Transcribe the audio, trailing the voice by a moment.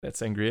That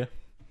sangria.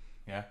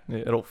 Yeah.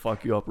 It'll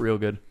fuck you up real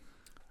good.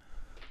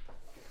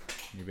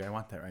 Maybe I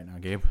want that right now,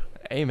 Gabe.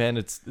 Hey man,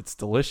 it's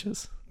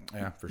delicious.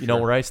 Yeah, for sure. You know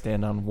where I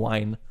stand on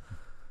wine,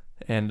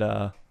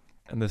 and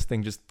this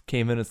thing just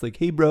came in. It's like,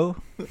 hey bro,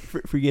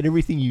 forget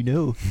everything you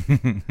know.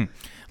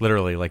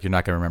 Literally, like you're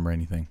not gonna remember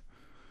anything.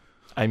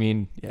 I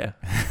mean,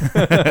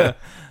 yeah.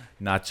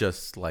 Not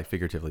just like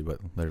figuratively, but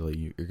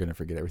literally, you're gonna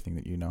forget everything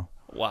that you know.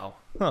 Wow.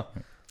 Huh.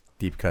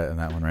 Deep cut in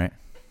that one, right?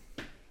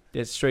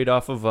 It's straight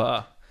off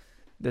of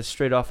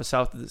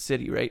south of the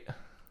city, right?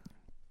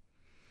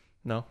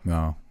 No,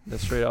 No.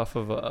 that's straight off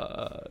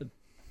of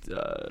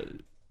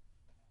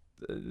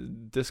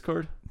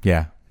Discord.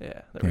 Yeah.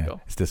 Yeah, there we go.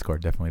 It's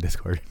Discord, definitely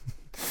Discord.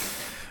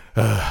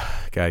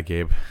 God,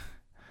 Gabe. I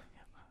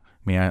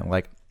mean,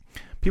 like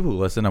people who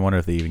listen, I wonder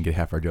if they even get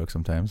half our jokes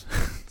sometimes.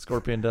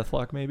 Scorpion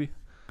Deathlock, maybe.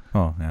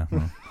 Oh yeah.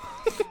 Well,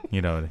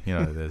 you know what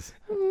it is.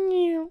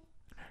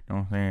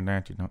 Don't say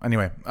that, you know.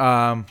 Anyway,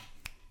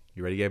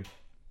 you ready, Gabe?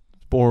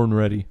 Born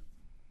ready.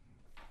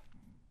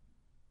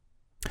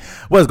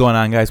 What's going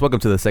on, guys? Welcome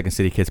to the Second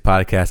City Kids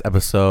podcast,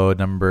 episode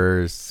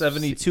number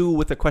 72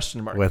 with a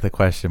question mark. With a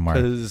question mark.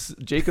 Because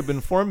Jacob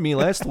informed me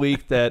last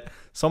week that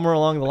somewhere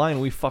along the line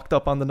we fucked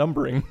up on the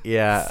numbering.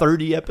 Yeah.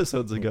 30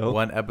 episodes ago.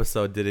 One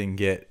episode didn't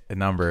get a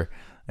number,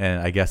 and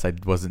I guess I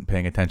wasn't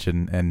paying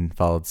attention and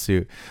followed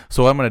suit.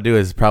 So what I'm going to do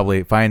is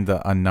probably find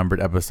the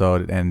unnumbered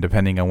episode, and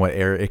depending on what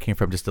era it came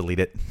from, just delete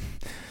it.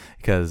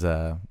 Because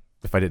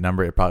if I didn't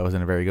number it, it probably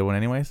wasn't a very good one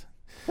anyways.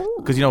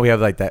 Because, you know, we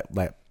have like that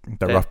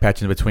rough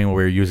patch in between where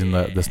we were using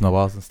the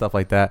snowballs and stuff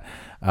like that,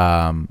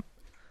 and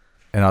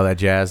all that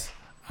jazz.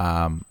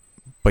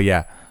 But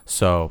yeah,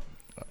 so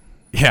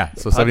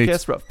 70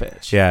 rough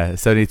patch. Yeah,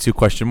 72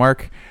 question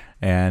mark,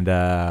 and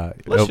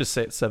let's just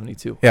say it's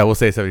 72. Yeah, we'll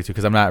say 72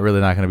 because I'm not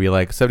going to be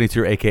like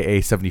 72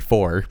 aka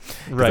 74.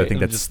 Right. I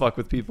think that's just fuck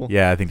with people.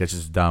 Yeah, I think that's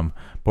just dumb.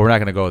 But we're not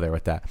going to go there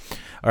with that.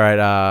 All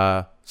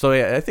right. So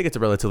yeah, I think it's a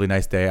relatively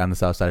nice day on the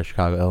south side of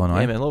Chicago,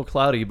 Illinois. Yeah, man, a little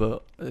cloudy,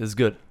 but it's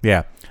good.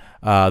 Yeah.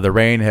 The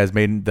rain has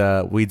made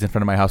the weeds in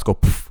front of my house go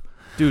poof.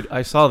 Dude,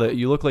 I saw that.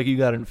 You look like you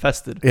got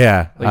infested.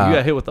 Yeah. Like you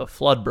got hit with a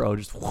flood, bro.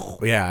 Just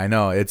yeah, I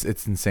know. It's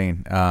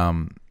insane.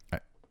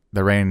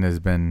 The rain has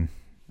been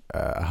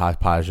a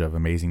hodgepodge of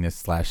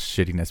amazingness /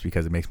 shittiness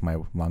because it makes my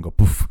lawn go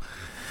poof.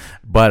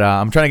 But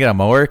I'm trying to get a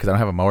mower because I don't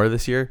have a mower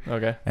this year.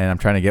 Okay. And I'm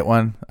trying to get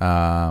one.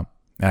 And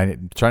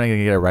I'm trying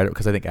to get a rider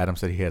because I think Adam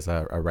said he has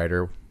a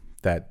rider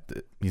that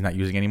he's not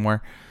using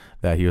anymore,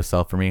 that he will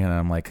sell for me. And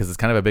I'm like, because it's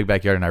kind of a big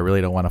backyard and I really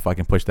don't want to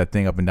fucking push that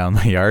thing up and down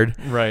my yard.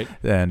 Right.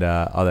 And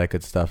all that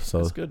good stuff. So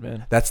that's good,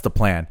 man. That's the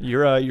plan.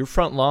 Your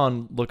front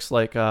lawn looks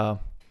like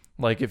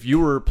if you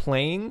were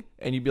playing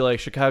and you'd be like,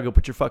 Chicago,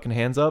 put your fucking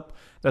hands up.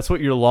 That's what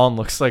your lawn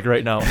looks like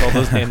right now with all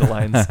those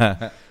dandelions.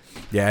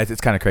 Yeah,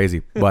 it's kind of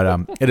crazy.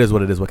 But it is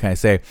what it is. What can I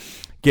say?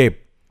 Gabe,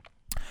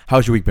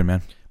 how's your week been,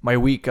 man? My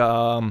week,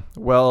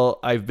 well,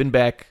 I've been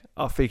back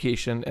off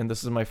vacation and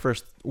this is my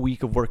first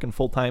week of working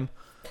full time.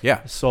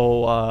 Yeah.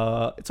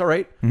 So it's all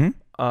right.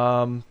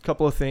 Mm-hmm.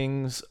 Couple of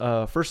things.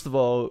 First of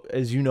all,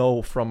 as you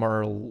know from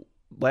our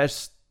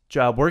last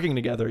job working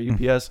together at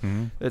UPS,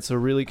 mm-hmm. It's a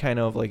really kind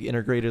of like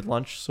integrated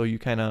lunch. So you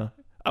kind of,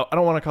 I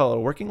don't want to call it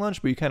a working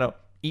lunch, but you kind of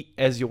eat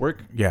as you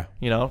work. Yeah.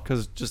 You know,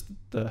 because just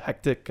the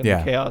hectic and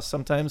the chaos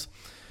sometimes.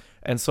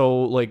 And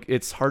so like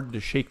it's hard to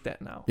shake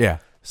that now. Yeah.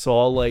 So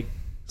I'll like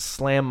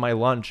slam my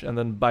lunch, and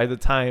then by the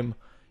time,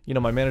 you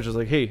know, my manager's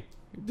like, hey,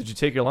 did you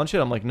take your lunch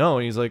yet? I'm like, no.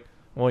 And he's like,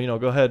 well, you know,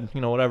 go ahead, you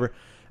know, whatever.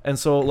 And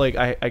so like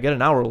I get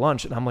an hour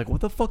lunch and I'm like,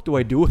 what the fuck do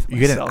I do with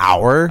myself? You get an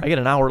hour? I get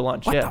an hour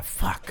lunch. What yeah. the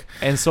fuck?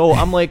 And so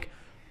I'm like,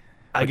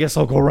 I guess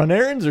I'll go run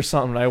errands or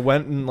something. I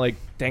went and like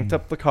tanked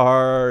up the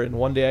car, and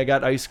one day I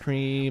got ice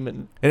cream,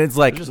 and it's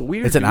like, just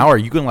weird, it's an hour.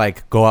 You can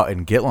like go out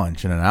and get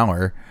lunch in an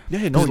hour.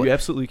 Yeah, no, you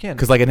absolutely can.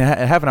 Because like in a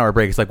half an hour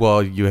break, it's like,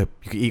 well, you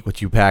can eat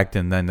what you packed,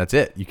 and then that's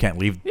it. You can't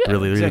leave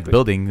leave the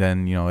building.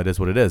 Then, you know, it is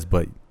what it is.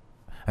 But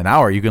an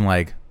hour, you can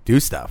like do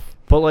stuff.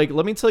 But like,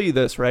 let me tell you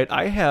this, right?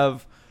 I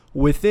have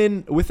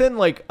within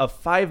like a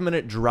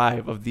 5-minute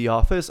drive of the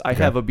office, I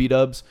have a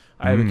B-Dubs,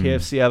 I have a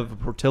KFC, I have a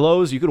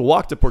Portillo's. You could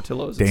walk to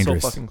Portillo's. Dangerous.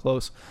 It's so fucking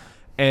close.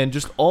 And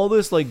just all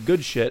this like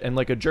good shit, and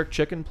like a jerk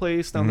chicken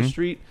place down the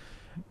street.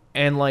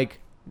 And like,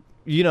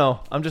 you know,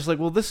 I'm just like,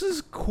 well, this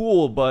is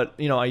cool, but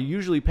you know, I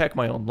usually pack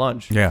my own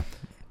lunch. Yeah.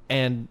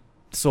 And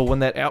so when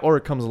that hour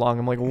comes along,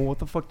 I'm like, well, what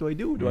the fuck do I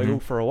do? Do I go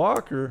for a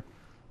walk or?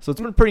 So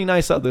it's been pretty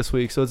nice out this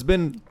week. So it's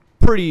been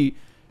pretty.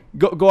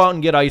 Go out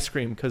and get ice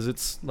cream because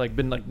it's like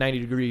been like 90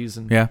 degrees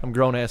and I'm a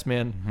grown ass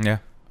man. Yeah,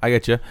 I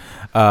get you.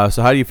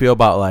 So how do you feel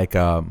about like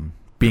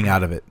being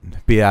out of it,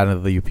 be out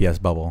of the UPS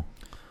bubble,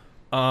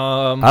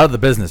 out of the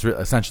business,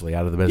 essentially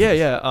out of the business?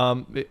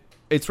 Yeah.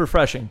 It's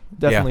refreshing.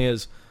 Definitely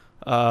is.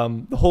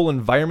 The whole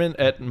environment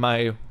at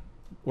my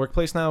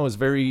workplace now is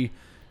very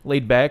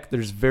laid back.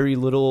 There's very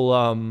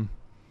little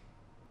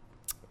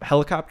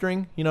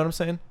helicoptering. You know what I'm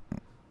saying?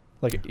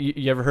 Like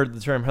you ever heard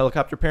the term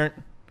helicopter parent?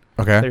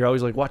 Okay. They're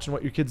always like watching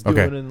what your kid's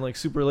doing and like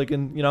super like,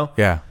 and you know,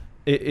 yeah,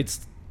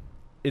 it's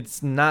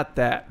it's not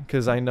that,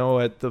 because I know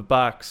at the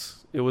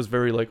box it was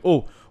very like,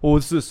 oh,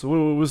 what's this?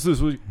 What's this?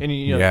 And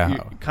you know,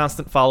 you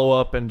constant follow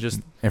up and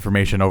just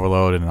information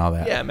overload and all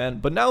that. Yeah, man.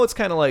 But now it's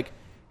kind of like,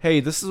 hey,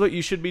 this is what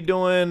you should be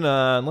doing.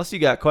 Unless you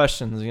got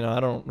questions, you know, I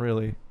don't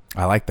really.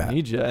 I like that.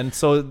 Need you, and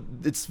so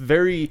it's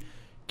very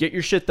get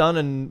your shit done,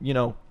 and you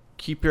know,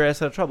 keep your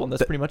ass out of trouble, and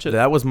that's pretty much it.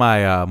 That was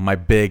my my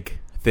big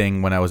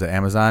thing when I was at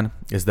Amazon,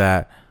 is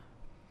that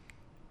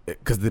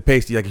because the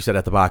pace, like you said,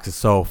 at the box is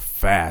so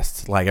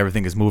fast, like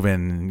everything is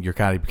moving, you're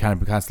kind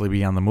of constantly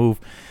being on the move.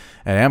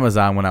 At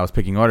Amazon, when I was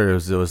picking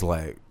orders, it was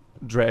like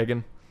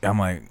dragging. I'm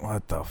like,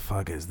 what the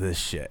fuck is this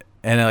shit?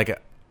 And then,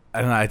 like,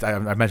 I don't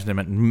know, I mentioned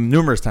it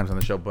numerous times on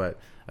the show, but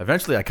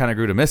eventually I kind of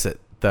grew to miss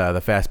it.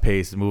 The fast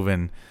paced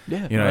moving, you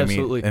know what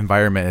absolutely. I mean,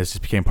 environment has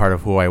just became part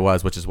of who I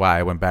was, which is why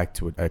I went back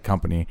to a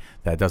company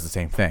that does the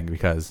same thing,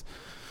 because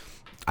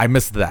I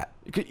missed that.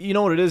 You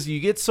know what it is?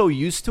 You get so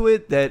used to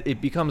it that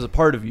it becomes a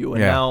part of you.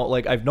 And now,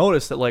 like, I've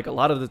noticed that, like, a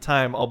lot of the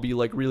time I'll be,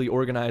 like, really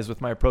organized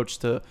with my approach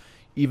to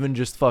even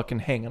just fucking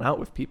hanging out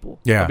with people.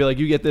 Yeah. I'll be like,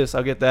 you get this,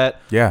 I'll get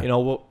that. Yeah. You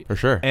know, for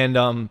sure. And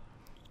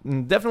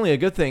definitely a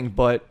good thing,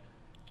 but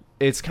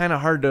it's kind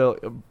of hard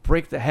to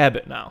break the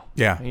habit now.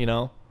 Yeah. You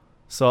know?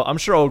 So I'm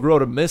sure I'll grow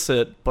to miss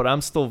it, but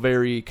I'm still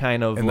very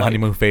kind of in the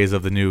honeymoon phase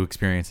of the new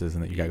experiences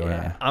and that you got going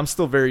on. I'm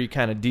still very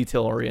kind of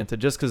detail oriented,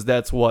 just because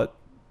that's what,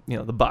 you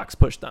know, the box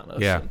pushed on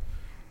us. Yeah,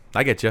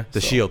 I get you. The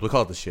shield, we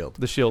call it the shield.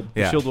 The shield.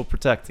 The shield will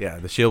protect. Yeah,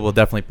 the shield will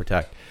definitely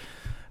protect.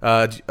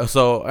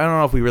 So I don't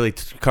know if we really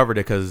covered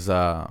it, because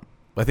I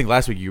think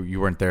last week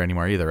you weren't there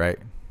anymore either, right?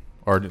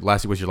 Or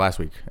last week was your last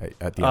week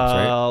at the Ups,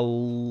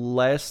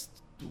 right?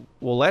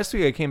 Last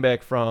week I came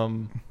back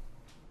from.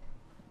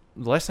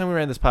 The last time we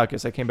ran this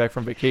podcast, I came back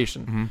from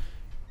vacation. Mm-hmm.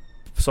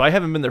 So I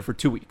haven't been there for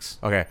 2 weeks.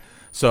 Okay.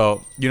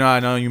 So, you know, I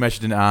know you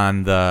mentioned it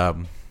on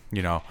the,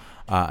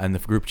 in the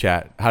group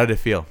chat. How did it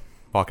feel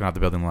walking out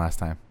the building the last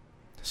time?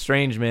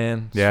 Strange,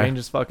 man. Yeah.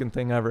 Strangest fucking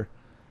thing ever.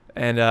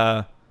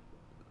 And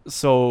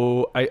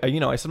so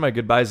I said my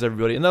goodbyes to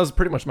everybody. And that was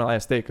pretty much my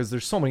last day, because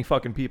there's so many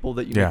fucking people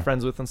that you make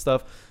friends with and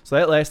stuff. So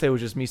that last day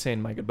was just me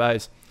saying my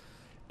goodbyes.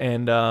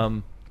 And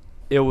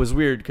it was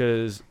weird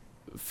because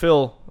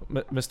Phil,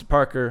 Mr.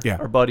 Parker,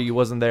 our buddy,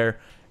 wasn't there,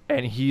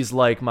 and he's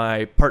like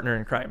my partner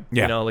in crime.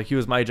 Yeah. You know, like he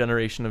was my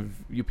generation of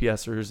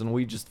UPSers, and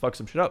we just fucked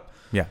some shit up.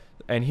 Yeah.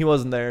 And he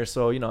wasn't there,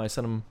 so, you know, I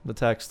sent him the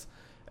text.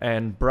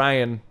 And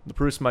Brian, the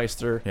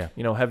Prusmeister,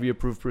 heavy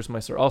approved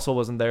Prusmeister, also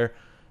wasn't there.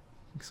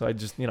 So I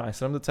just, I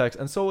sent him the text,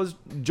 and so was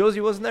Josie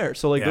wasn't there.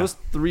 So like those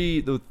three,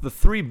 the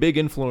three big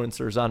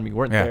influencers on me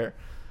weren't there.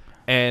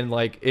 And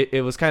like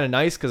it was kind of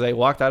nice because I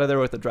walked out of there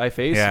with a dry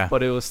face,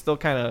 but it was still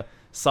kind of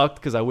sucked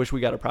because I wish we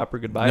got a proper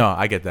goodbye. No,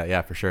 I get that.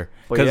 Yeah, for sure.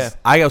 Because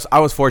I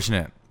was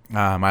fortunate.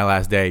 My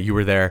last day, you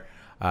were there.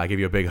 I gave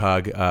you a big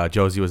hug.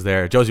 Josie was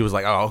there. Josie was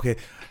like, "Oh, okay.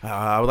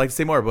 I would like to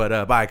say more,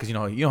 but bye." Because you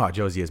know how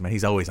Josie is, man.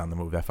 He's always on the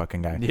move. That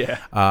fucking guy. Yeah.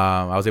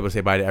 I was able to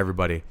say bye to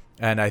everybody,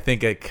 and I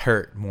think it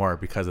hurt more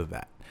because of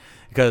that.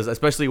 Because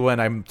especially when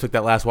I took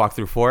that last walk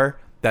through 4,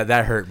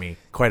 that hurt me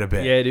quite a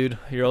bit. Yeah, dude,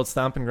 your old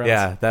stomping grounds.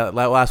 Yeah, that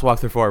last walk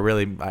through 4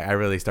 I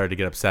really started to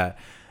get upset,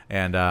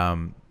 and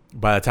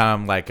by the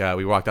time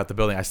we walked out the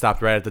building, I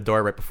stopped right at the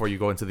door right before you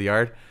go into the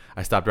yard.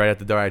 I stopped right at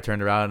the door. I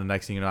turned around, and the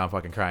next thing you know, I'm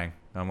fucking crying.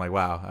 I'm like,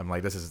 wow. I'm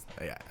like, this is.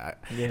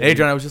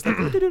 Adriana was just like,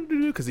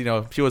 because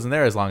she wasn't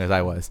there as long as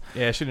I was.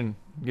 Yeah, she didn't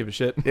give a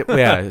shit.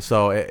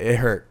 So it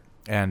hurt,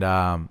 and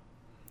I'm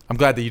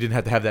glad that you didn't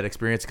have to have that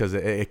experience, because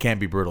it can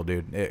be brutal,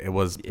 dude. It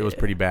was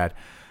pretty bad,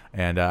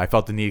 and I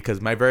felt the need, because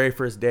my very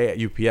first day at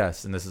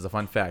UPS, and this is a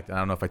fun fact. I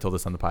don't know if I told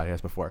this on the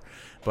podcast before,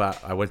 but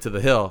I went to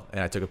the Hill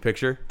and I took a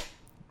picture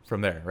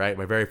from there, right?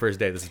 My very first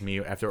day. This is me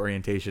after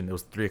orientation. It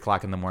was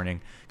 3:00 in the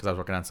morning because I was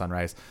working on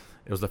Sunrise.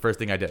 It was the first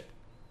thing I did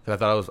because I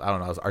thought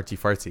I was artsy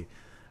fartsy.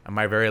 And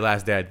my very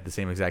last day, I did the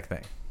same exact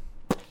thing.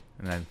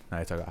 And then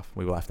I took off.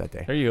 We left that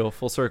day. There you go,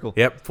 full circle.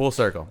 Yep, full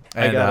circle.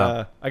 And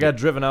I got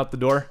driven out the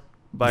door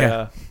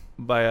by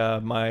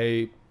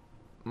my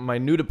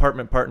new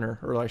department partner,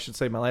 or I should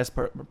say my last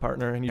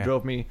partner, and he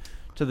drove me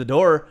to the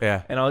door.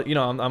 Yeah. And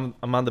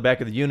I'm on the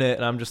back of the unit,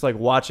 and I'm just like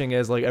watching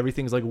as like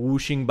everything's like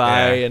whooshing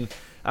by, and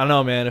I don't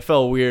know, man, it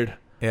felt weird.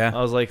 Yeah.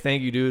 I was like,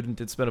 thank you, dude.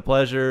 It's been a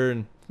pleasure,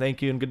 and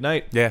thank you, and good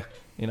night. Yeah.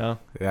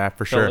 Yeah,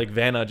 for sure. Felt like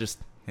Vanna just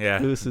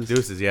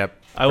deuces.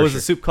 Yep. I was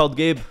a soup called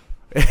Gabe.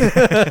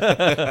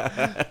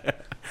 I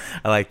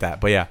like that,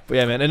 but yeah,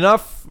 man,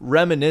 enough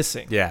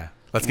reminiscing. Yeah.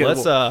 We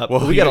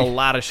got a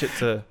lot of shit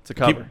to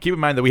cover. Keep in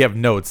mind that we have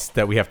notes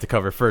that we have to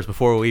cover first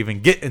before we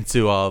even get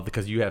into all,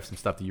 because you have some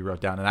stuff that you wrote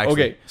down. And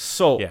actually,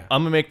 I'm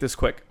gonna make this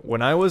quick.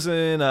 When I was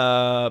in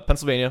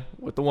Pennsylvania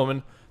with the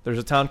woman, there's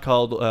a town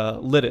called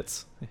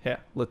Lititz. Yeah,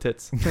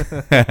 Lititz.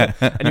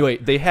 Anyway,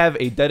 they have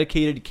a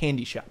dedicated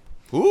candy shop.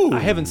 Ooh. I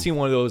haven't seen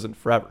one of those in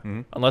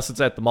forever, unless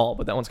it's at the mall,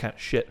 but that one's kind of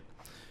shit.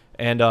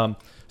 And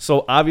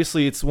so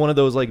obviously it's one of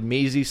those like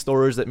mazy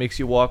stores that makes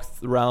you walk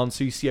around,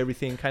 so you see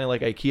everything kind of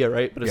like IKEA,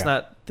 right? But it's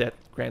not that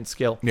grand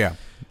scale. Yeah.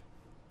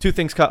 2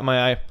 things caught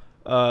my eye.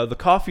 The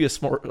coffee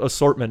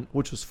assortment,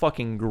 which was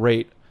fucking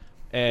great,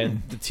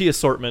 and the tea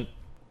assortment.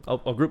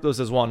 I'll group those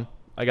as one.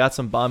 I got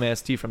some bomb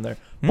ass tea from there.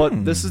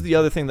 But this is the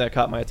other thing that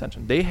caught my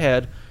attention. They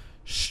had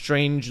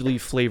strangely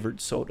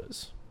flavored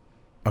sodas.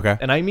 Okay.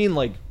 And I mean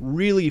like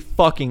really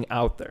fucking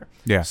out there.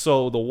 Yeah.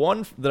 So the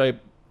one that I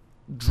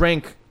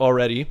drank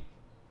already,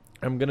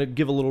 I'm going to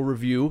give a little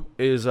review,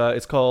 is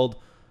it's called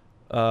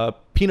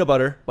Peanut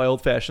Butter by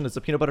Old Fashioned. It's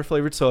a peanut butter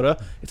flavored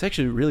soda. It's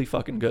actually really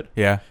fucking good.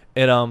 Yeah.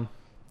 And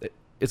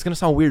it's going to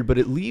sound weird, but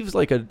it leaves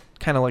like a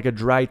kind of like a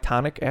dry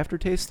tonic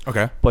aftertaste.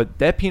 Okay. But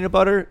that peanut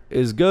butter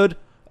is good.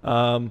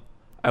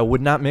 I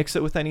would not mix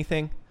it with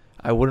anything.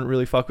 I wouldn't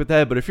really fuck with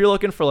that. But if you're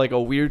looking for like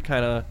a weird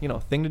kind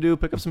of, thing to do,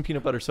 pick up some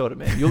peanut butter soda,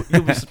 man.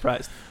 You'll be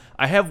surprised.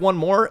 I have one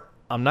more.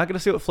 I'm not going to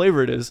say what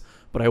flavor it is,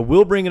 but I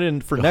will bring it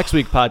in for next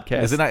week's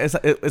podcast. Is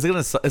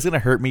it gonna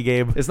hurt me,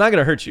 Gabe? It's not going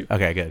to hurt you.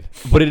 Okay, good.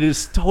 But it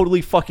is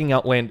totally fucking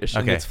outlandish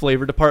in its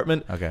flavor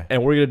department. Okay.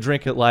 And we're going to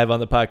drink it live on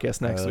the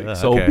podcast next week.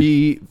 So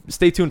okay.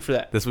 Stay tuned for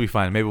that. This will be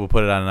fun. Maybe we'll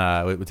put it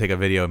on. We'll take a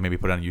video and maybe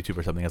put it on YouTube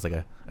or something as like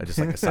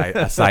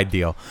a side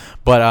deal.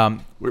 But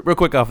real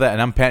quick off that,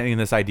 and I'm patenting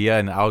this idea,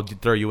 and I'll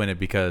throw you in it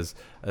because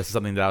this is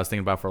something that I was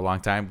thinking about for a long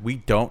time. We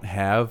don't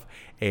have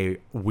a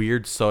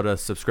weird soda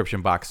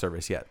subscription box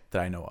service yet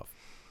that I know of.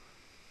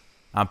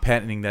 I'm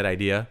patenting that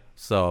idea,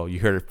 so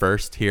you heard it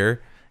first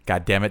here.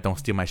 God damn it, don't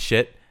steal my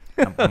shit.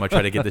 I'm gonna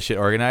try to get this shit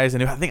organized.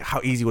 And I think how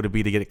easy would it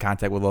be to get in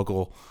contact with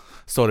local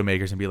soda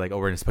makers and be like, oh,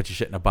 we're gonna put your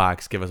shit in a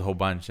box, give us a whole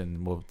bunch,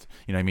 and we'll,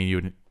 you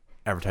would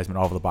advertisement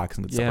all over the box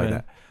and stuff like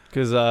that.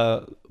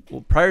 Because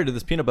prior to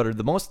this peanut butter,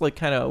 the most like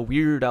kind of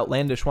weird,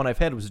 outlandish one I've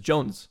had was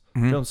Jones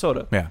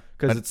soda. Yeah,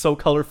 because it's so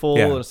colorful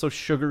and it's so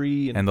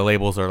sugary, and the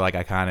labels are like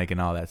iconic and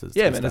all that.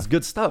 It's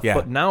good stuff. Yeah.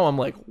 But now I'm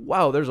like,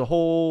 wow, there's a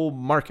whole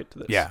market to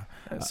this. Yeah,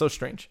 it's so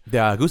strange.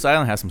 Yeah, Goose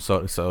Island has some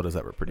sodas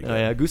that were pretty good. Oh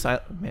yeah, Goose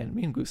Island, man.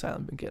 Me and Goose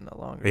Island been getting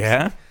along.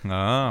 Yeah.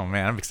 Oh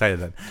man, I'm excited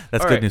then.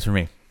 That's all good right. news for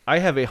me. I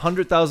have a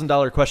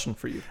 $100,000 question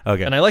for you.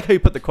 Okay. And I like how you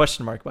put the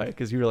question mark by it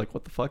because you were like,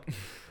 what the fuck?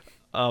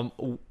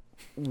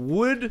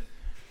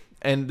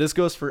 And this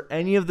goes for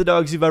any of the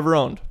dogs you've ever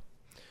owned,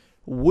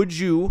 would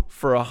you,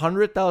 for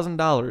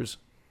 $100,000,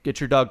 get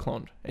your dog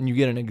cloned and you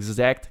get an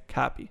exact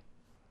copy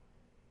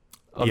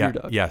of your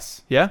dog?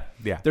 Yes. Yeah?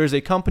 Yeah. There's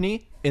a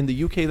company in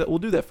the UK that will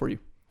do that for you.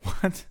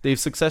 What? They've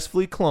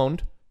successfully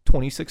cloned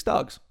 26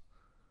 dogs.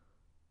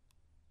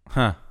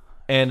 Huh.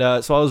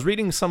 And so I was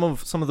reading some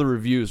of the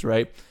reviews,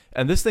 right?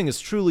 And this thing is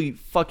truly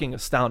fucking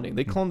astounding.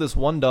 They cloned this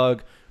one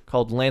dog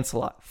called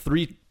Lancelot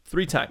three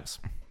times,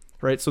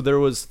 right? So there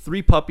was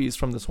 3 puppies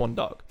from this one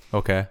dog.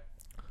 Okay.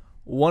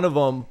 One of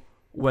them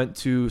went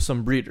to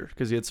some breeder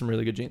because he had some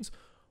really good genes.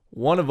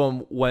 One of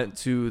them went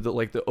to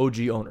the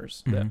OG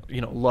owners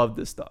that loved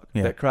this dog,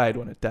 that cried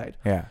when it died.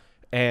 Yeah.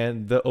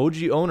 And the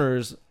OG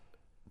owners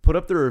put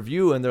up their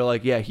review and they're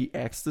like, yeah, he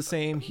acts the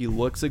same, he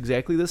looks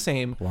exactly the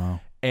same. Wow.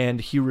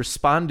 And he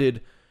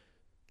responded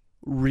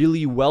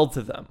really well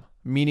to them,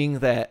 meaning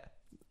that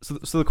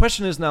so the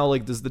question is now,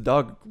 like, does the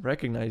dog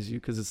recognize you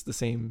because it's the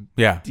same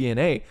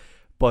DNA?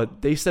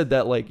 But they said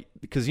that, like,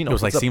 because it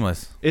was like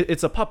seamless.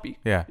 It's a puppy.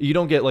 Yeah, you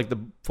don't get like the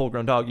full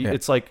grown dog.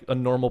 It's like a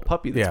normal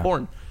puppy that's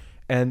born,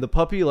 and the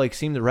puppy like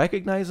seemed to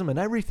recognize him and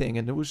everything,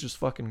 and it was just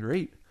fucking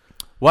great.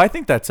 Well, I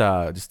think that's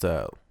just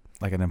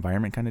like an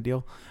environment kind of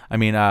deal. I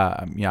mean,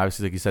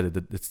 obviously, like you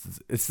said,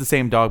 it's the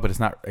same dog, but it's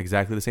not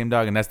exactly the same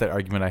dog, and that's that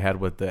argument I had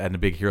with the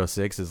Big Hero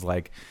 6 is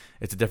like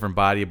it's a different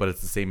body, but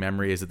it's the same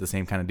memory. Is it the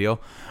same kind of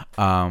deal?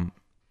 I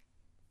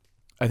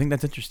think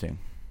that's interesting.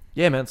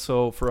 Yeah, man.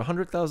 So for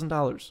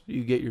 $100,000,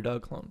 you get your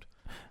dog cloned.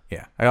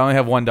 Yeah, I only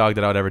have one dog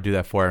that I would ever do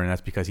that for, and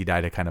that's because he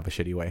died a kind of a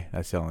shitty way.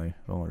 That's the only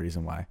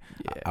reason why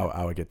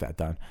I would get that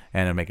done,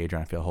 and it'll make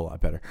Adrian feel a whole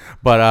lot better.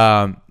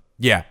 But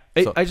yeah,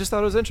 I just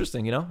thought it was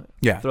interesting,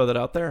 Yeah, throw that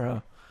out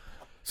there.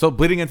 So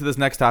bleeding into this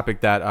next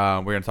topic that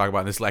we're going to talk about,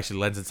 and this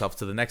actually lends itself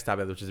to the next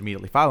topic, which is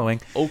immediately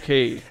following.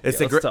 Okay, let's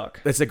talk.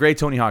 It's a great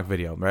Tony Hawk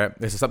video, right?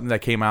 This is something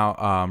that came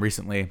out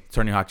recently.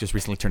 Tony Hawk just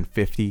recently turned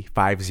 50.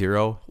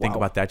 Think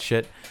about that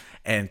shit.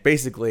 And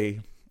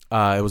basically,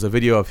 it was a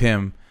video of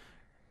him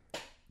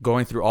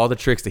going through all the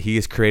tricks that he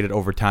has created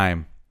over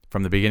time,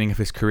 from the beginning of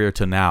his career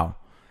to now,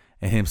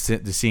 and him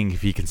seeing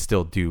if he can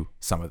still do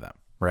some of them,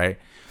 right?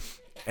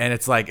 And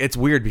it's like, it's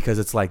weird because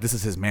it's like, this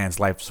is his man's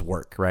life's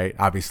work, right?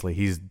 Obviously,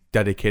 he's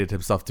dedicated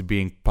himself to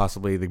being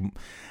possibly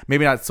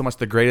maybe not so much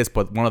the greatest,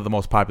 but one of the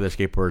most popular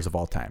skateboarders of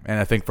all time. And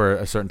I think for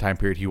a certain time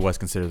period, he was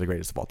considered the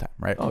greatest of all time,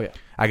 right? Oh, yeah.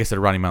 I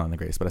consider Ronnie Mellon the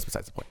greatest, but that's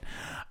besides the point.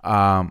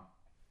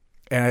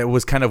 And it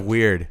was kind of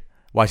weird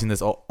watching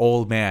this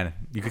old man.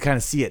 You could kind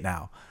of see it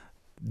now,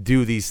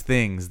 do these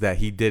things that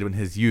he did in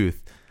his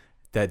youth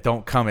that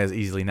don't come as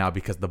easily now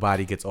because the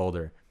body gets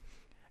older.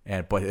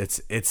 But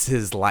it's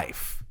his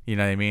life. You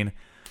know what I mean?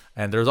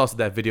 And there's also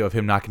that video of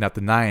him knocking out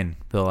the 9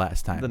 for the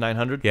last time. The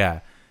 900?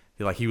 Yeah.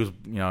 He was,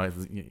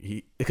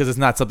 because it's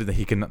not something that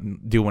he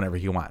can do whenever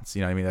he wants.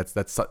 You know what I mean?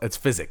 That's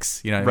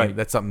physics. You know what I mean?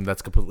 That's something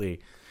that's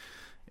completely,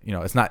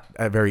 it's not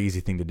a very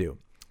easy thing to do.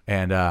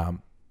 And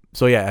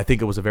so, yeah, I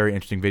think it was a very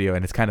interesting video.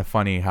 And it's kind of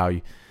funny how,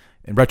 in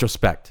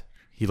retrospect,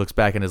 he looks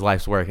back in his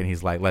life's work and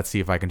he's like, let's see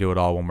if I can do it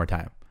all one more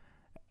time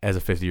as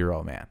a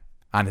 50-year-old man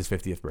on his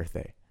 50th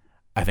birthday.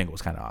 I think it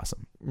was kind of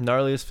awesome.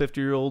 Gnarliest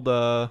 50-year-old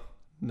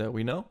that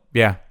we know.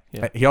 Yeah.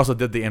 Yeah. He also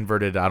did the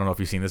inverted. I don't know if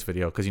you've seen this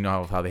video because you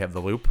know how they have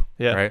the loop.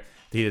 Yeah. Right.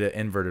 He did an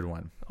inverted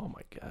one. Oh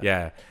my god.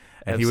 Yeah.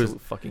 And Absolute he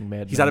was fucking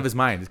mad. He's out of his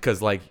mind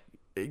because like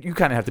you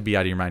kind of have to be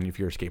out of your mind if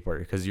you're a skateboarder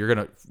because you're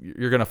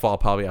gonna fall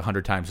probably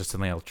 100 times just to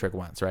nail a trick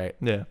once, right?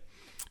 Yeah.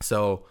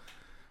 So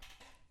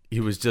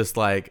he was just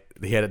like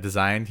he had it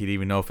designed. He didn't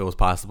even know if it was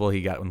possible.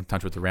 He got in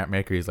touch with the ramp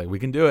maker. He's like, we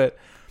can do it.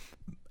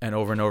 And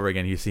over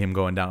again, you see him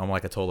going down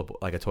like a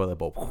toilet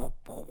bowl.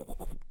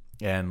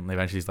 And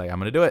eventually he's like, I'm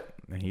gonna do it.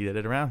 And he did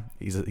it around.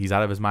 He's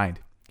out of his mind.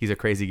 He's a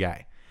crazy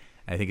guy.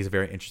 And I think he's a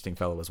very interesting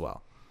fellow as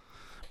well.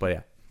 But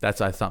yeah, that's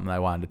something I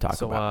wanted to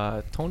talk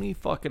about. So Tony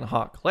fucking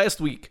Hawk. Last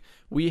week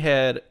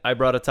I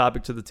brought a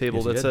topic to the table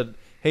Yes, you that did. said,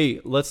 hey,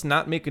 let's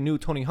not make a new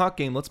Tony Hawk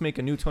game. Let's make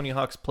a new Tony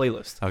Hawk's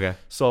playlist. Okay.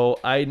 So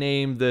I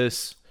named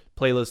this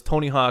playlist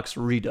Tony Hawk's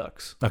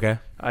Redux. Okay.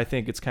 I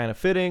think it's kind of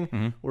fitting.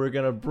 Mm-hmm. We're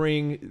gonna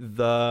bring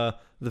the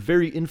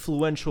very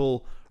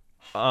influential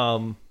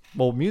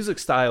music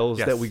styles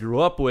Yes. that we grew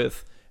up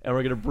with, and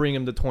we're gonna bring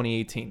them to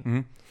 2018. Mm-hmm.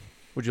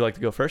 Would you like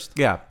to go first?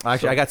 Yeah.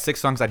 Actually, I got 6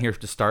 songs on here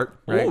to start.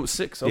 Right? Oh,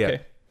 6. Okay. Yeah.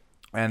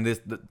 And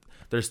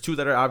there's 2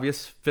 that are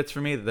obvious fits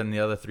for me. Then the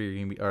other 3 are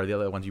gonna be, or the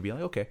other ones you'd be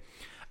like, okay.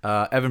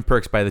 Evan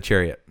Perks by The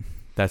Chariot.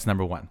 That's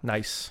number 1.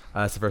 Nice.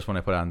 That's the first one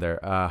I put on there.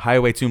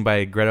 Highway Tune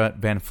by Greta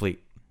Van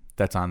Fleet.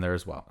 That's on there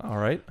as well. All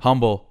right.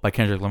 Humble by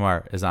Kendrick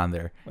Lamar is on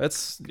there.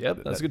 That's a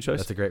good choice.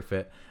 That's a great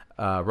fit.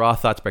 Raw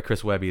Thoughts by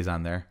Chris Webby is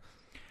on there.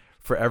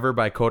 Forever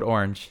by Code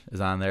Orange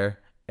is on there.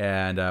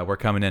 And We're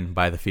Coming In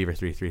by The Fever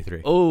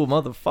 333. Oh,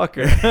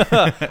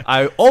 motherfucker.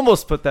 I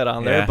almost put that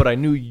on there, Yeah. but I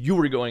knew you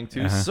were going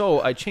to. Uh-huh.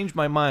 So I changed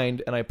my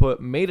mind and I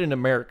put Made in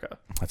America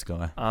Let's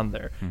go. on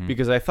there Mhm.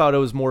 because I thought it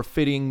was more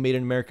fitting. Made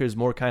in America is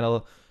more kind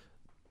of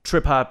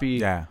trip hoppy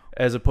Yeah.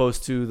 as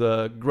opposed to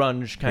the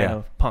grunge kind Yeah.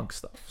 of punk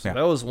stuff. So Yeah.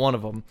 that was one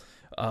of them.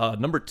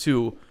 Number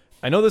 2,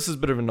 I know this is a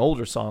bit of an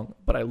older song,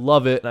 but I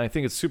love it and I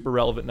think it's super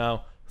relevant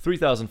now.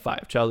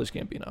 3005, Childish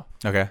Gambino.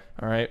 Okay.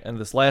 All right. And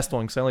this last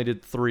one, because I only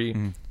did 3,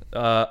 Mhm.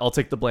 I'll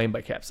Take the Blame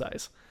by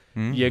Capsize.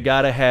 Mhm. You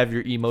got to have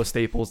your emo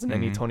staples in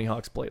any Mhm. Tony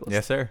Hawk's playlist.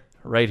 Yes, sir.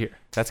 Right here.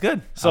 That's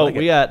good. So I like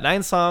we it. got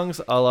 9 songs.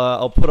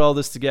 I'll put all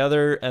this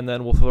together and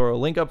then we'll throw a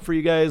link up for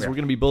you guys. Yeah. We're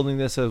going to be building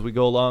this as we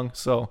go along.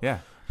 So Yeah.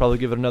 probably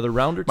give it another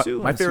round or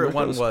two. My and see where favorite it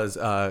one goes. was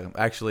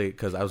actually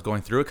because I was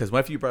going through it because what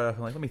if you brought it up?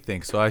 I'm like, let me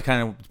think. So I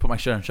kind of put my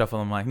shit on shuffle.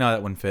 I'm like, no,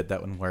 that wouldn't fit. That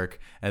wouldn't work.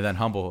 And then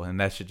Humble, and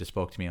that shit just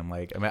spoke to me. I'm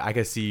like, I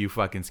could see you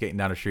fucking skating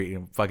down the street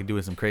and fucking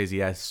doing some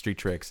crazy ass street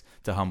tricks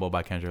to Humble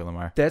by Kendrick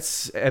Lamar.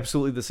 That's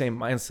absolutely the same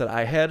mindset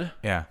I had.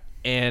 Yeah.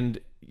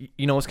 And,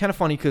 it's kind of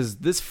funny because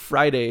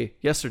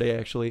yesterday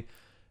actually,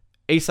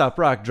 A$AP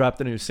Rock dropped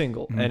a new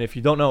single. Mhm. And if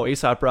you don't know,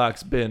 A$AP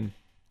Rock's been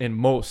in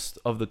most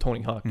of the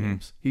Tony Hawk Mhm.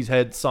 games. He's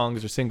had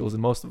songs or singles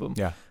in most of them.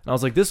 Yeah. And I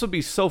was like, this would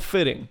be so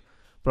fitting,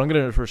 but I'm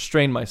going to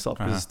restrain myself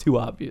because it's too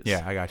obvious.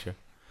 Yeah, I got you.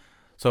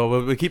 So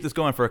we'll keep this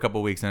going for a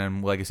couple weeks, and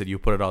then, like I said, you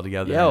put it all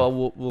together. Yeah, and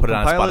we'll put it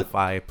on a compile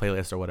Spotify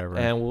playlist or whatever.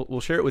 and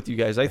we'll share it with you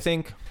guys. I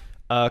think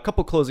a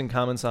couple closing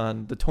comments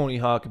on the Tony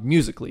Hawk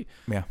musically.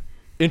 Yeah.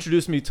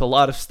 Introduced me to a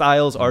lot of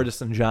styles, artists,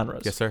 and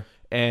genres. Yes, sir.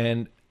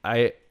 And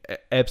I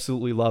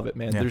absolutely love it,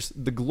 man. Yeah.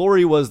 The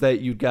glory was that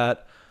you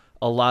got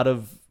a lot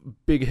of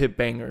big hit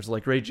bangers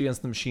like Rage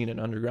Against the Machine and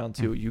Underground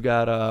 2. You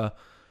got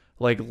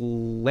like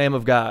Lamb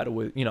of God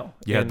with Yeah,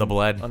 and The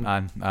Bled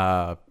on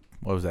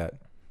what was that?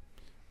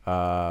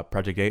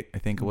 Project 8, I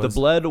think it was. The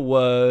Bled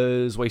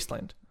was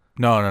Wasteland.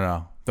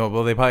 No.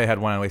 Well, they probably had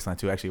one on Wasteland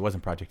too. Actually, it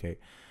wasn't Project 8.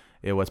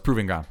 It was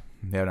Proving Ground.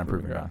 They had it on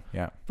Proving Ground.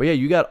 Yeah. But yeah,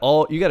 you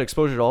got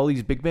exposure to all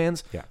these big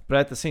bands. Yeah. But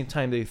at the same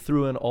time, they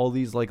threw in all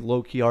these like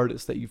low key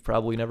artists that you've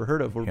probably never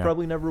heard of, or Yeah.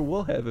 probably never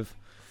will have if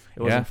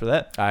it wasn't for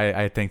that.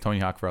 I thank Tony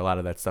Hawk for a lot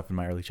of that stuff in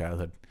my early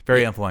childhood.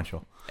 Very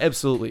influential.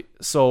 Absolutely.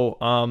 So,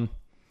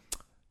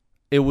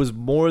 it was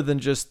more than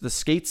just the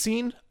skate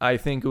scene. I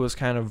think it was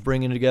kind of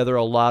bringing together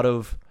a lot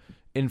of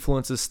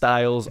influences,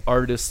 styles,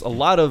 artists, a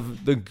lot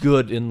of the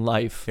good in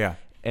life, Yeah.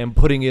 and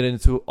putting it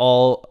into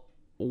all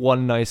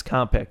one nice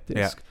compact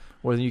disc. Yeah.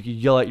 Where you could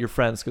yell at your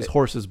friends because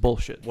horse is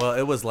bullshit. Well,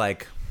 it was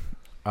like,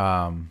 it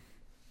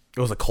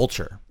was a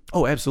culture.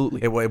 Oh,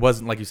 absolutely. It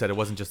wasn't like you said. It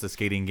wasn't just a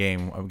skating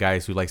game of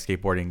guys who like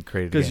skateboarding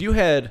created. Because you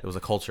had it was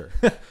a culture,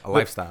 a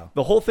lifestyle.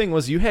 the whole thing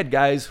was you had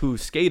guys who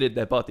skated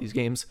that bought these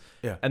games,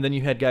 Yeah. and then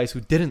you had guys who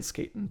didn't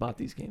skate and bought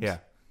these games. Yeah.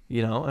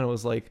 And it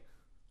was like,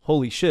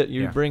 holy shit,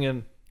 you Yeah. bring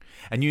in.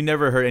 And you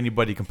never heard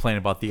anybody complain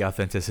about the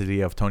authenticity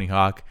of Tony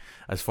Hawk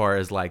as far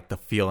as like the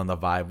feel and the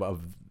vibe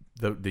of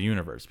the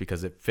universe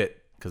because it fit.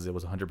 Because it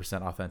was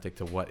 100% authentic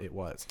to what it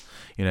was.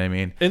 You know what I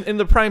mean? In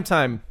the prime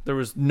time, there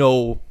was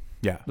no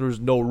Yeah.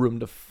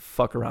 room to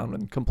fuck around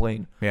and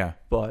complain. Yeah.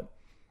 But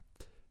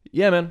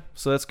yeah, man.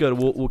 So that's good.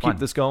 We'll keep Fun.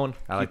 this going.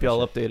 I like Keep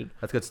y'all that updated.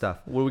 That's good stuff.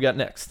 What do we got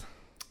next?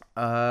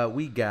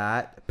 We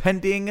got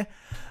pending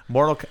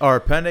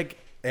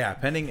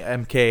pending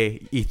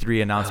MK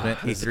E3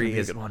 announcement. This is gonna E3 be a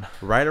is good one.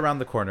 right around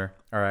the corner.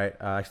 All right.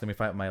 Actually, let me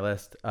find my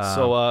list.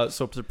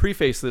 So to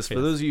preface this, for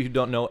those of you who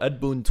don't know, Ed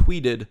Boon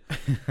tweeted,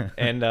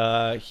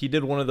 and he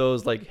did one of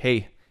those like,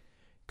 "Hey,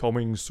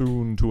 coming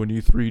soon to an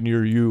E3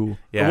 near you.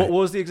 Yeah. What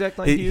was the exact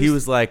line He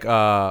was like,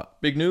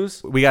 big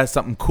news? we got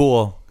something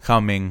cool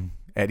coming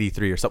at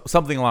E3 or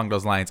something along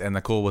those lines, and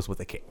the cool was with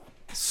a K.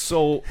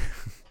 So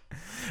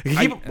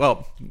I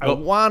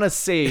want to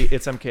say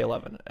it's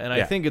MK11, and I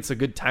Yeah. think it's a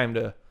good time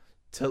to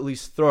at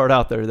least throw it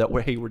out there that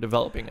we're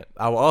developing it.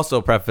 I will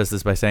also preface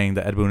this by saying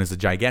that Ed Boon is a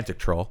gigantic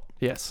troll,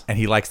 Yes. and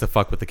he likes to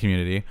fuck with the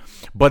community.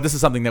 But this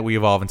is something that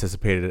we've all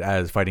anticipated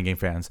as fighting game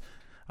fans.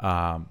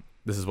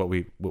 This is what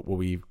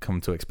we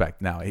come to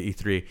expect now.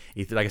 E3,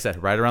 like I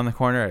said, right around the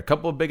corner. A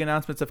couple of big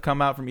announcements have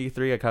come out from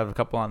E3. I have a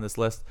couple on this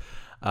list.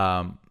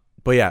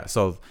 But yeah,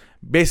 so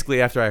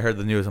basically after I heard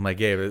the news, I'm like,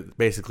 yeah,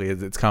 basically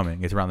it's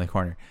coming. It's around the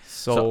corner.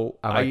 So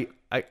I'm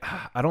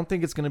I don't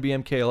think it's going to be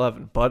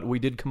MK11, but we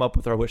did come up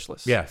with our wish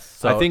list. Yes.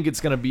 So So I think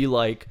it's going to be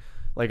like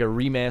a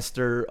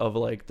remaster of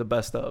like the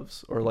best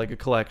ofs or like a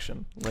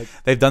collection, like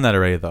they've done that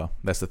already, though.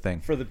 That's the thing.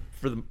 for the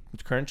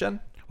current gen.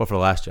 Well, for the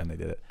last gen, they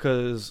did it.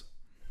 Because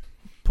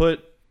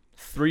put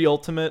 3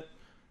 Ultimate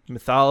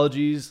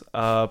mythologies,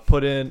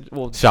 put in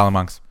Shaolin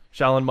Monks.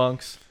 Shaolin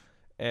Monks.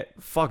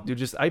 Fuck,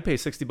 dude, I pay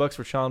 $60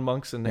 for Shaolin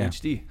Monks in Yeah.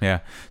 HD. Yeah.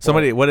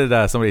 What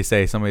did somebody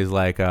say? Somebody's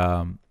like,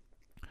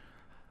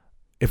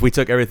 if we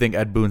took everything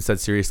Ed Boon said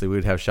seriously, we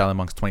would have Shaolin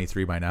Monks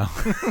 23 by now.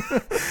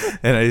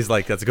 And he's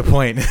like, that's a good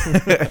point.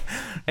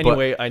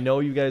 Anyway, I know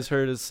you guys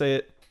heard us say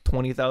it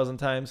 20,000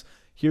 times.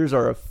 Here's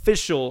our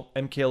official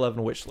MK11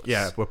 wish list.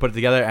 Yeah, we'll put it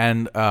together,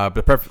 and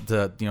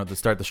to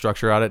start the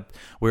structure on it,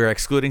 we're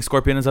excluding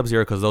Scorpion and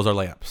Sub-Zero because those are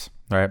layups,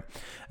 right?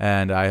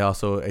 And I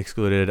also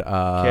excluded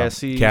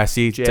Cassie,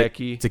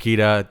 Jackie.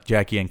 Takeda,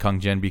 Jackie, and Kung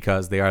Jin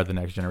because they are the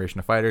next generation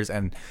of fighters,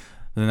 and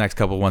the next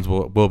couple ones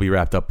will be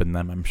wrapped up in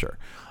them, I'm sure.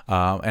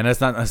 And that's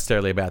not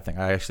necessarily a bad thing.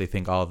 I actually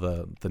think all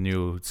the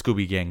new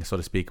Scooby gang, so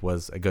to speak,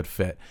 was a good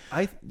fit.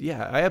 I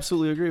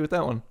absolutely agree with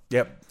that one.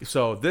 Yep.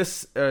 So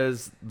this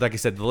is, like I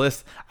said, the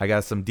list. I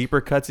got some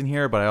deeper cuts in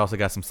here, but I also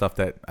got some stuff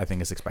that I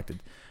think is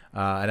expected.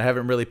 And I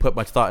haven't really put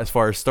much thought as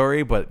far as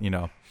story, but these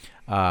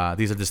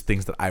are just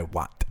things that I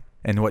want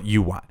and what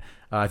you want.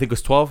 I think it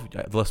was 12.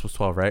 The list was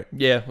 12, right?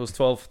 Yeah, it was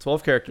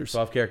 12 characters.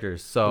 12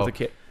 characters. So With a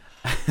kit.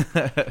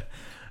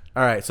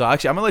 all right. So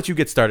actually, I'm gonna let you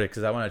get started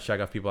because I want to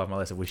check off people off my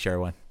list if we share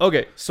one.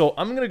 Okay, so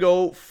I'm going to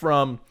go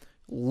from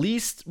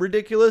least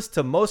ridiculous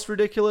to most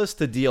ridiculous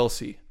to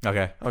DLC.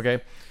 Okay.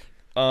 Okay.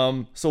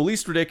 So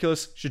least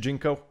ridiculous,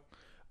 Shijinko.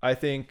 I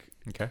think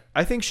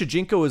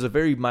Shijinko is a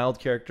very mild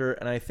character,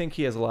 and I think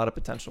he has a lot of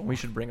potential. We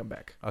should bring him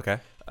back. Okay.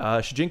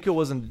 Shijinko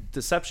was in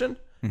Deception,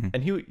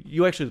 and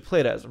you actually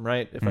played as him,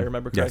 right? If I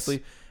remember correctly.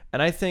 Yes.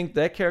 And I think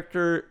that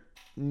character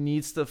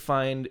needs to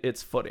find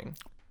its footing.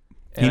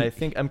 And I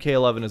think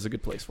MK11 is a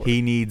good place for it.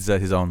 He needs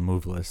his own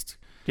move list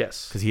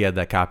Yes. because he had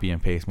that copy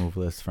and paste move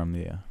list from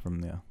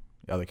the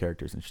other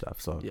characters and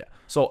stuff. So Yeah.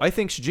 So I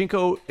think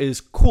Shijinko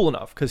is cool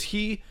enough because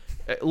he,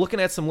 looking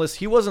at some lists,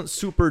 he wasn't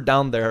super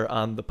down there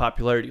on the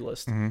popularity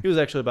list. He was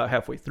actually about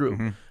halfway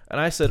through. And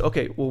I said,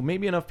 okay, well,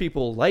 maybe enough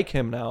people like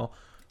him now.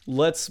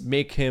 Let's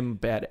make him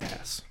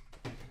badass.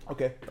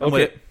 okay.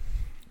 Okay.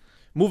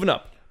 Moving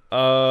up.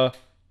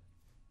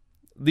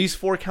 These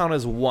 4 count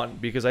as 1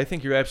 because I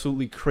think you're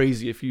absolutely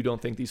crazy if you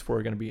don't think these 4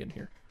 are going to be in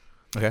here.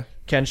 Okay.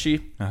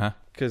 Kenshi, Uh-huh.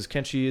 because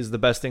Kenshi is the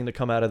best thing to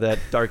come out of that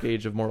dark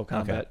age of Mortal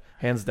Kombat,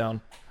 hands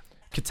down.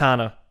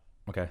 Katana.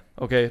 Okay.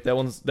 Okay, that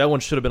one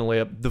should have been a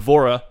layup.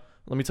 Devora.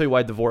 Let me tell you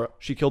why Devora.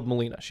 She killed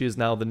Melina. She is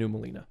now the new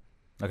Melina.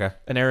 Okay.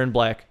 And Aaron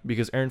Black,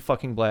 because Aaron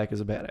fucking Black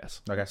is a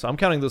badass. Okay. So I'm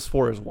counting those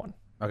 4 as 1.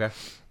 Okay.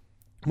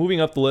 Moving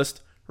up the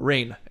list,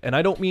 Rain. And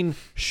I don't mean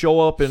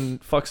show up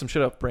and fuck some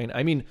shit up, Rain.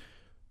 I mean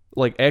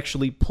like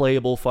actually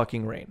playable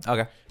fucking Rain.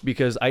 Okay.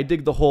 Because I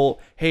dig the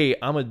whole, hey,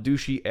 I'm a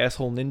douchey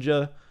asshole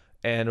ninja,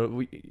 and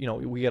we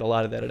get a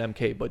lot of that at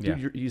MK. But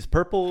dude, he's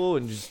purple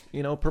and just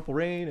purple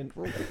Rain and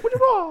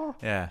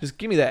Yeah. just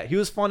give me that. He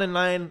was fun in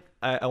 9.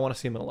 I want to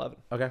see him in 11.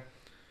 Okay.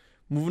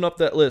 Moving up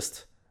that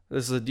list,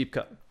 this is a deep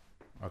cut.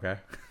 Okay.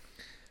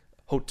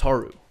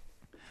 Hotaru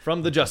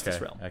from the Justice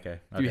Okay. Realm. Okay.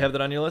 Do you have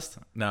that on your list?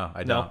 No,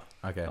 I No?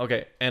 don't. Okay.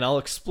 Okay, and I'll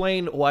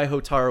explain why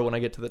Hotaru when I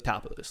get to the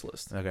top of this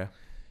list. Okay.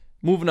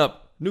 Moving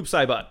up, Noob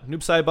Saibot. Noob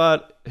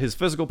Saibot, his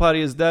physical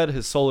body is dead.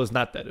 His soul is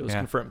not dead. It was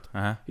confirmed.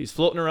 Uh-huh. He's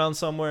floating around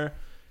somewhere.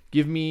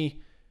 Give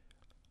me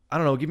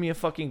a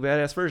fucking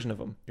badass version of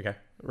him, Okay.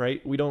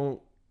 right? We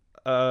don't,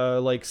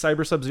 like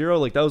Cyber Sub-Zero.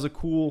 Like, that was a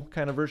cool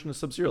kind of version of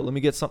Sub-Zero. Let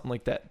me get something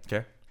like that.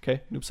 Okay.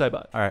 Okay, Noob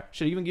Saibot. All right.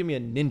 Should even give me a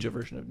ninja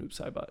version of Noob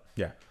Saibot.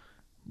 Yeah.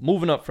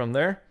 Moving up from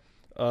there,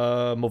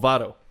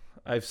 Movado.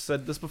 I've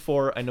said this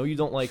before. I know you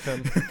don't like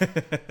him.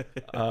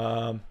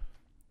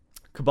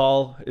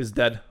 Cabal is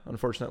dead,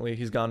 unfortunately.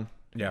 He's gone.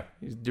 Yeah.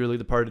 He's dearly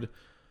departed.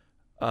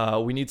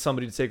 We need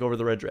somebody to take over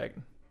the Red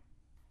Dragon.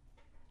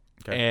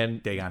 Okay.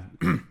 And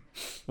Dagon.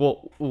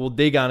 well,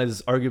 Dagon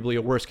is arguably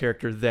a worse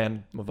character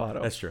than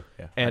Movado. That's true.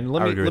 Yeah. And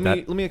I agree with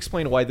that. let me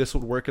explain why this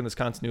would work in this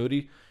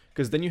continuity.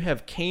 Because then you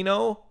have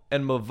Kano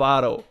and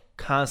Movado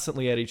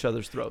constantly at each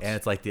other's throats. And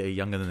it's like the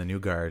younger than the new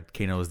guard.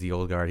 Kano is the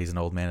old guard. He's an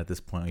old man at this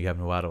point. You have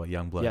Novato, a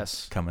young blood,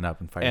 Yes. coming up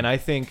and fighting. And I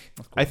think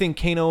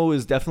Kano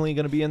is definitely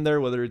going to be in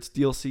there, whether it's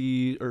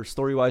DLC or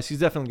story wise. He's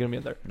definitely going to be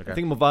in there. Okay. I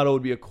think Movado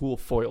would be a cool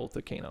foil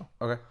to Kano.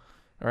 Okay.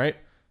 All right.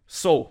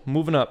 So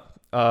moving up,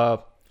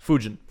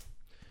 Fujin.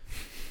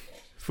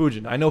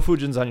 I know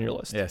Fujin's on your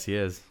list. Yes, he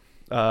is.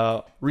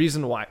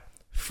 Reason why?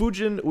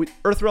 Fujin,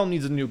 Earthrealm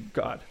needs a new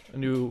god, a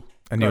new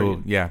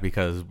guardian.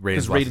 Because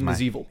Because Raiden Raiden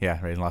is evil. Yeah,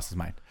 Raiden lost his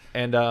mind.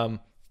 And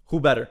who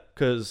better?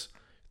 Because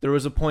there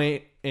was a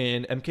point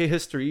in MK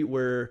history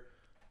where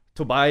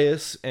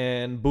Tobias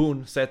and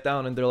Boone sat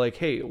down and they're like,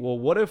 hey, well,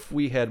 what if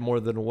we had more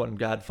than one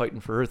god fighting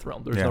for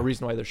Earthrealm? There's no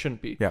reason why there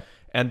shouldn't be. Yeah.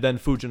 And then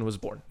Fujin was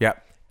born. Yeah.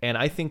 And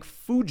I think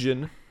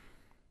Fujin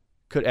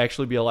could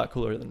actually be a lot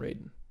cooler than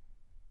Raiden.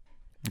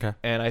 Okay.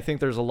 And I think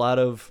there's a lot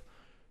of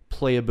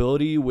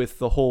playability with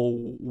the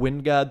whole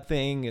wind god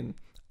thing. And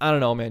I don't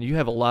know, man. You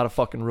have a lot of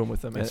fucking room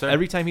with him. Yes, And sir.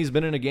 every time he's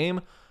been in a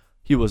game,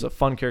 he was a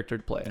fun character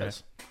to play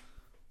as.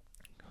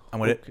 I'm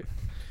with it.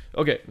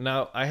 Okay,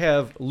 now I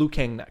have Liu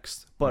Kang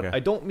next. But Okay. I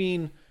don't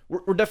mean...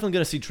 We're definitely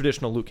going to see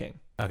traditional Liu Kang.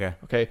 Okay.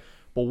 Okay?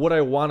 But what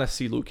I want to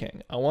see Liu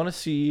Kang, I want to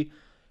see...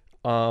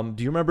 do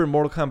you remember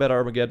Mortal Kombat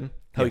Armageddon?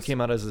 How Yes. he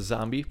came out as a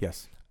zombie?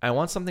 Yes. I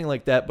want something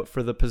like that, but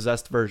for the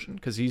possessed version.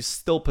 Because he's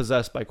still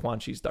possessed by Quan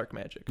Chi's dark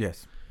magic.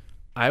 Yes.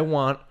 I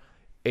want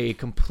a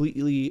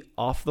completely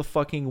off the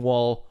fucking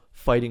wall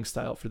fighting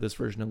style for this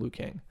version of Liu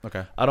Kang.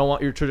 Okay. I don't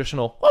want your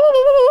traditional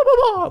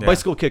Yeah.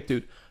 bicycle kick,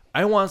 dude.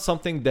 I want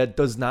something that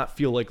does not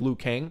feel like Liu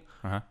Kang,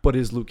 Uh-huh. but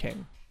is Liu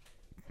Kang.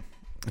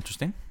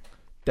 Interesting.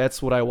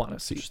 That's what I want to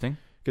see. Interesting.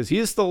 Because he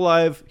is still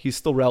alive. He's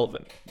still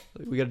relevant.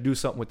 We got to do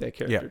something with that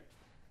character.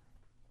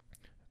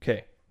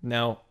 Okay.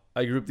 Now,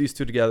 I grouped these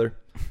two together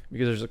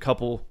because there's a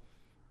couple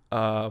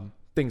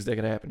things that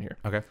can happen here.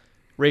 Okay.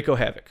 Reiko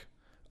Havoc.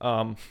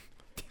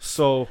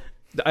 So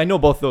I know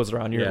both those are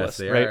on your Yes, list,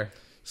 they right? are.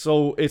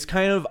 So it's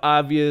kind of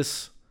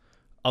obvious,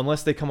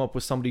 unless they come up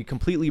with somebody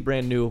completely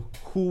brand new,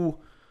 who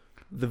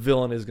the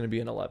villain is going to be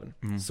in 11.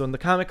 Mm-hmm. So in the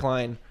comic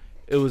line,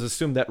 it was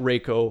assumed that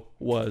Reiko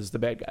was the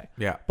bad guy.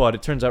 Yeah. But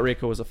it turns out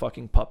Reiko was a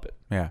fucking puppet.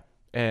 Yeah.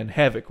 And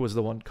Havoc was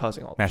the one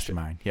causing all this shit.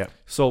 Mastermind. Yep.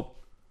 So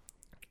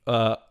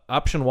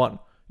option one,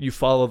 you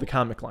follow the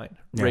comic line.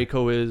 Yeah.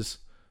 Reiko is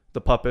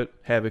the puppet.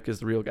 Havoc is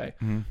the real guy.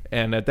 Mm-hmm.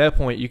 And at that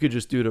point, you could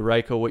just do to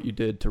Reiko what you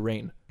did to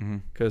Rain. Mm-hmm.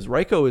 Because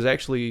Reiko is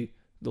actually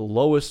the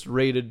lowest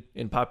rated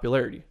in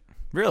popularity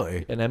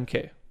Really? in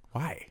MK.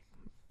 Why?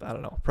 I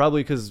don't know.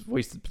 Probably because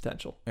wasted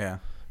potential. Yeah.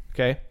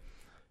 Okay?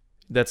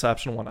 That's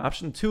option one.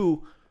 Option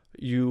two,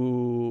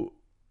 you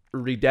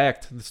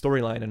redact the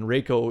storyline and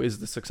Reiko is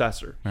the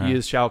successor. Yeah. He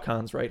is Shao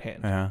Kahn's right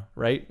hand. Yeah.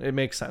 Right? It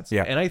makes sense.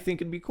 Yeah. And I think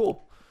it'd be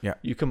cool. Yeah.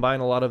 You combine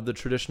a lot of the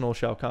traditional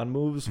Shao Kahn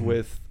moves Mhm.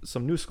 with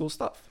some new school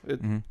stuff.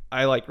 Mm-hmm.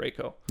 I like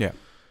Reiko. Yeah.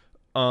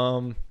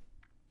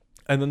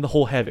 And then the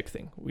whole Havoc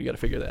thing. We got to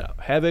figure that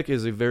out. Havoc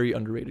is a very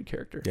underrated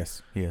character.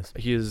 Yes, he is.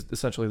 He is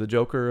essentially the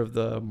Joker of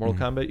the Mortal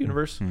Kombat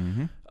universe.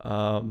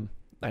 Mm-hmm.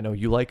 I know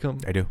you like him.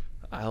 I do.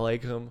 I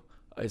like him.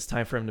 It's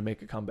time for him to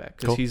make a comeback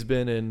because Cool. he's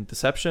been in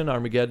Deception,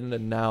 Armageddon,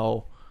 and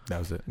now That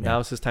was it. now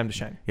it's his time to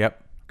shine.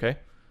 Yep. Okay,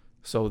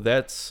 so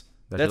that's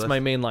your my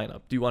main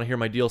lineup. Do you want to hear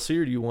my DLC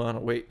or do you want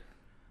to wait?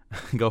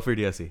 list? Go for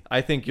your DLC.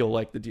 I think you'll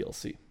like the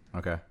DLC.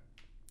 Okay.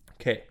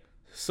 Okay,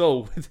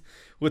 so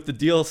with the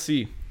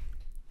DLC,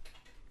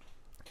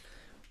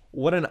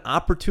 what an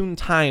opportune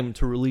time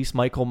to release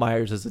Michael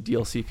Myers as a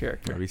DLC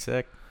character. That'd be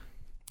sick.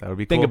 That would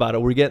be cool. Think about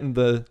it. We're getting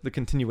the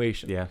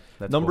continuation. Yeah.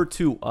 That's Number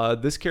cool. two,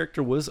 this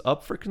character was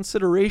up for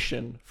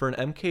consideration for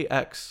an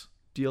MKX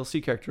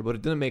DLC character, but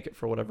it didn't make it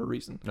for whatever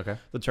reason. Okay.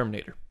 The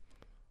Terminator.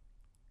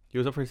 He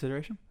was up for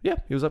consideration? Yeah,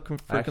 he was up for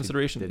actually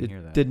consideration. didn't It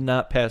hear that. did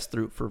not pass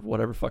through for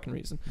whatever fucking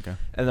reason. Okay.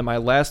 And then my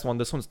last one,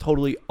 this one's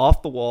totally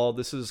off the wall.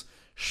 This is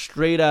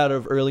straight out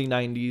of early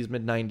 90s,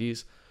 mid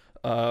 90s.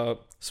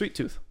 Sweet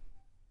Tooth.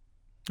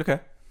 Okay.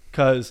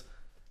 Because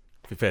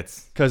If it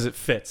fits. it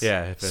fits.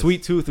 Yeah, it fits.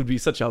 Sweet Tooth would be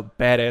such a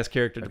badass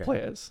character to Okay.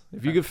 play as.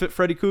 If you could fit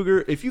Freddy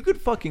Krueger, if you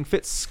could fucking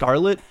fit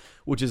Scarlet,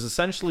 which is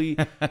essentially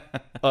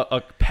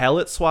a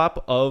palette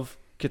swap of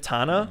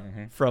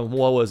Katana from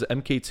what was it,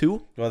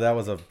 MK2? Well, that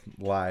was a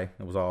lie.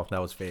 That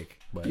was fake.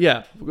 But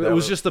Yeah, it was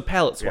was- just a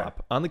palette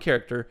swap on the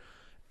character,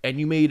 and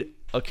you made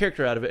a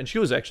character out of it, and she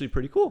was actually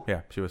pretty cool.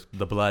 Yeah, she was.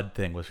 The blood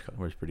thing was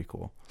pretty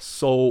cool.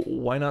 So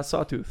why not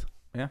Sawtooth?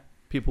 Yeah,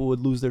 People would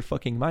lose their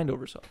fucking mind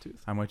over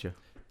Sawtooth. I'm with you.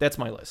 That's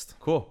my list.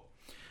 Cool.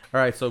 All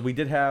right, so we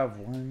did have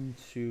 1,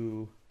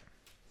 2,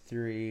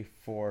 3,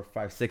 4,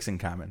 5, 6 in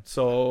common.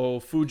 So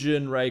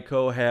Fujin,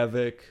 Reiko,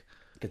 Havoc.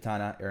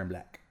 Katana, Aaron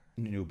Black,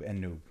 Noob,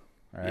 and Noob.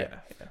 All right. Yeah,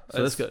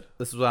 So that's this, good.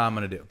 This is what I'm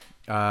gonna do.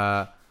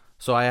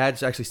 So I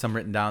had actually some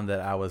written down that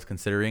I was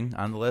considering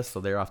on the list, so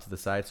they're off to the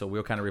side. So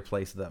we'll kind of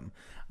replace them.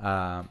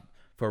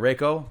 For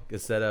Reiko,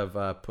 instead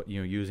of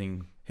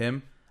using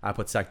him, I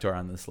put Sector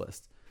on this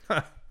list.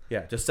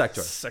 Yeah, just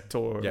Sector.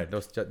 Sector. Yeah,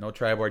 no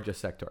Triboard, just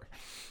Sector.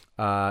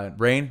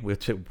 Rain, we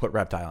put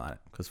Reptile on it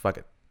because fuck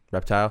it,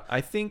 Reptile.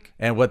 I think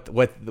And what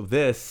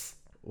this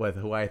with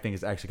who I think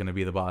is actually going to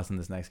be the boss in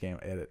this next game.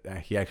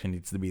 He actually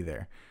needs to be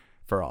there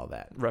for all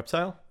that.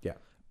 Reptile? Yeah.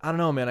 I don't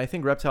know, man. I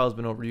think Reptile has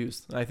been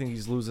overused. I think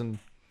he's losing.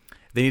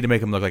 They need to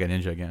make him look like a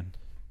ninja again.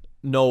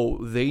 No,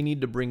 they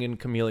need to bring in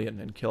Chameleon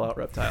and kill out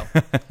Reptile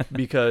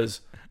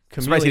because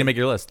Chameleon. Surprised he didn't make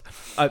your list.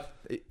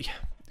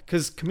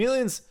 Because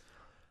Chameleon's,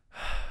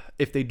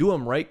 if they do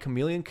him right,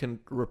 Chameleon can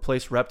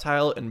replace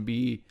Reptile and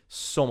be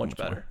so much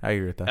better. I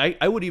agree with that.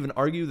 I would even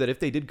argue that if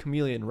they did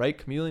Chameleon right,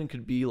 Chameleon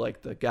could be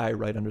like the guy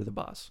right under the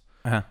boss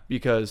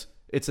because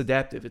it's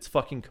adaptive. It's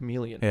fucking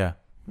Chameleon. Yeah,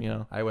 you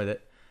know. I with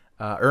it.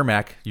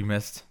 Ermac, you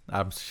missed.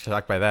 I'm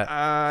shocked by that.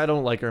 I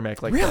don't like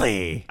Ermac like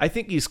really? That. I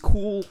think he's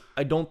cool.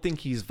 I don't think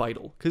he's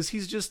vital because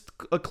he's just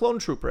a clone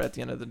trooper at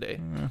the end of the day.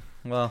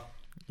 Well,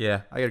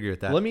 yeah, I agree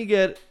with that. Let me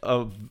get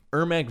a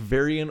Ermac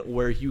variant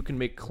where you can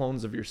make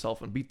clones of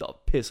yourself and beat the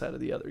piss out of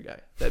the other guy.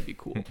 That'd be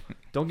cool.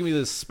 Don't give me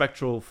this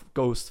spectral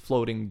ghost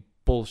floating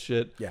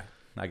bullshit. Yeah,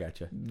 I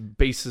got you.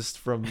 Bassist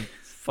from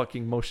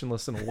fucking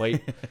Motionless in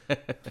White.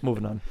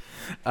 Moving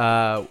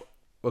on.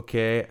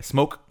 Okay,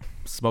 Smoke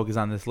is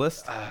on this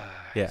list.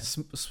 Yeah,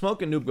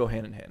 Smoke and Noob go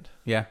hand in hand.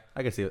 Yeah,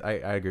 I can see it. I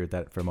agree with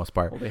that for the most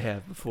part. Well, they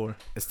have before.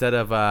 Instead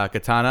of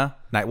Katana,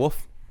 Nightwolf.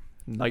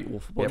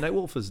 Nightwolf. Well, yep.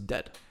 Nightwolf is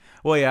dead.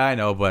 Well, yeah, I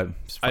know, but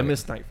I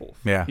miss Nightwolf.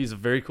 Yeah, he's a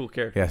very cool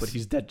character, but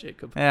he's dead,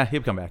 Jacob. Yeah,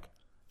 he'll come back.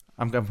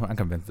 I'm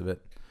convinced of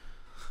it.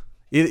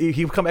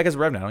 He'll come back as a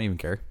Revenant. I don't even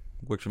care.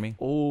 Works for me.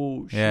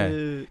 Oh shit!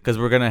 Yeah, because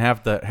we're gonna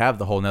have to have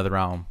the whole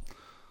NetherRealm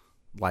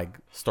like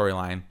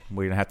storyline.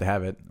 We're gonna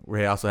have it.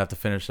 We also have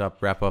to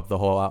wrap up the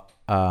whole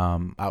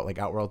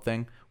Outworld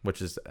thing,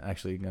 which is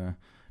actually gonna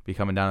be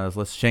coming down on this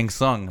list. Shang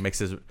Tsung makes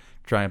his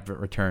triumphant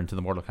return to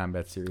the Mortal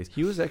Kombat series.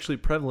 He was actually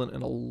prevalent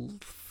in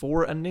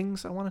 4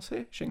 endings, I want to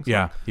say. Shang Tsung.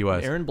 Yeah, he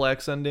was. Aaron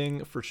Black's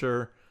ending for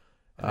sure.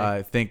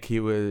 I think he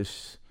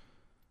was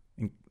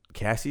in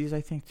Cassie's.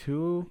 I think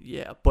too.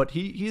 Yeah, but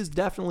he is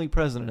definitely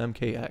present in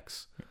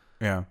MKX.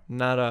 Yeah,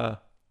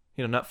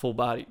 not full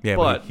body. Yeah,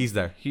 but he's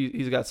there.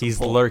 He's got some. He's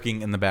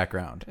lurking in the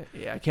background.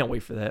 Yeah, I can't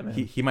wait for that, man.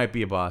 He might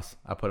be a boss.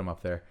 I'll put him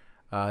up there.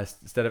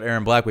 Instead of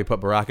Aaron Black, we put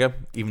Baraka,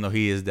 even though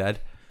he is dead.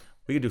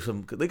 We could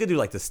do they could do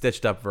like the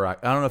stitched up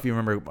Baraka. I don't know if you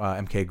remember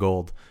MK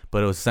Gold,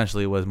 but it was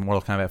essentially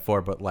Mortal Kombat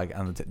 4, but like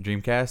on the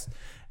Dreamcast.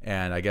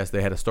 And I guess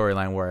they had a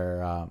storyline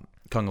where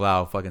Kung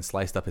Lao fucking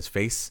sliced up his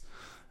face,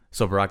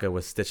 so Baraka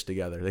was stitched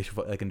together.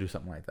 They can do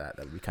something like that.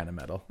 That would be kind of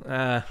metal.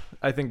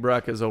 I think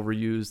Baraka is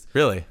overused.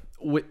 Really?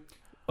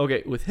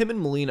 With him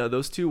and Melina,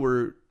 those two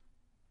were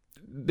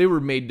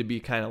made to be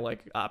kind of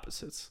like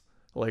opposites.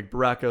 Like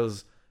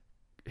Baraka's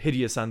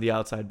hideous on the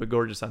outside, but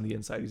gorgeous on the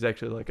inside. He's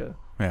actually like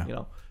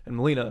and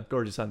Melina,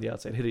 gorgeous on the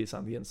outside, hideous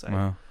on the inside.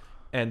 Wow.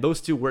 And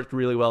those two worked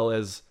really well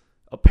as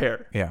a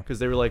pair. Yeah. Because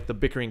they were like the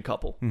bickering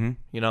couple,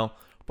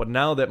 But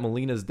now that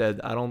Melina's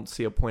dead, I don't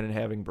see a point in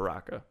having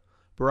Baraka.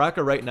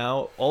 Baraka right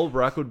now, all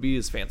Baraka would be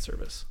is fan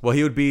service. Well,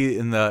 he would be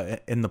in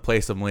the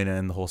place of Melina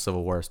in the whole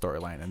Civil War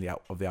storyline and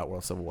of the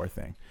Outworld Civil War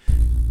thing.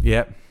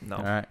 Yep. No,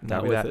 all right,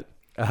 not with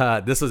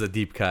it. This was a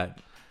deep cut.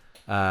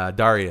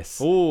 Darius.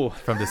 Ooh.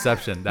 From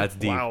Deception. That's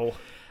deep. Wow.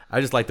 I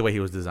just like the way he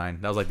was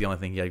designed. That was like the only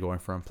thing he had going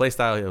for him.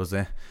 Playstyle, it was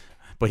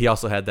but he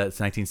also had that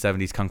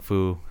 1970s Kung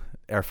Fu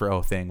Air for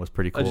O thing was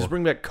pretty cool. Just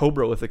bring back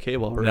Cobra with a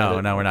cable. No,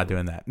 we're not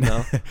doing that.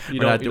 No, you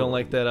don't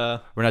like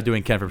that. We're not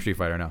doing Ken from Street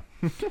Fighter. No.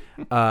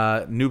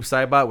 Noob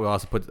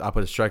Saibot. I'll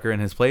put a Striker in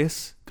his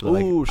place.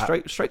 Ooh,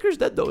 Striker's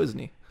dead though, isn't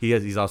he?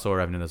 He's also a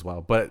Revenant as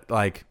well. But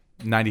like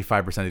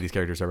 95% of these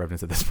characters are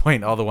Revenants at this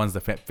point. All the ones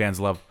that fans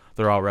love,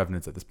 they're all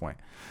Revenants at this point.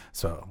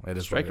 So it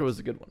is. Striker was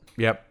a good one.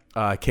 Yep.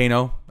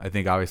 Kano. I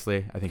think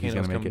he's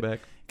going to make it. Back.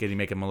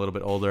 Make him a little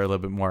bit older, a little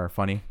bit more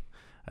funny.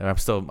 I'm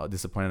still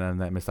disappointed on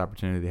that missed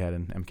opportunity they had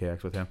in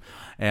MKX with him.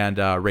 And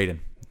Raiden,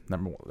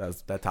 number 1.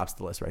 That tops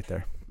the list right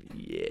there.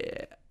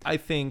 Yeah, I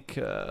think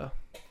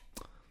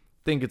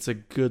it's a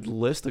good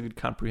list, a good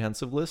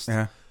comprehensive list.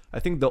 Yeah. I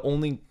think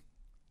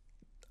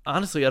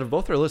honestly, out of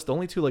both our lists, the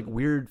only two like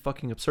weird,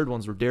 fucking absurd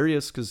ones were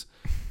Darius, because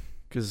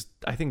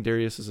I think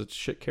Darius is a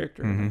shit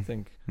character. Mm-hmm. I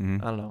think I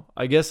don't know.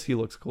 I guess he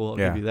looks cool. I'll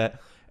give you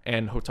that.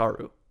 And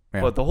Hotaru. Yeah.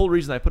 But the whole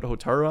reason I put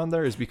Hotaru on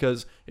there is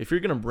because if you're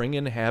gonna bring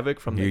in Havoc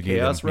from the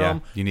Chaos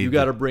realm, you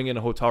got to bring in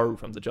a Hotaru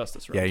from the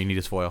Justice realm. Yeah, you need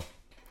his foil.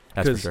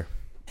 That's for sure.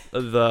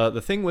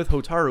 The thing with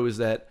Hotaru is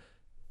that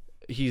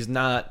he's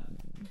not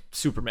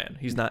Superman.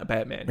 He's not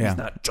Batman. Yeah. He's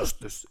not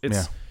Justice.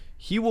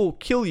 He will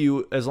kill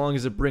you as long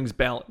as it brings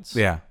balance.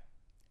 Yeah.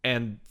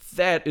 And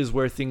that is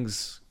where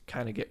things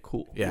kind of get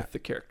cool with the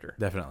character.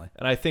 Definitely.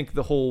 And I think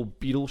the whole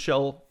Beetle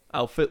Shell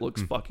outfit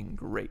looks fucking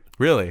great.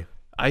 Really?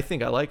 I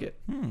think I like it.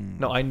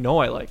 No, I know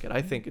I like it.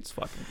 I think it's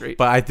fucking great.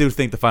 But I do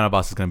think the final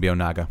boss is going to be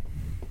Onaga.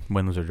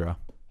 Win, lose, or draw.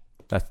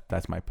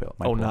 That's my pill.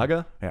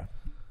 Onaga? Yeah.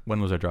 Win,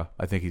 lose, or draw.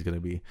 I think he's going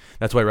to be.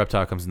 That's why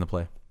Reptile comes into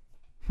play.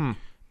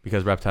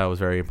 Because Reptile was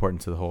very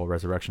important to the whole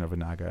resurrection of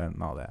Onaga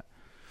and all that.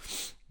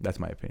 That's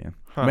my opinion.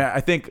 I mean,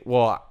 I think,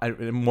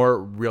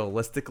 more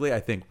realistically, I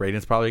think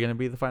Raiden's probably going to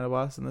be the final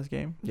boss in this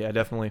game. Yeah,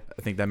 definitely.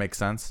 I think that makes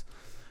sense.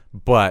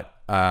 But,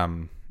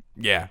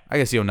 yeah, I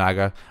can see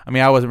Onaga. I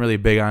mean, I wasn't really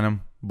big on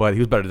him but he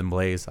was better than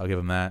Blaze. I'll give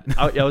him that.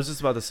 I was just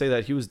about to say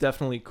that he was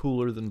definitely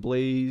cooler than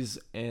Blaze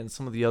and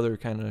some of the other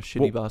kind of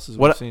shitty bosses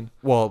we've seen.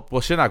 Well,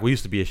 Shinnok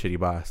used to be a shitty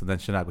boss, and then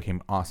Shinnok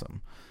became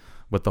awesome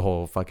with the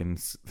whole fucking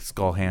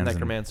skull hands,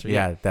 Necromancer.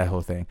 Yeah, that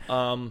whole thing.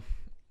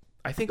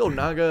 I think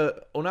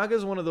Onaga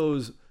is one of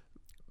those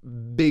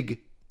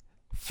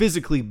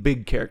physically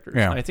big characters.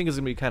 Yeah. And I think it's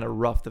gonna be kind of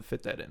rough to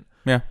fit that in.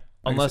 Yeah.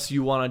 Unless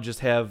you want to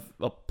just have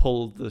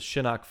pull the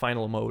Shinnok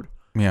final mode.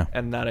 Yeah.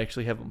 And not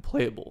actually have them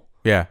playable.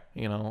 Yeah.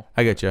 You know.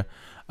 I get you.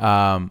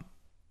 But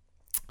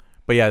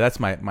yeah,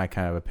 that's my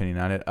kind of opinion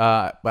on it.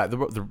 But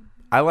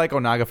I like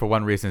Onaga for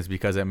one reason, is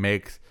because it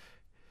makes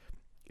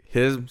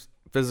his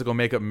physical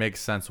makeup makes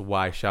sense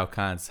why Shao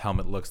Kahn's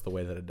helmet looks the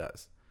way that it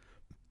does.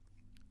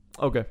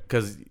 Okay.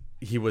 Because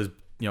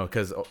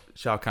because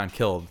Shao Kahn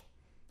killed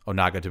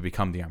Onaga to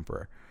become the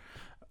emperor.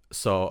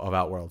 Of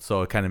Outworld.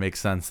 So it kind of makes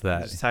sense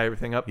that just tie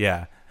everything up.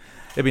 Yeah.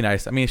 It'd be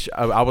nice. I mean,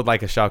 I would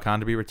like a Shao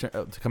Kahn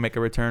to make a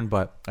return,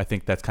 but I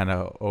think that's kind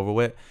of over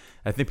with.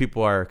 I think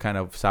people are kind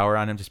of sour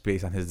on him just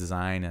based on his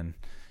design, and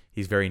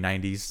he's very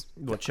 90s.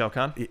 What, Shao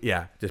Kahn?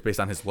 Yeah, just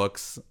based on his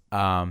looks.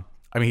 I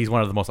mean, he's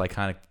one of the most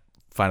iconic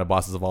final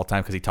bosses of all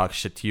time because he talks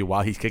shit to you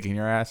while he's kicking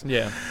your ass.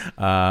 Yeah.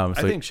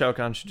 I think Shao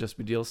Kahn should just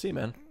be DLC,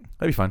 man.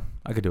 That'd be fun.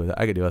 I could do with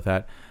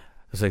that.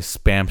 Just like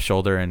spam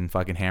shoulder and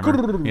fucking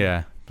hammer.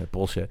 Yeah, that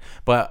bullshit.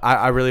 But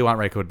I really want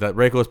Reiko.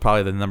 Reiko is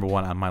probably the number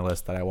one on my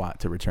list that I want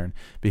to return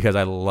because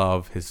I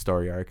love his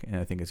story arc and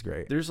I think it's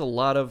great. There's a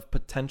lot of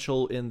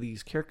potential in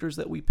these characters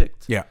that we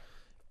picked. Yeah.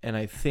 And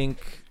I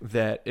think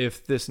that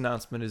if this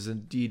announcement is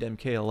indeed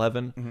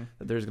MK11,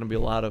 that there's going to be a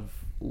lot of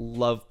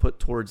love put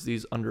towards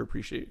these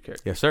underappreciated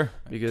characters. Yes, sir.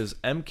 Because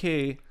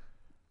NetherRealm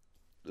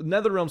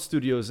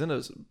Studios is in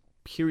a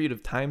period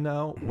of time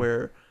now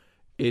where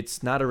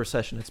it's not a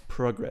recession, it's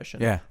progression.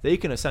 Yeah. They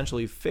can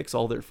essentially fix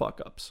all their fuck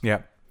ups.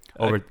 Yeah.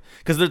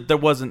 Because it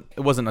wasn't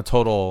a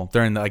total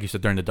during the, like you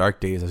said, during the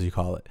dark days, as you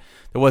call it,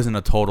 there wasn't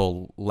a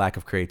total lack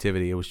of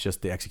creativity. It was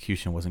just the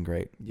execution wasn't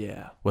great.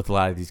 Yeah. With a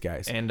lot of these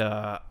guys. And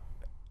I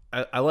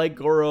like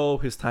Goro.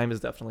 His time is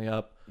definitely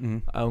up.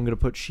 I'm gonna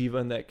put Shiva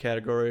in that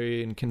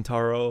category, and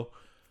Kintaro,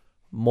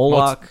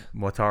 Moloch,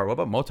 Motaro. What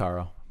about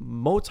Motaro?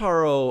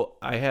 Motaro,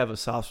 I have a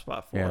soft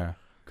spot for. Yeah.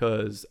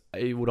 Because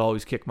it would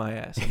always kick my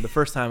ass. And the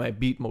first time I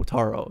beat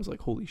Motaro, I was like,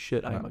 holy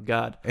shit, I am a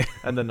god.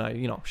 And then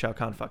Shao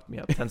Kahn fucked me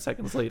up 10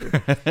 seconds later.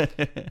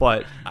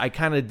 But I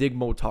kind of dig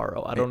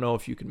Motaro. I don't know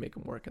if you can make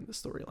him work in the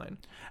storyline.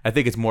 I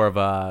think it's more of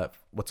a,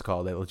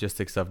 the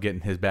logistics of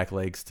getting his back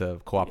legs to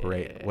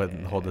cooperate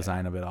with the whole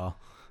design of it all.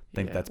 I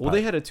think that's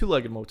they had a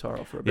two-legged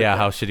Motaro for a bit. Yeah,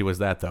 how shitty was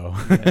that, though?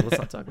 Let's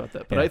not talk about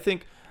that. But I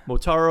think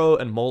Motaro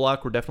and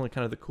Moloch were definitely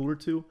kind of the cooler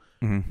two.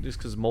 Just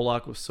because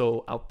Moloch was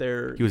so out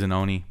there. He was an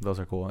Oni. Those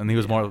are cool. And he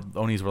was more,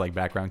 Onis were like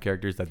background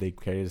characters that they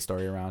carried a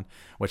story around,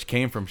 which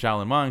came from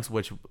Shaolin Monks,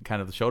 which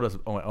kind of showed us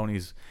what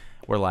Onis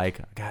were like.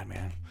 God,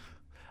 man.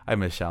 I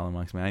miss Shaolin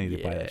Monks, man. I need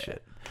to buy that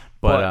shit.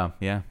 But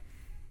yeah.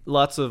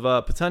 Lots of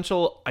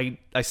potential.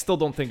 I still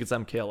don't think it's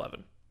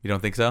MK11. You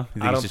don't think so?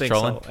 You think I don't it's just think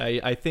trolling? so.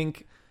 I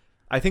think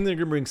they're going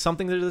to bring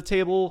something to the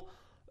table.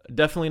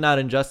 Definitely not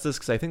Injustice,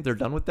 because I think they're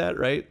done with that,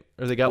 right?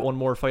 Or they got one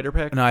more fighter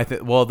pack? No, I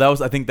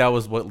think that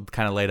was what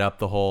kind of laid up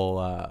the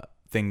whole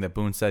thing that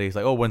Boone said. He's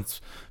like, oh,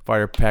 when's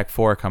Fighter Pack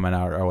 4 coming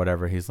out or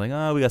whatever? He's like,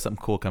 oh, we got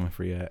something cool coming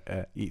for you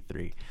at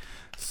E3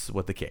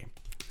 with the K.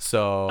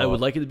 So I would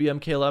like it to be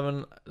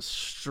MK11.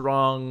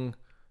 Strong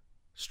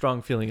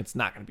feeling it's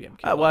not going to be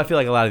MK11. Well, I feel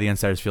like a lot of the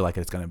insiders feel like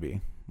it's going to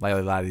be. Like a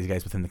lot of these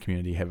guys within the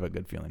community have a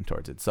good feeling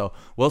towards it. So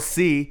we'll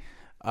see.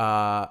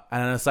 And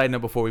on a side note,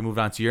 before we move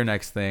on to your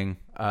next thing,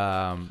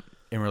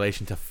 in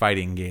relation to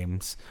fighting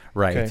games,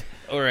 right? Okay.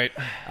 All right.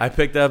 I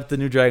picked up the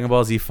new Dragon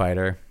Ball Z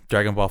Fighter,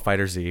 Dragon Ball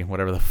Fighter Z,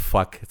 whatever the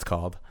fuck it's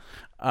called.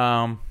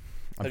 How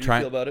do you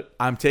feel about it?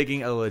 I'm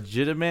taking a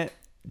legitimate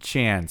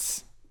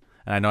chance,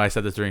 and I know I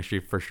said this during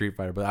Street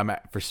Fighter, but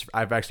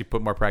I've actually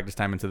put more practice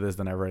time into this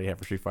than I already have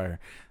for Street Fighter.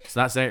 It's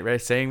not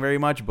saying very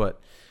much,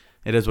 but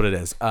it is what it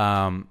is.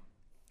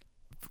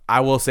 I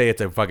will say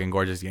it's a fucking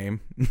gorgeous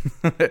game.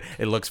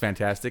 It looks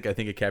fantastic. I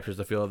think it captures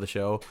the feel of the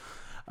show.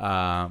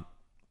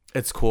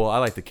 It's cool. I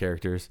like the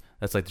characters.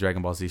 That's like the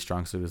Dragon Ball Z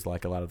strong suit is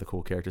like a lot of the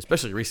cool characters,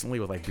 especially recently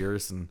with like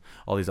Beerus and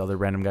all these other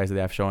random guys that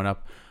they have showing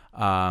up.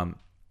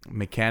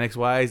 Mechanics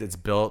wise, it's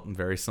built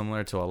very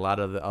similar to a lot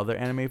of the other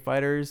anime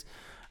fighters.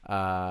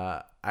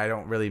 I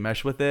don't really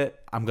mesh with it.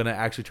 I'm going to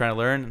actually try to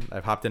learn.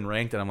 I've hopped in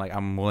ranked and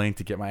I'm willing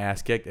to get my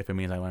ass kicked if it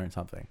means I learn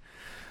something.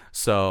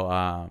 So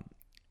I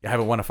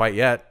haven't won a fight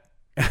yet.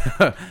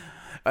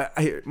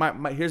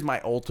 Here's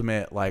my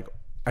ultimate,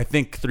 I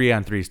think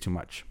 3-on-3 is too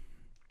much.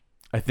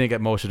 I think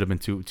at most should have been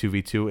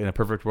 2v2 in a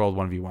perfect world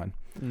 1v1.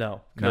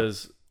 No,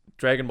 because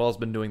Dragon Ball's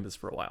been doing this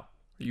for a while.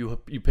 You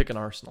pick an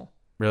arsenal.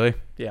 Really?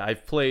 Yeah,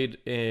 I've played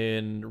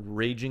in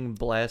Raging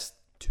Blast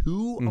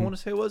 2, I want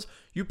to say it was.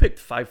 You picked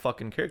 5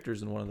 fucking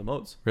characters in one of the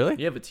modes. Really?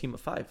 You have a team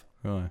of 5.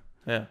 Really?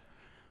 Yeah.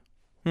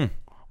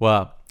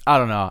 Well, I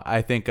don't know.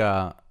 I think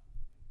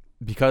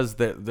because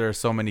there are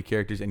so many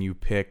characters and you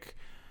pick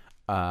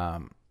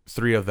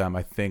 3 of them,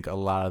 I think a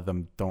lot of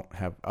them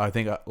have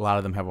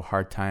a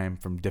hard time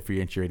from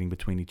differentiating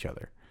between each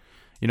other.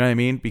 You know what I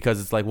mean?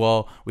 Because it's like,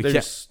 well,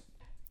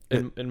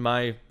 in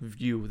my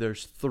view,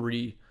 there's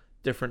 3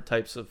 different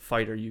types of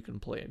fighter you can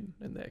play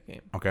in that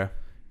game. Okay.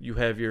 You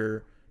have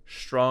your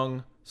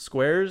strong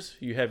squares,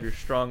 you have your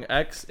strong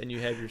X, and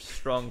you have your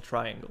strong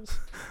triangles.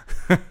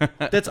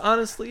 That's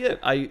honestly it.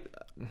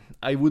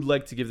 I would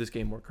like to give this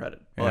game more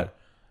credit, but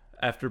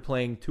after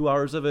playing 2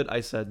 hours of it,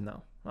 I said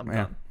no. I'm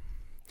done.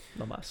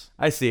 No mas.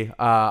 I see.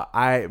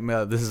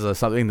 This is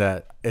something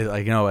that is,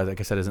 like, like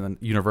I said,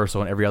 isn't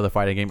universal in every other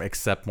fighting game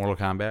except Mortal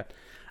Kombat.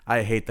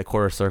 I hate the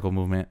quarter circle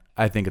movement.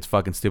 I think it's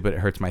fucking stupid. It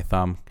hurts my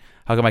thumb.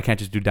 How come I can't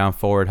just do down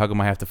forward? How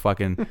come I have to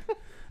fucking?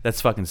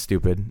 That's fucking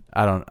stupid.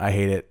 I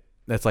hate it.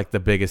 That's like the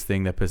biggest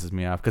thing that pisses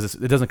me off because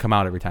it doesn't come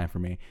out every time for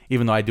me.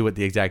 Even though I do it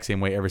the exact same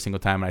way every single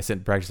time, and I sit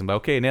and practice and go,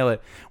 okay, nail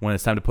it. When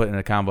it's time to put in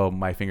a combo,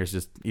 my fingers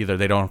just either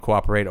they don't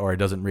cooperate or it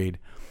doesn't read.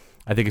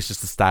 I think it's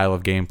just the style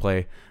of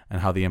gameplay and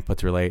how the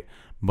inputs relate.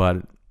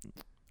 But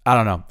I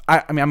don't know.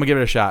 I mean, I'm gonna give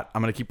it a shot.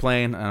 I'm gonna keep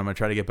playing and I'm gonna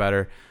try to get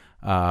better.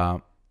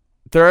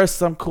 There are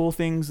some cool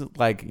things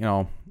like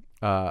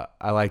I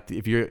like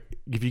if you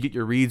get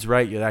your reads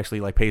right, it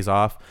actually like pays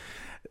off.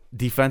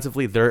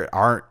 Defensively, there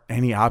aren't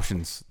any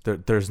options.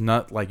 There's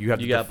not like you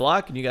got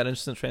block and you got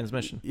instant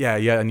transmission. Yeah,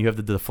 and you have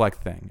the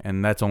deflect thing,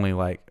 and that's only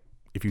like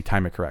if you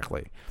time it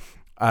correctly.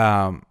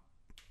 I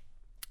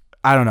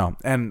don't know.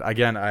 And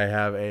again, I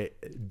have a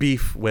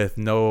beef with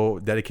no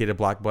dedicated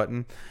block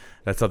button.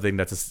 That's something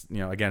that's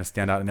again a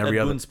standout in every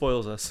other. Boone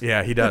spoils us.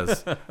 Yeah, he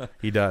does.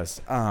 He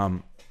does. I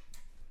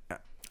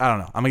don't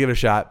know. I'm gonna give it a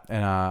shot,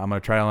 and I'm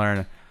gonna try to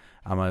learn.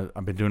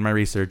 I've been doing my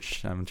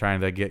research. I'm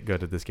trying to get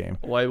good at this game.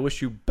 Well, I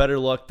wish you better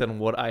luck than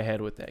what I had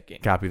with that game.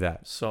 Copy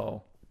that.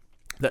 So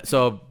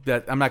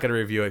I'm not going to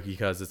review it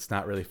because it's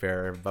not really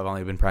fair. I've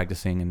only been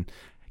practicing and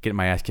getting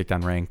my ass kicked on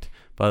ranked.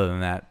 But other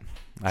than that,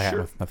 I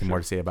have nothing more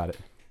to say about it.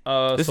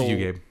 This is you,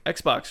 Gabe.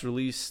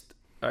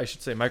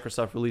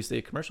 Microsoft released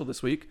a commercial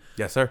this week.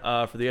 Yes, sir.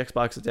 For the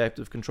Xbox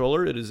Adaptive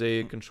Controller. It is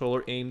a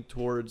controller aimed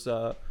towards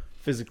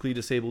physically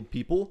disabled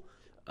people.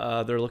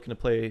 They're looking to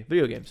play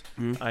video games.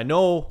 Mm-hmm. I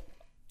know.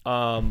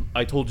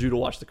 I told you to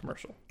watch the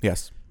commercial.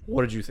 Yes.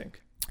 What did you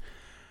think?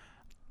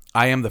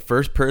 I am the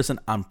first person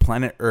on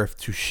planet Earth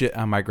to shit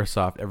on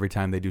Microsoft every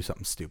time they do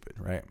something stupid,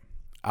 right?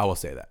 I will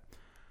say that.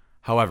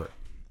 However,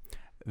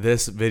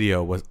 this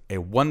video was a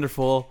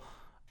wonderful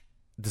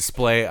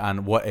display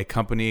on what a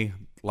company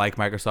like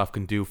Microsoft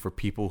can do for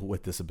people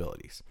with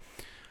disabilities.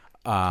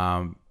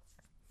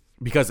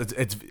 Because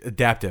it's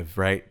adaptive,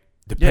 right?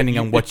 Depending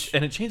on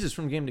and it changes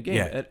from game to game.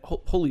 Yeah.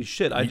 Holy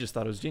shit! I just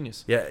thought it was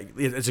genius. Yeah,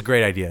 it's a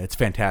great idea. It's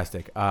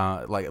fantastic.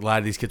 Like a lot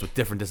of these kids with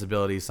different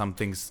disabilities, some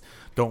things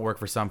don't work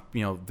for some.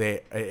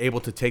 They are able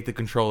to take the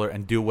controller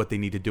and do what they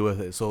need to do with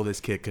it, so this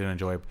kid can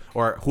enjoy,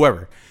 or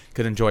whoever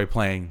could enjoy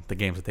playing the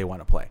games that they want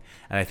to play.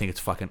 And I think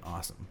it's fucking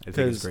awesome. I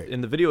think it's great.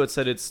 In the video, it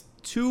said it's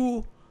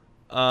two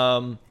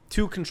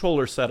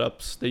controller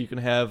setups that you can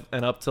have,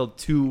 and up till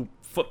 2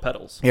 foot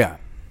pedals. Yeah.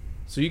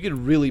 So you could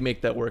really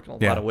make that work in a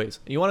lot of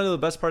ways. And you want to know the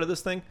best part of this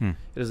thing?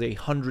 It is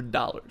 $100.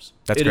 That's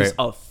great. It is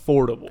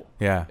affordable.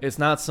 Yeah. It's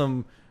not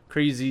some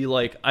crazy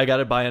like I got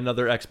to buy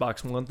another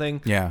Xbox One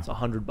thing. Yeah. It's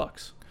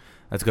 $100.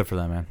 That's good for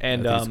them, man.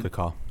 And that's a good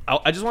call.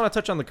 I just want to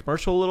touch on the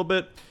commercial a little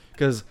bit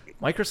because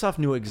Microsoft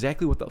knew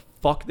exactly what the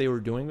fuck they were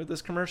doing with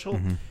this commercial.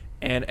 Mm-hmm.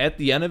 And at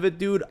the end of it,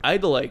 dude, I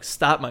had to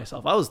stop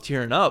myself. I was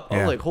tearing up. I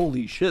was like,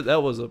 holy shit,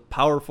 that was a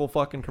powerful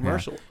fucking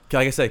commercial. Yeah.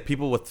 Like I said,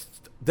 people with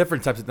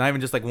different types of, not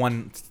even just like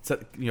one,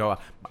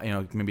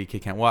 maybe a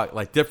kid can't walk,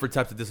 like different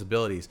types of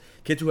disabilities.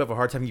 Kids who have a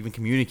hard time even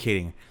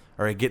communicating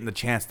or getting the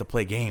chance to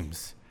play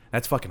games.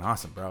 That's fucking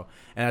awesome, bro.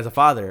 And as a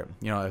father,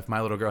 if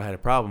my little girl had a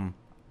problem,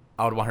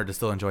 I would want her to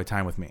still enjoy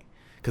time with me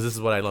because this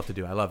is what I love to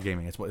do. I love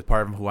gaming. It's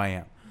part of who I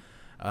am.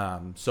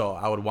 So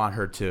I would want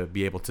her to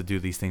be able to do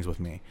these things with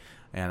me.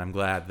 And I'm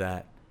glad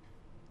that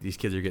these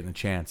kids are getting a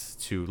chance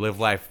to live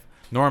life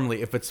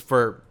normally. If it's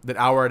for the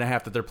hour and a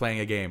half that they're playing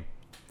a game,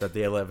 that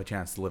they have a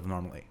chance to live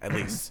normally, at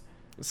least.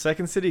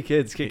 Second City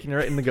kids kicking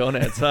right in the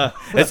gonads.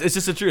 It's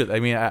just the truth. I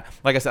mean,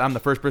 like I said, I'm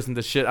the first person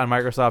to shit on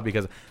Microsoft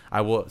because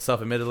I will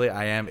self-admittedly,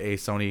 I am a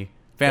Sony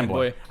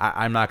fanboy.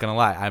 I'm not going to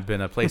lie. I've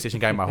been a PlayStation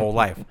guy my whole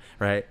life,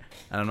 right?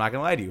 And I'm not going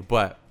to lie to you,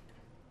 but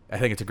I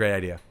think it's a great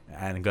idea.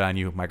 And good on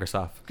you,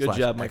 Microsoft. Good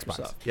job,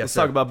 Microsoft. Let's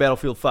talk about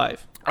Battlefield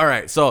 5. All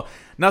right, so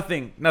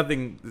nothing.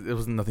 It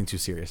was nothing too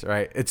serious,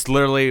 right? It's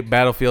literally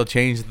Battlefield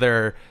changed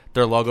their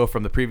logo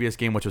from the previous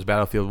game, which was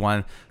Battlefield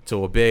 1,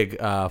 to a big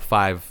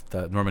 5,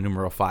 the Roman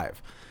numeral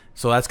 5.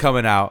 So that's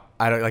coming out.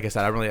 Like I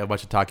said, I don't really have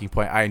much of a talking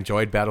point. I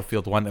enjoyed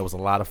Battlefield 1. It was a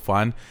lot of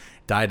fun.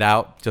 Died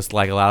out, just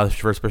like a lot of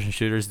first-person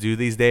shooters do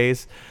these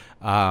days.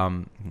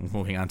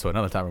 Moving on to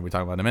another topic we'll be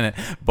talking about in a minute.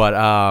 But,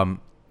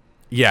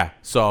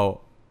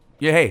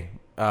 hey,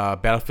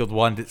 Battlefield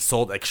 1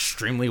 sold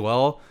extremely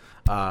well.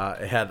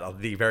 It had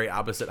the very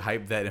opposite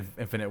hype that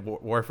Infinite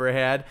Warfare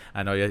had.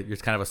 I know you're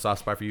kind of a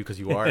soft spot for you because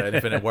you are an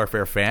Infinite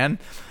Warfare fan.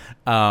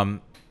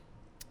 And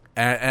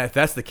if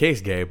that's the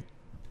case, Gabe,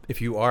 if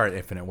you are an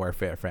Infinite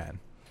Warfare fan,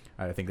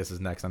 I think this is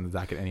next on the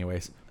docket,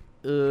 anyways.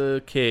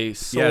 Okay,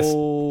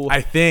 so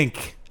I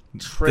think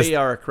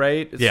Treyarch,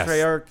 right? It's Yes.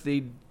 Treyarch.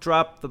 They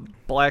dropped the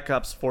Black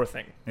Ops 4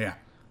 thing. Yeah.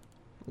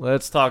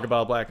 Let's talk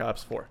about Black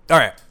Ops 4. All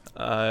right.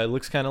 It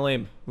looks kind of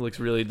lame. It looks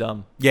really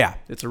dumb. Yeah.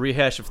 It's a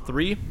rehash of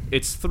 3.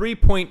 It's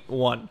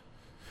 3.1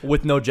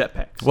 with no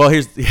jetpacks. Well,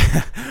 here's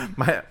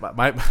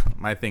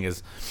my thing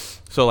is,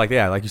 so like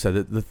you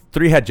said, the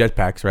 3 had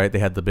jetpacks, right? They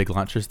had the big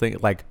launchers thing.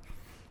 Like,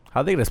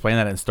 how are they gonna explain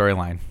that in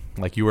storyline?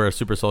 Like, you were a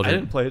super soldier. I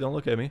didn't play it. Don't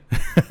look at me.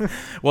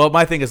 Well,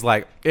 my thing is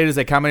like, it is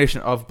a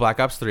combination of Black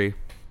Ops 3,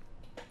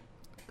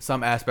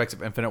 some aspects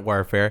of Infinite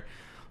Warfare,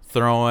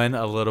 throw in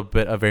a little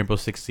bit of Rainbow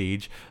Six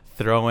Siege,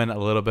 throw in a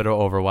little bit of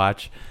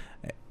Overwatch,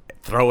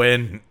 throw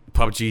in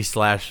PUBG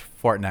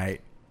 / Fortnite,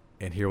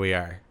 and here we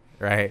are,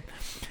 right?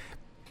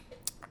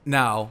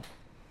 Now,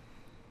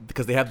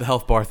 because they have the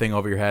health bar thing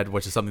over your head,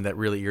 which is something that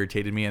really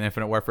irritated me in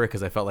Infinite Warfare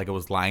because I felt like it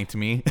was lying to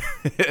me.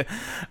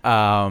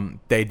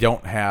 They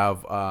don't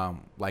have,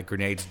 like,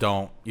 grenades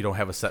you don't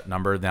have a set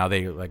number. Now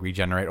they, like,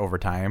 regenerate over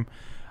time.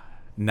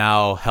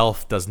 Now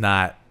health does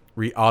not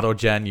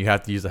auto-gen. You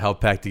have to use a health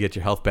pack to get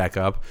your health back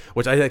up,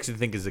 which I actually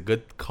think is a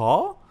good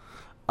call.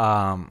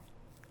 I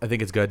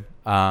think it's good.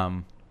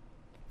 I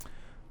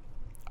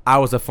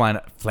was a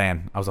fan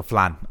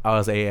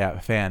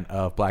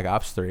of Black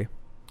Ops 3.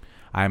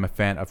 I am a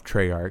fan of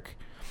Treyarch.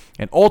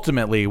 And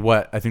ultimately,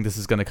 what I think this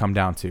is going to come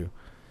down to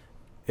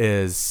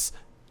is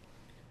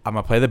I'm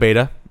going to play the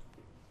beta.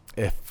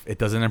 If it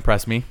doesn't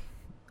impress me,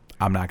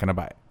 I'm not going to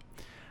buy it.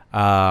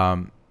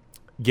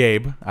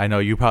 Gabe, I know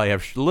you probably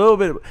have a little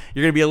bit.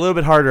 You're going to be a little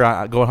bit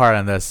going hard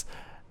on this.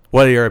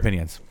 What are your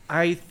opinions?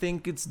 I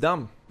think it's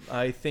dumb.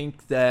 I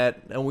think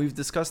that, and we've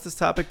discussed this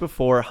topic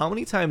before, how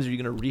many times are you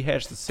going to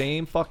rehash the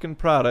same fucking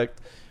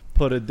product,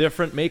 put a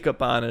different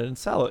makeup on it, and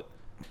sell it?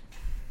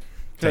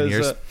 10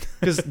 years.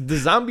 Because the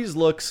zombies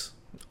looks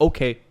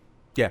okay.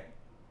 Yeah.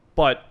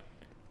 But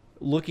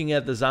looking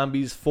at the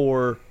zombies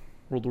for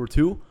World War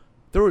II,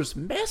 there was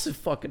massive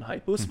fucking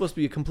hype. It was supposed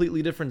to be a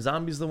completely different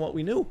zombies than what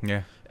we knew.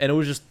 Yeah. And it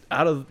was just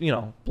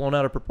blown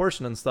out of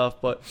proportion and stuff.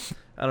 But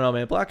I don't know,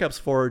 man. Black Ops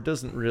 4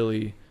 doesn't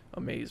really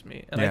amaze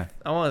me. And yeah.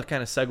 I want to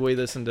kind of segue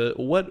this into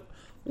what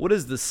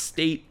is the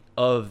state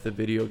of the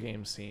video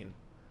game scene?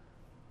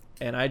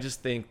 And I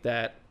just think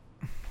that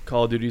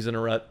Call of Duty's in a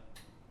rut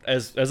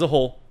as a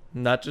whole.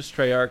 Not just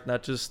Treyarch,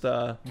 not just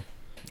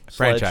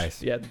franchise.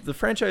 Sledge. Yeah, the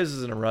franchise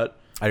is in a rut.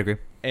 I agree.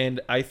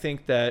 And I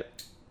think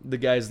that the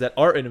guys that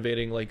are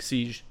innovating, like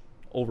Siege,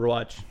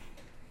 Overwatch,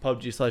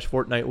 PUBG /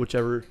 Fortnite,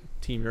 whichever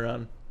team you're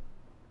on,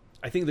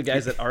 I think the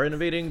guys that are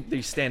innovating,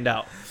 they stand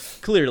out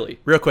clearly.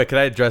 Real quick, can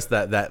I address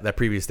that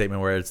previous statement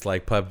where it's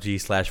like PUBG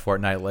 /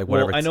 Fortnite, like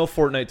whatever? Well, I know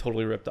Fortnite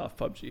totally ripped off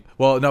PUBG.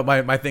 Well, no,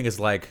 my thing is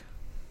like,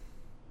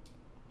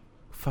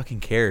 fucking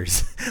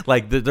cares?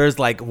 Like, there's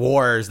like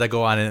wars that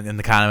go on in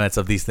the comments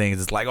of these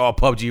things. It's like, oh,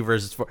 PUBG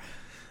versus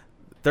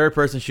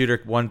third-person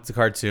shooter. One's a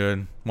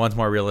cartoon. One's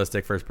more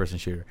realistic first-person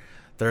shooter.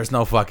 There's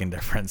no fucking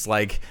difference.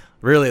 Like,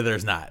 really,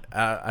 there's not.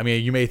 I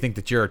mean, you may think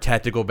that you're a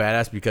tactical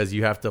badass because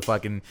you have to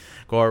fucking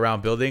go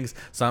around buildings.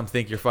 Some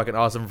think you're fucking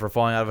awesome for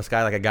falling out of the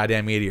sky like a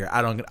goddamn meteor.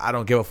 I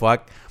don't give a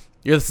fuck.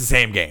 You're the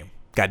same game.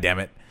 God damn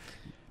it.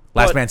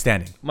 Last man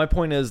standing. My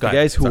point is, the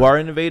guys who are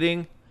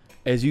innovating,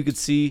 as you could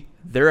see,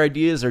 their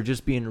ideas are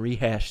just being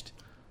rehashed.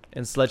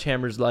 And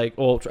Sledgehammer's like,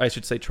 well, I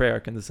should say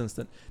Treyarch in this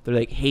instant. They're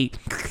like, hey,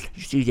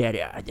 you see that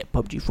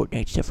PUBG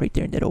Fortnite stuff right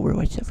there and that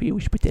Overwatch stuff? We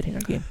should put that in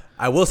our game.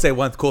 I will say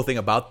one cool thing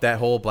about that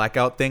whole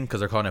Blackout thing, because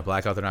they're calling it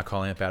Blackout, they're not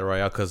calling it Battle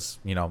Royale because,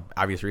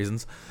 obvious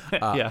reasons.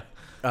 Yeah.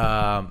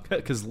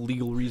 Because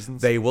legal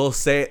reasons. They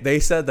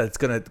said that it's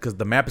going to, because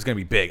the map is going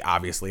to be big,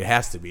 obviously. It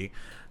has to be.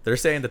 They're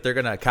saying that they're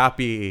going to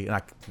copy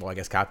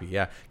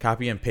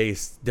and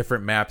paste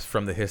different maps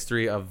from the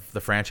history of the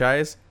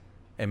franchise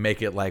and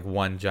make it like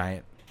one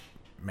giant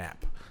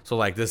map. So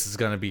like this is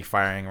going to be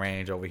firing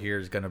range, over here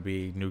is going to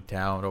be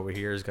Nuketown, over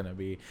here is going to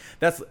be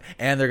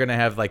and they're going to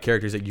have like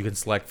characters that you can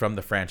select from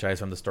the franchise,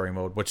 from the story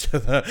mode, which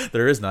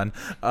there is none.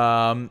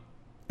 And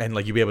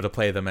like you'll be able to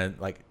play them in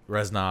like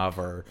Reznov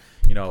or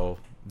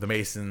the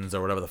Masons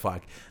or whatever the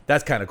fuck.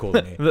 That's kind of cool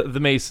to me. the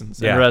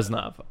Masons and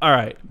Reznov. All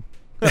right.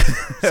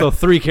 So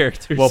 3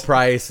 characters. Well,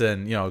 Price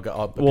and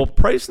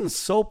Price and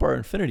Soap are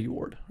Infinity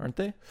Ward, aren't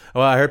they?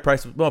 Well, I heard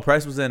Price. Well,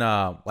 Price was in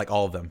like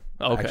all of them.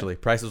 Okay. Actually,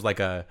 Price was like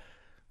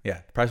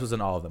Price was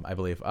in all of them, I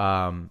believe.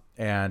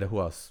 And who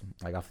else?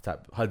 Like off the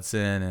top,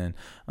 Hudson and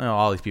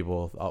all these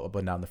people up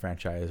and down the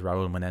franchise,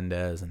 Raul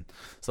Menendez and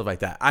stuff like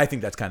that. I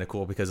think that's kind of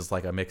cool because it's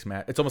like a mixed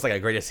match. It's almost like a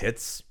greatest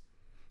hits.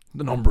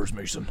 The numbers,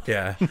 Mason.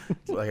 Yeah,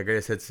 it's like a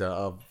greatest hits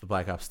of the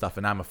Black Ops stuff,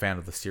 and I'm a fan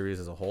of the series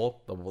as a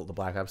whole, the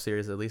Black Ops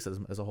series at least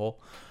as a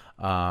whole.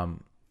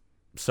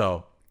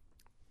 So,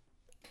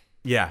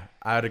 yeah,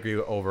 I would agree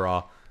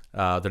overall.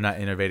 They're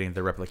not innovating;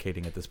 they're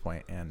replicating at this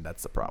point, and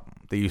that's the problem.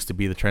 They used to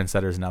be the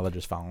trendsetters, now they're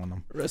just following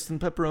them. Rest in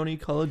pepperoni,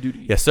 Call of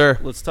Duty. Yes, sir.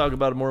 Let's talk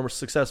about a more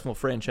successful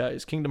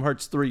franchise, Kingdom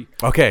Hearts 3.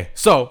 Okay,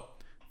 so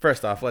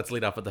first off, let's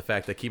lead off with the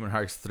fact that Kingdom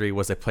Hearts 3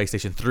 was a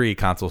PlayStation 3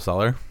 console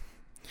seller.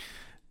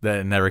 that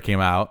it never came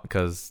out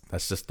because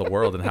that's just the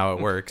world and how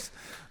it works.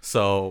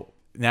 So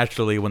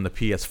naturally, when the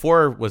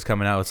PS4 was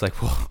coming out, it's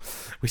like, well,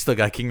 we still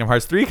got Kingdom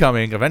Hearts 3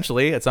 coming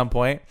eventually at some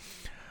point.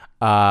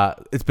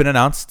 It's been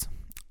announced.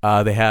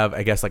 They have,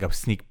 I guess, like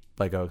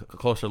a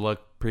closer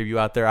look preview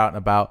out there, out and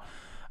about.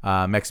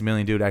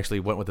 Maximilian Dude actually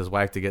went with his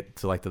wife to get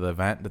to like to the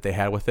event that they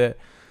had with it.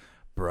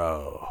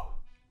 Bro,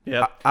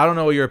 Yeah. I don't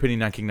know what your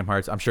opinion on Kingdom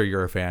Hearts. I'm sure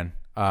you're a fan,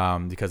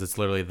 because it's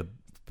literally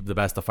the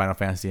best of Final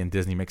Fantasy and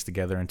Disney mixed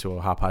together into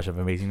a hodgepodge of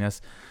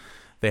amazingness.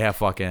 They have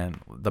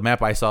the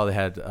map I saw. They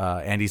had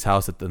Andy's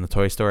house in the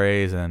Toy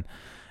Stories, and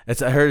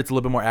I heard it's a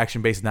little bit more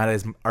action based, not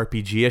as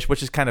RPG-ish,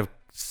 which is kind of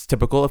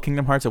typical of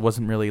Kingdom Hearts. It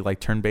wasn't really like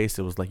turn based.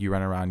 It was like you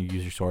run around, you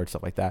use your sword,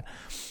 stuff like that.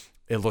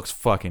 It looks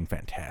fucking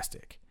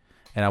fantastic.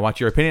 And I want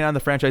your opinion on the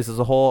franchise as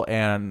a whole,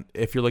 and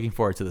if you're looking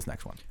forward to this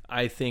next one.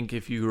 I think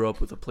if you grew up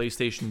with a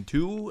PlayStation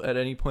 2 at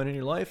any point in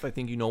your life, I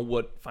think you know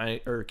what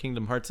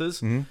Kingdom Hearts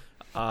is. Mm-hmm.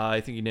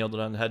 I think you nailed it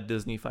on the head.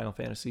 Disney, Final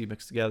Fantasy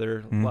mixed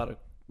together, a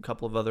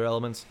couple of other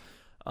elements.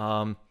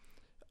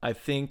 I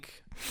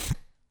think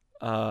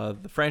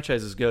the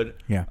franchise is good.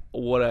 Yeah.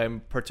 What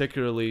I'm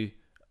particularly,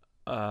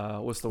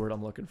 what's the word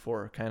I'm looking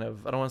for? Kind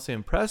of, I don't want to say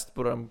impressed,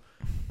 but I'm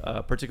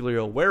particularly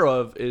aware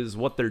of is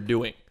what they're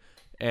doing.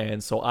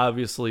 And so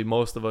obviously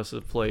most of us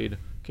have played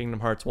Kingdom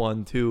Hearts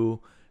 1, 2,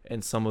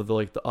 and some of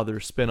the other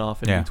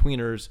spin-off and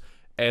in-betweeners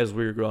as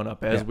we were growing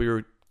up, as we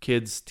were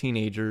kids,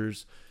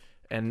 teenagers.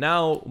 And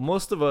now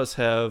most of us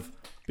have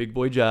big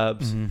boy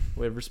jobs.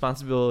 We have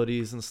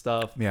responsibilities and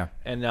stuff. Yeah.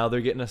 And now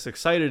they're getting us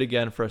excited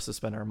again for us to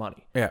spend our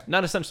money. Yeah.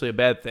 Not essentially a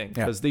bad thing,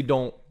 because they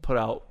don't put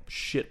out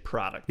shit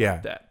product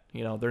like that.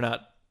 They're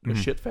not a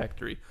shit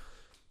factory.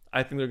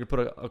 I think they're going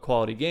to put a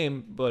quality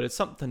game, but it's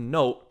something to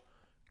note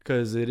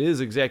because it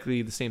is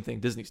exactly the same thing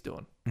Disney's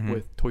doing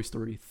with Toy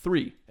Story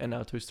 3 and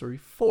now Toy Story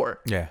 4.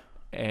 Yeah.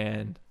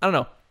 And I don't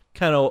know,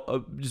 kind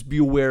of just be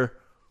aware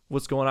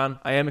what's going on.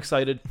 I am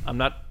excited. I'm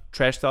not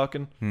trash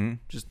talking.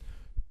 Just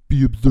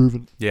be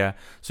observant. Yeah.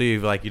 So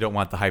you don't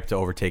want the hype to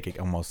overtake it,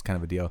 almost kind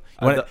of a deal.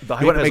 The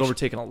hype has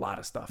overtaken a lot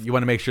of stuff. You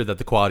want to make sure that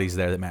the quality is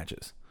there that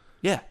matches.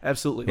 Yeah,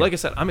 absolutely. Yeah. Like I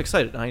said, I'm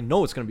excited. I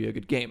know it's going to be a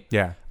good game.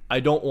 Yeah.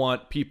 I don't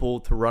want people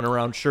to run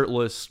around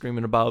shirtless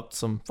screaming about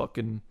some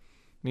fucking,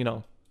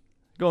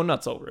 going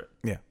nuts over it.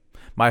 Yeah.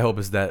 My hope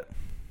is that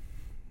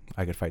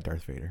I could fight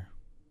Darth Vader.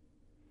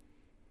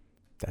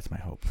 That's my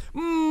hope.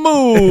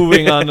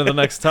 Moving on to the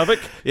next topic.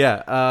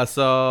 Yeah.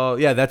 So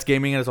that's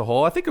gaming as a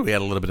whole. I think we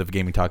had a little bit of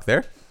gaming talk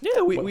there.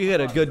 Yeah, we had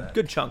a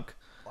good chunk.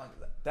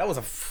 That was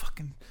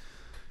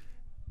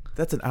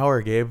that's an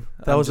hour, Gabe.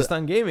 That was just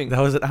on gaming. That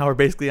was an hour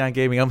basically on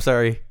gaming. I'm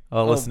sorry,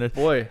 listeners.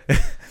 Boy.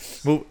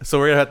 So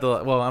we're gonna have to.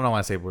 Well, I don't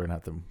want to say we're gonna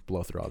have to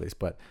blow through all these,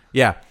 but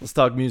yeah. Let's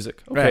talk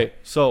music. Okay. Right.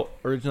 So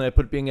originally I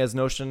put Bing as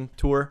Notion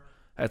tour.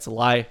 That's a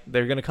lie.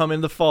 They're gonna come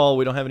in the fall.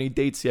 We don't have any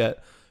dates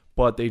yet,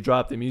 but they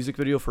dropped a music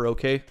video for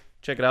OK.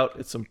 Check it out.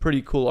 It's some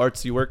pretty cool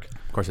artsy work.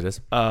 Of course it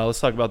is. Let's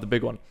talk about the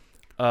big one.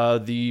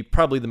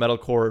 Probably the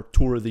metalcore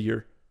tour of the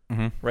year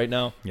right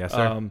now. Yes,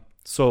 sir.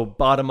 So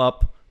Bottom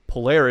Up,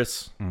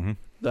 Polaris,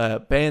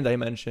 the band I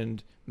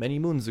mentioned many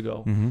moons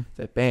ago,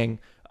 that bang.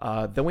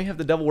 Then we have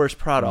the Devil Wears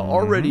Prada,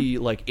 already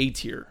like A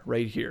tier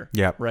right here.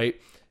 Yeah. Right.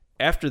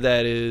 After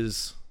that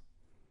is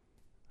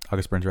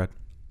August Burns Red,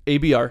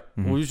 ABR,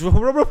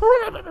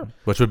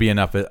 which would be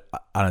enough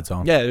on its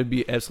own. Yeah, it would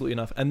be absolutely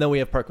enough. And then we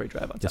have Parkway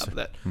Drive on top of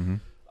that.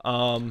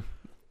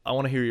 I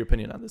want to hear your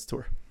opinion on this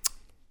tour.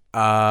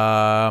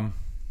 I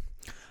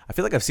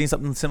feel like I've seen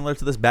something similar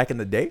to this back in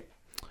the day.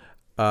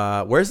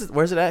 Where's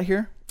it at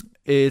here?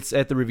 It's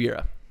at the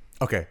Riviera.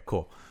 Okay,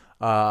 cool.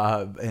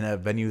 In a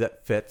venue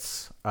that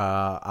fits.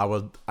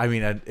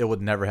 It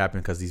would never happen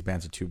because these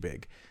bands are too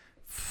big.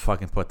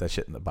 Fucking put that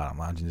shit in the bottom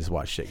lounge and just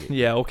watch shit get.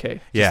 Yeah, okay.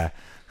 Yeah.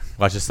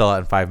 Watch it sell out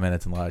in 5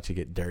 minutes and watch it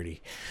get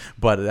dirty.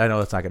 But I know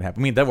that's not going to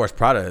happen. I mean, Devil Wears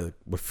Prada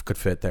could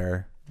fit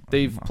there.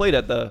 They've played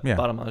at the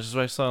bottom lounge. That's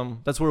where I saw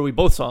them. That's where we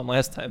both saw them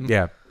last time.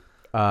 Yeah.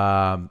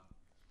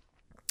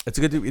 It's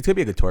gonna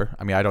be a good tour.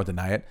 I mean, I don't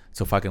deny it. It's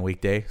a fucking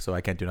weekday, so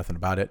I can't do nothing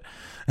about it.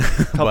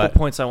 Couple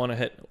points I want to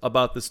hit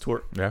about this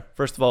tour. Yeah.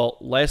 First of all,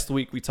 last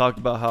week we talked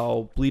about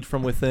how Bleed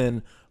From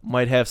Within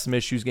might have some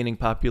issues gaining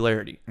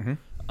popularity.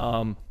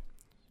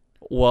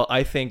 Well,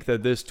 I think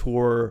that this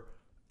tour,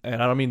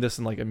 and I don't mean this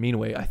in like a mean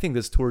way, I think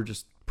this tour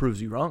just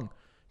proves you wrong,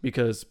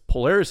 because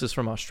Polaris is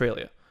from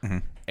Australia,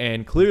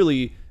 and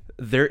clearly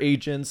their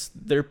agents,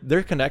 their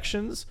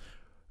connections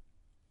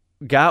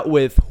got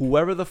with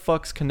whoever the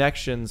fuck's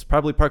connections,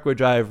 probably Parkway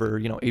Drive or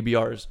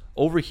ABRs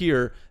over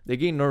here. They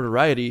gained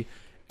notoriety,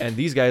 and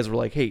these guys were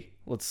like, "Hey,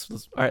 let's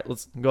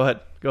go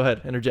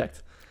ahead,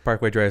 interject."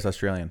 Parkway Drive is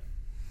Australian.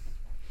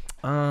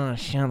 Oh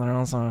shit, they're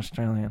also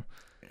Australian.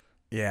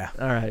 Yeah.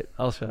 All right,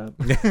 I'll shut up.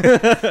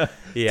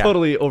 Yeah.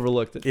 Totally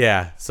overlooked it.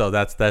 Yeah. So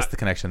that's the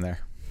connection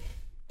there.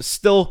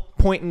 Still,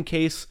 point in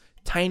case,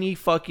 tiny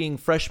fucking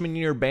freshman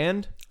year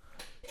band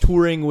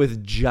touring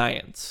with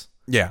giants.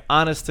 Yeah.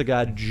 Honest to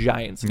God,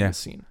 giants in the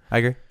scene. I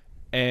agree.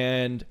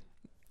 And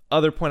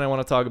other point I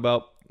want to talk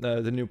about,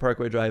 the new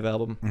Parkway Drive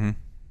album.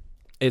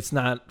 It's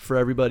not for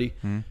everybody.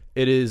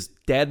 It is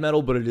dad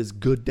metal, but it is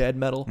good dad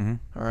metal.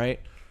 All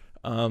right.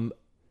 And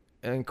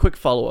quick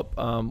follow up.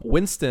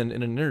 Winston,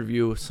 in an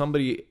interview,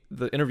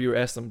 the interviewer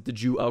asked him,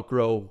 "Did you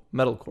outgrow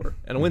metalcore?"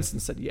 And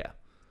Winston said, "Yeah,"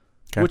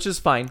 which is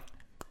fine.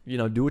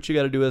 Do what you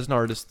got to do as an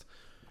artist.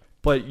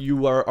 But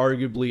you are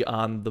arguably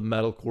on the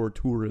metalcore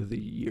tour of the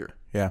year.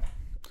 Yeah.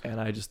 And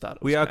I just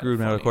thought we outgrew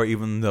metalcore,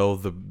 even though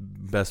the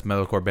best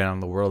metalcore band in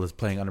the world is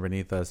playing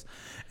underneath us.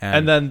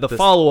 And then the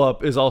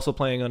follow-up is also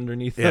playing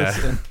underneath us.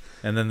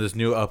 And then this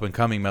new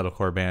up-and-coming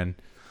metalcore band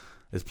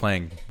is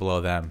playing below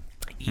them.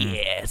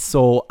 Yeah.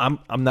 So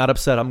I'm not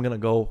upset. I'm going to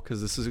go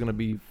because this is going to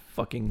be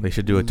fucking They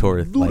should do a tour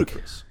with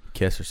ludicrous. like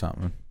Kiss or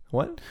something.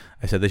 What?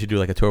 I said they should do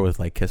like a tour with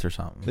like Kiss or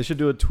something. They should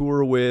do a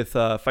tour with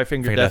Five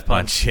Finger Death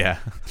Punch. Yeah.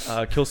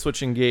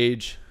 Killswitch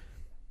Engage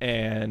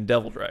and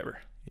Devil Driver.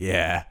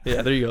 Yeah.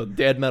 Yeah, there you go.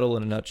 Dad metal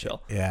in a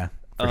nutshell. Yeah,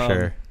 for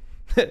sure.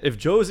 If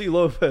Josie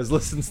Lopez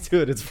listens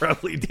to it, it's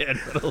probably dad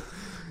metal.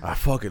 I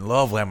fucking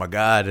love Lamb of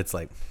God. It's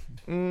like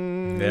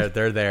they're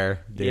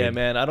there. Dude. Yeah,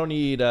 man. I don't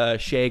need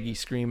Shaggy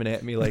screaming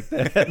at me like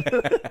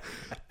that.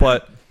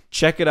 But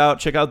check it out.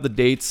 Check out the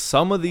dates.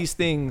 Some of these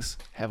things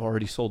have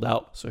already sold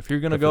out. So if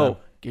you're gonna go,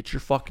 get your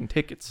fucking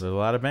tickets. There's a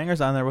lot of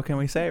bangers on there. What can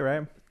we say,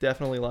 right?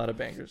 Definitely a lot of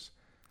bangers.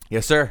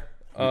 Yes, sir.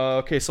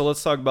 Okay, so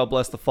let's talk about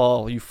Bless the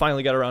Fall. You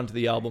finally got around to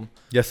the album.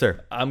 Yes,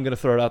 sir. I'm going to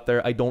throw it out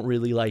there. I don't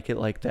really like it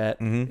like that.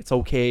 It's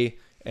okay,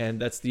 and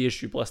that's the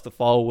issue. Bless the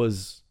Fall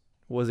was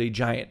a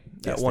giant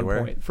at one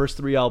point. First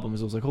 3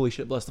 albums, it was like, holy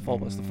shit, Bless the Fall,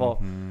 Bless the Fall.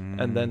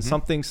 And then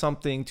something,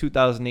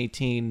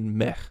 2018,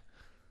 meh.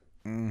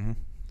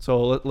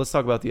 So let's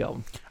talk about the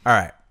album. All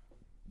right.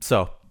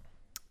 So,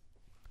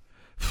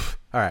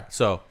 like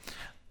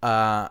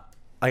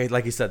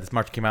you said, this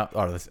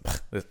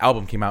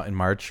album came out in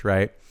March,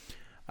 right?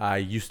 I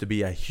used to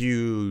be a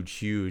huge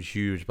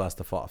Bless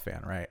the Fall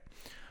fan, right?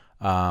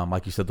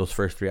 Like you said, those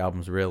first 3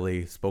 albums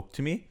really spoke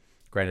to me.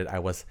 Granted, I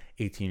was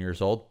 18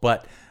 years old,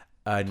 but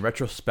in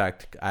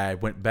retrospect, I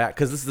went back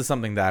because this is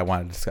something that I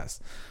wanted to discuss.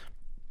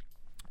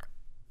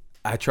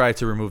 I tried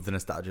to remove the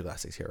nostalgia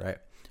glasses here, right?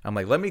 I'm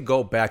like, let me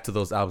go back to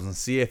those albums and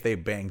see if they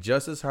bang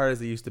just as hard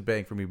as they used to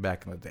bang for me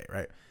back in the day,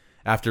 right?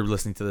 After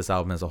listening to this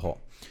album as a whole.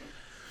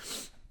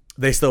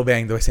 They still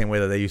bang the same way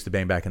that they used to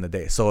bang back in the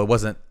day. So it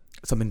wasn't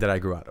something that I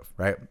grew out of,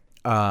 right?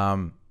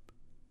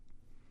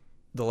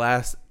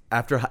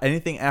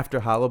 Anything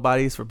after Hollow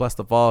Bodies for Bless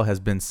the Fall has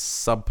been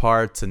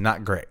subpar to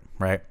not great,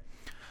 right?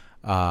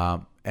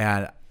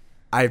 And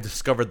I've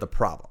discovered the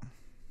problem.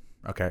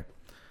 Okay.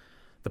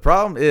 The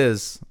problem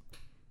is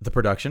the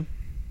production.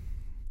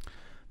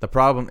 The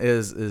problem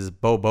is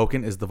Bo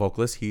Boken is the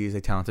vocalist. He's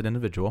a talented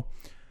individual.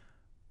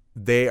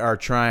 They are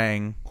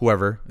trying,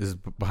 whoever is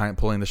behind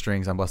pulling the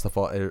strings on Bless the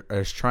Fall,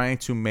 is trying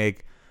to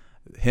make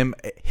him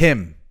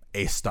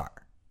a star.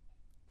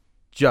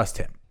 Just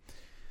him.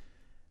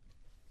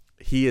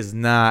 He is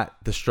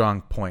not the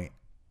strong point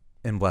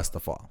in Bless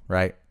the Fall,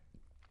 right?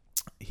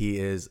 He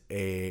is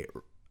a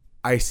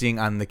icing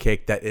on the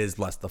cake that is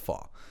Bless the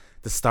Fall.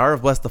 The star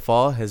of Bless the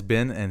Fall has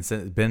been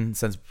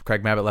since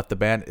Craig Mabbitt left the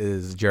band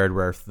is Jared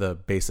Wirth, the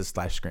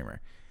bassist /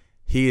 screamer.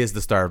 He is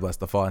the star of Bless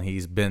the Fall, and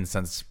he's been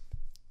since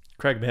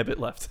Craig Mabbitt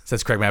left.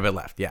 Since Craig Mabbitt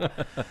left, yeah.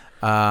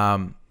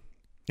 And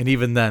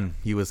even then,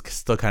 he was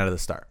still kind of the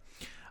star.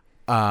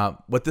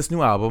 With this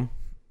new album,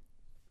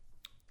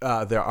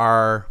 there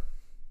are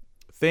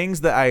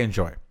things that I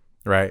enjoy,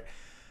 right?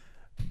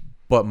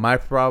 But my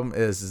problem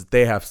is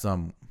they have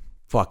some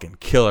fucking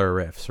killer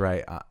riffs,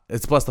 right?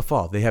 It's Bless the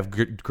Fall. They have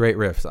great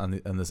riffs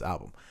on this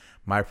album.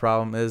 My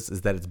problem is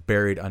that it's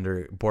buried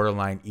under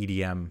borderline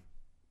EDM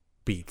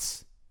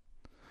beats.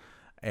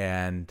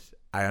 And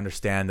I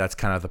understand that's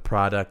kind of the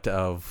product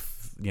of,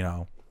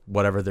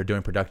 whatever they're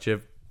doing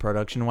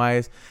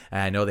production-wise.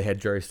 And I know they had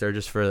Jerry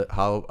Sturgis for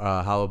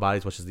Hollow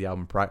Bodies, which is the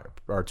album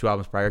or 2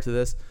 albums prior to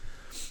this.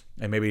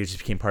 And maybe it just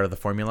became part of the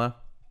formula.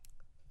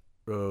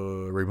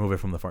 Remove it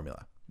from the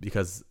formula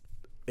because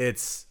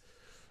it's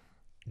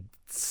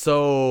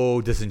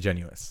so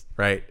disingenuous,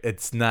 right?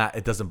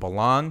 It doesn't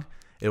belong.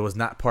 It was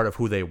not part of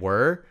who they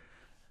were.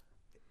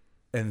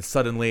 And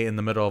suddenly in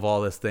the middle of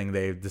all this thing,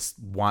 they just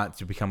want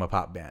to become a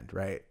pop band,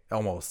 right?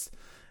 Almost.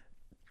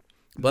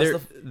 They're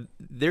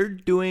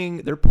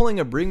pulling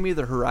a Bring Me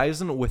the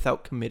Horizon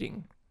without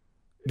committing.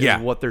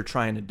 Is what they're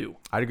trying to do.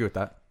 I'd agree with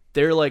that.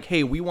 They're like,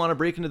 hey, we want to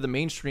break into the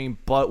mainstream,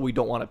 but we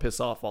don't want to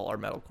piss off all our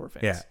metalcore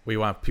fans. Yeah, we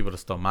want people to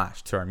still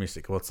mosh to our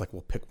music. Well, it's like,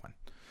 we'll pick one.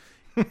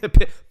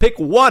 Pick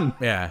one.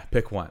 Yeah,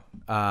 pick one.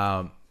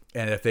 And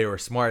if they were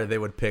smart, they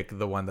would pick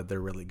the one that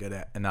they're really good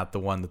at and not the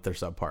one that they're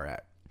subpar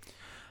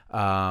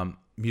at.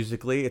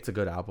 Musically, it's a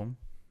good album.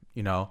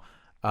 It's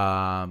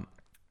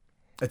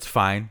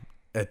fine.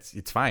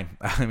 It's fine.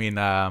 I mean,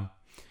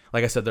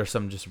 like I said, there's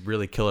some just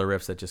really killer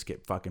riffs that just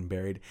get fucking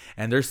buried.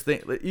 And there's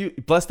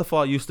Bless the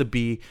Fall used to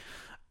be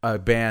a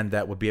band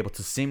that would be able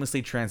to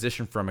seamlessly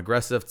transition from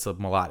aggressive to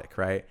melodic,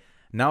 right?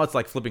 Now it's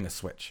like flipping a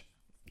switch.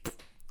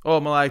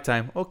 Oh, melodic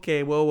time.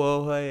 Okay,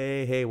 whoa,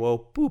 hey,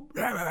 whoa, boop.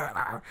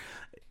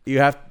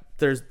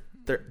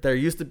 there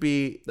used to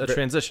be that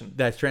transition.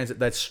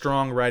 that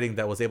strong writing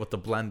that was able to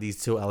blend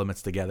these two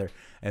elements together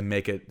and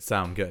make it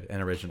sound good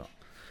and original.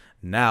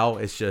 Now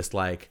it's just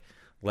like,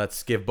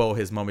 let's give Bo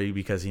his moment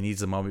because he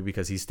needs a moment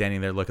because he's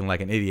standing there looking like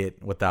an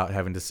idiot without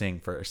having to sing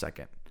for a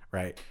second,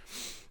 right?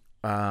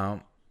 I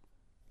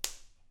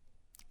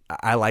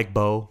like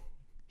Bo.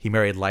 He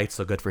married Light,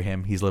 so good for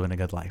him. He's living a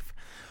good life.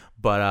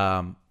 But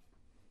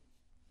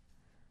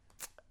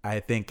I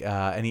think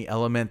any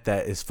element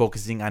that is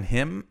focusing on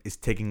him is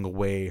taking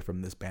away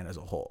from this band as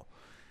a whole.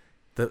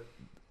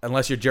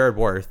 Unless you're Jared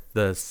Worth,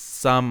 the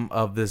sum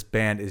of this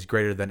band is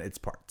greater than its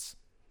parts.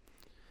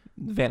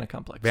 Vanna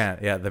Complex.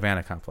 The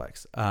Vanna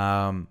Complex.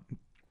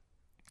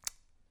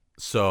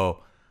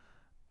 So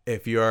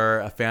if you're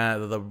a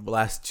fan of the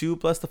last two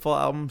Bless the Fall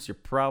albums, you're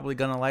probably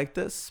going to like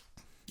this.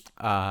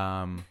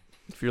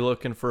 If you're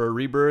looking for a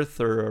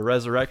rebirth or a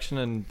resurrection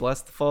and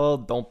Bless the Fall,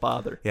 don't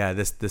bother. Yeah,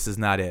 this is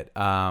not it.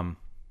 I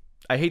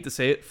hate to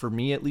say it, for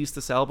me at least,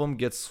 this album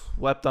gets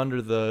swept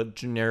under the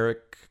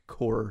generic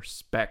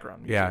chorus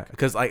background music. Yeah,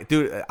 because like,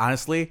 dude,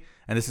 honestly,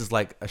 and this is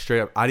like a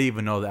straight up, I didn't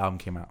even know the album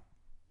came out.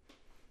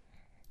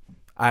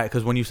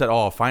 Because when you said,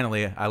 "Oh,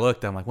 finally," I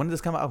looked. I'm like, "When did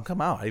this come out?" I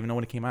didn't even know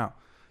when it came out.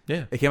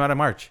 Yeah, it came out in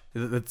March.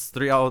 It's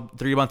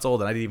 3 months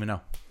old, and I didn't even know.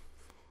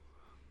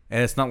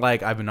 And it's not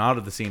like I've been out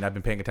of the scene. I've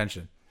been paying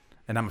attention,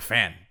 and I'm a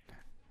fan,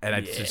 and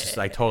I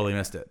totally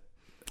missed it.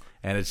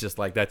 And it's just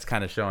like that's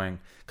kind of showing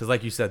because,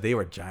 like you said, they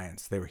were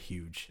giants. They were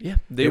huge. Yeah,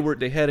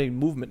 they had a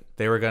movement.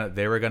 They were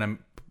gonna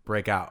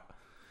break out.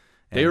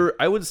 And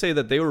I would say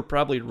that they were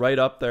probably right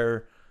up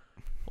there.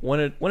 When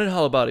did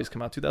Hollow Bodies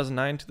come out?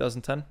 2009,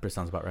 2010? That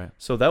sounds about right.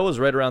 So that was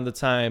right around the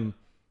time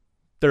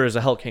There Is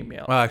a Hell came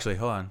out. Well, actually,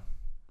 hold on.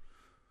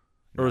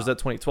 Or was that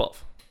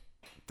 2012?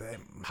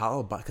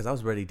 Hollow Bodies, because I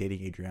was already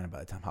dating Adriana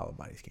by the time Hollow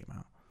Bodies came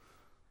out.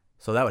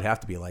 So that would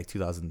have to be like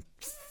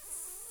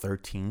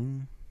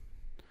 2013.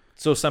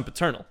 So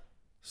Sempiternal.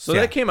 So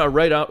that came out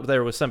right out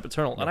there with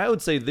Sempiternal. And I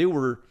would say they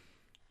were,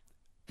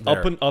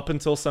 up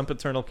until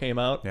Sempiternal came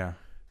out,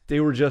 they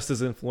were just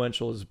as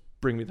influential as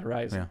Bring Me the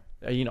Horizon.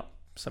 Yeah.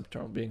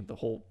 Sempiternal being the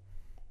whole,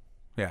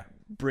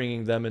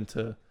 bringing them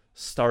into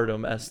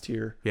stardom S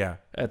tier. Yeah.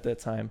 At that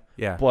time.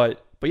 Yeah.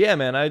 But yeah,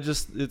 man,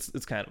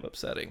 it's kind of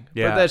upsetting.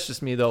 Yeah. But that's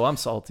just me though. I'm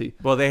salty.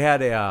 Well, they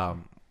had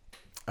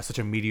such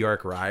a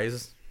meteoric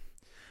rise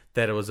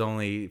that it was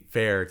only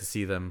fair to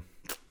see them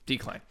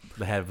decline.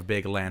 They have a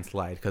big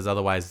landslide because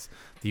otherwise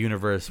the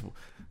universe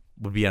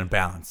would be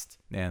unbalanced.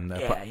 And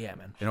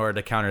man. In order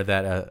to counter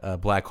that, a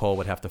black hole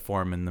would have to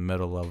form in the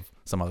middle of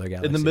some other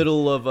galaxy. In the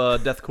middle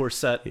of Deathcore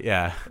set.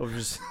 Yeah.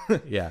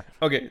 Yeah.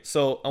 Okay,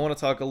 so I want to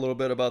talk a little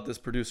bit about this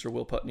producer,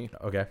 Will Putney.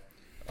 Okay.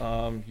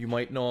 You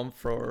might know him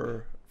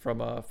from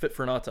Fit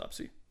for an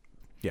Autopsy.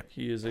 Yeah.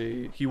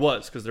 He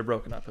was, because they're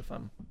broken up if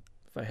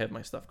I have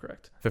my stuff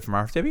correct. Fit for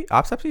an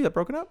Autopsy? That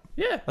broken up?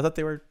 Yeah. I thought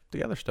they were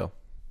together still.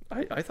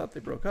 I thought they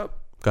broke up.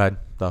 Go ahead,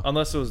 though.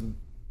 Unless it was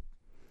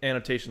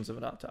Annotations of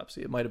an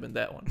Autopsy. It might have been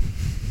that one.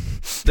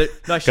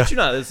 No, I shit you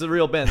not. It's a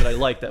real band that I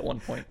liked at one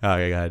point.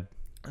 Okay, go ahead.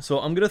 So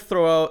I'm going to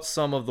throw out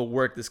some of the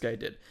work this guy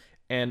did.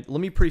 And let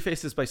me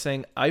preface this by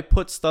saying I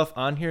put stuff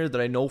on here that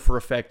I know for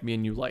a fact me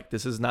and you like.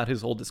 This is not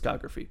his whole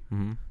discography.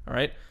 Mm-hmm. All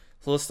right?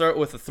 So let's start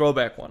with a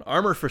throwback one.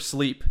 Armor for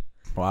Sleep.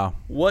 Wow.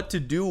 What to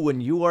Do When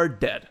You Are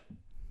Dead.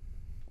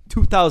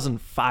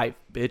 2005,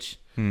 bitch.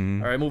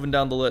 Mm-hmm. All right, moving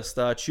down the list.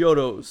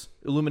 Chiodos,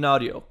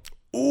 Illuminatio.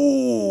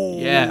 Ooh.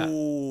 Yeah.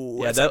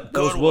 That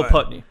was Will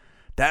Putney.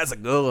 That's a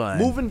good one.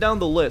 Moving down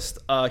the list,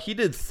 he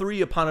did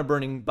 3 Upon a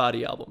Burning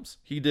Body albums.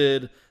 He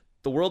did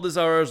The World Is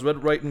Ours,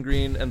 Red, White, and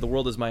Green, and The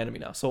World Is My Enemy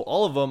Now. So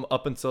all of them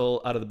up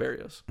until Out of the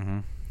Barrios. Mm-hmm.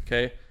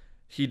 Okay?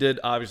 He did,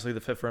 obviously,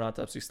 the Fit for an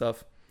Autopsy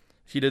stuff.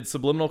 He did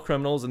Subliminal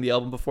Criminals and the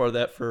album before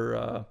that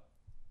for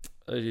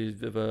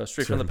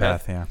Straight from the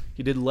Path. Yeah.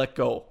 He did Let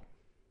Go.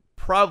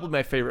 Probably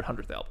my favorite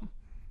 100th album.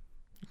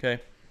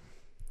 Okay?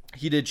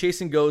 He did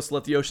Chasing Ghosts,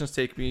 Let the Oceans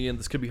Take Me, and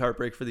This Could Be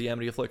Heartbreak for the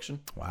Amity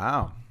Affliction.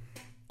 Wow.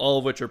 All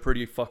of which are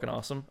pretty fucking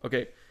awesome.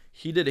 Okay.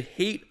 He did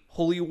Hate,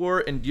 Holy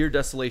War, and Dear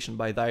Desolation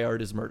by Thy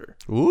Art Is Murder.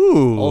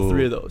 Ooh. All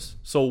 3 of those.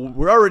 So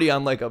we're already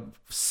on like a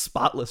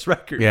spotless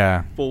record.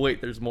 Yeah. But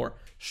wait, there's more.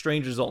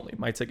 Strangers Only,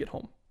 My Ticket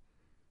Home.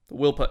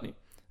 Will Putney.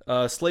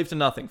 Slave to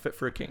Nothing, Fit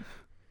for a King.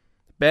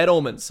 Bad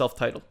Omens,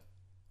 self-titled.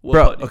 Will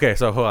Putney. Okay,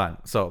 so hold on.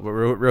 So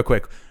real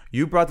quick.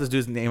 You brought this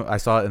dude's name. I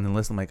saw it in the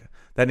list. I'm like,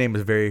 that name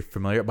is very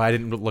familiar, but I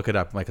didn't look it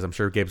up, like, because I'm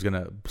sure Gabe's going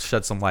to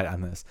shed some light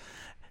on this.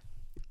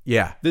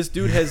 Yeah. This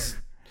dude has...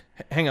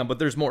 Hang on, but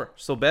there's more.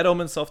 So Bad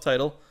Omens,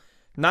 self-titled.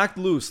 Knocked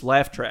Loose,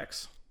 laugh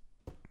tracks.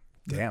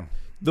 Damn.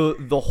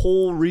 The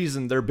whole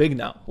reason they're big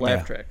now,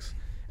 laugh tracks.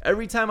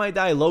 Every Time I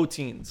Die, low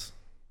teens.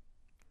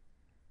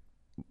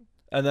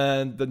 And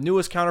then the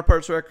newest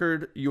Counterparts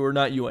record, You Are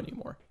Not You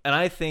Anymore. And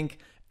I think,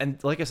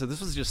 and like I said,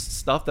 this was just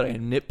stuff that I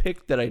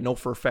nitpicked that I know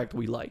for a fact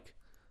we like.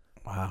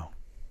 Wow.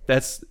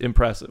 That's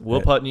impressive.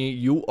 Will Putney,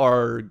 you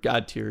are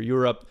God tier.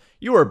 You're up.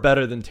 You are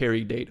better than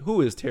Terry Date.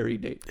 Who is Terry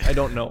Date? I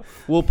don't know.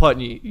 Will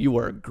Putney, you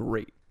are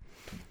great.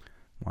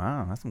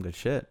 Wow, that's some good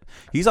shit.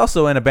 He's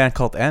also in a band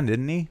called End,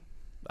 isn't he?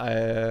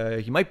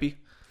 He might be.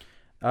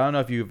 I don't know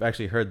if you've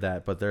actually heard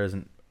that, but there's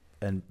a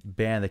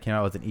band that came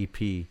out with an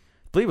EP. I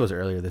believe it was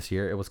earlier this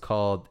year. It was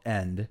called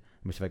End. Let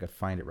me see if I could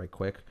find it right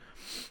quick.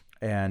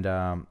 And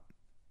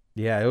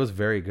yeah, it was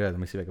very good. Let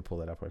me see if I can pull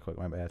that up right quick.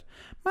 My bad.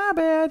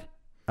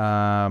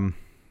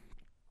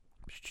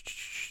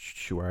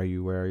 Where are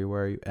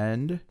you?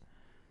 End.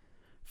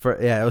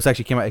 It was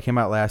actually came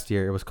out last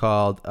year. It was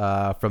called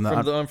From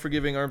the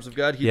Unforgiving Arms of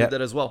God. He did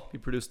that as well. He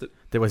produced it.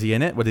 Was he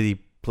in it? What did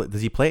he play?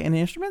 Does he play any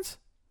instruments?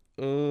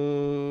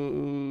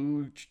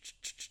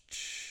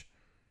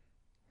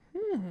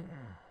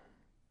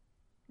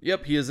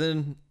 Yep, he is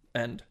in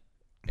End.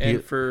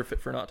 And for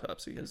Fit for an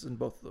Autopsy, he is in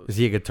both of those. Is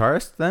he a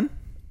guitarist then?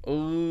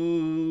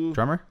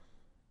 Drummer?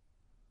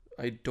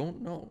 I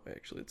don't know,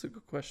 actually. It's a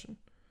good question.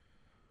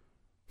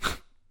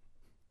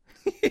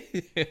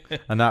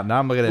 Now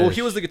I'm looking at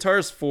he was the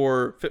guitarist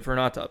for Fit for an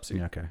Autopsy.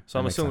 Yeah, okay. So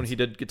I'm assuming he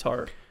did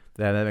guitar.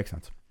 Yeah, that makes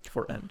sense.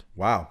 For End.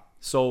 Wow.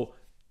 So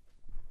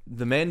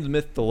the man, the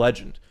myth, the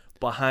legend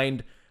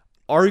behind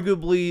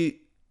arguably,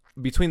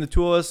 between the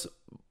two of us,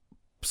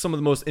 some of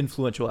the most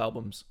influential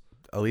albums.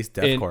 At least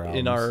deathcore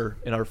albums.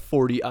 In our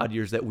 40 odd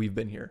years that we've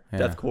been here. Yeah.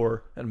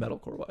 Deathcore and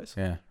metalcore wise.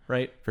 Yeah.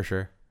 Right? For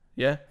sure.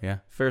 Yeah? Yeah.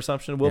 Fair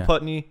assumption. Will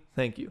Putney,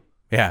 thank you.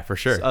 Yeah, for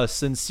sure. A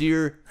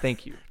sincere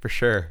thank you. For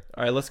sure.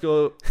 All right, let's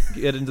go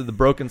get into the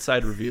Broken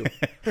Side review.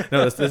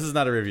 No, this is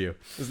not a review.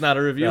 It's not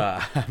a review?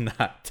 I'm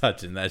not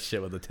touching that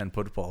shit with a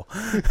 10-foot pole.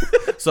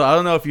 So I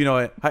don't know if you know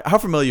it. How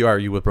familiar are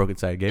you with Broken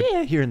Side, Gabe?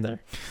 Yeah, here and there.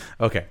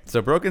 Okay, so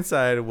Broken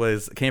Side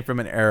came from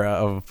an era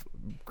of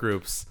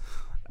groups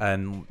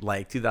in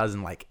like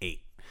 2008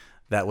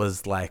 that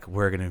was like,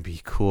 we're going to be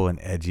cool and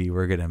edgy.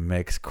 We're going to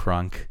mix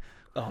crunk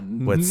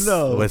with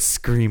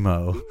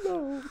screamo.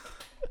 No.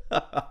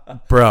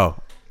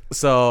 Bro,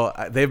 so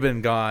they've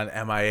been gone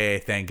MIA,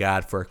 thank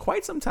God, for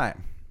quite some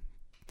time.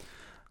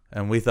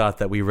 And we thought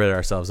that we rid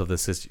ourselves of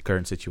this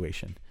current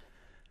situation.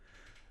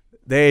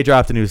 They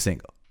dropped a new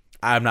single.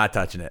 I'm not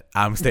touching it.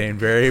 I'm staying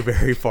very,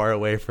 very far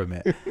away from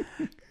it.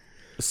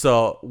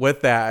 So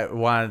with that, I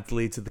wanted to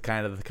lead to the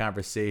kind of the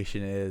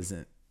conversation is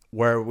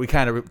where we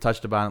kind of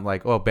touched upon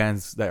like,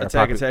 bands that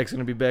Attack's going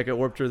to be back at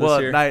Warped Tour this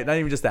year. Well, not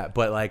even just that,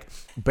 but like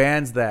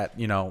bands that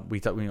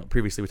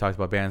previously we talked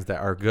about bands that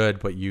are good,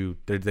 but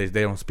they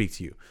don't speak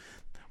to you.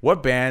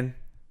 What band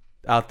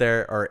out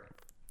there or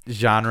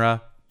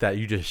genre that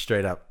you just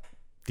straight up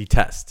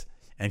detest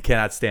and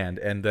cannot stand,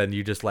 and then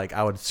you just like,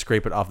 I would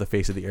scrape it off the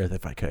face of the earth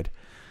if I could,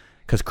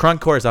 because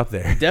crunkcore is up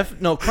there.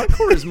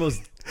 Crunkcore is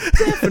most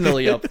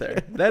definitely up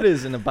there. That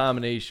is an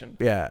abomination.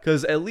 Yeah,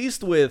 because at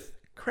least with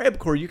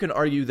crabcore, you can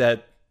argue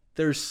that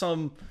there's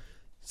some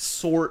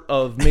sort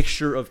of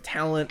mixture of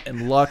talent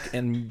and luck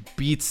and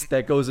beats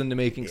that goes into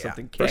making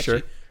something catchy. For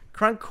sure.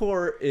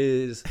 Crunkcore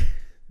is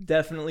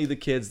definitely the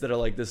kids that are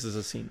like, this is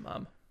a scene,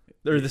 mom.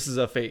 Or this is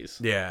a phase.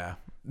 Yeah,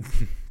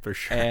 for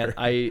sure.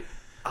 And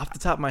off the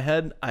top of my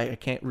head, I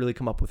can't really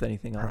come up with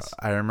anything else.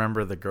 I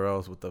remember the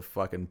girls with the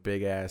fucking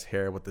big ass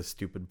hair with the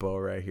stupid bow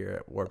right here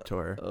at Warped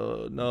Tour.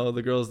 Oh, no,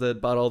 the girls that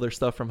bought all their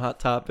stuff from Hot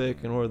Topic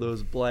and wore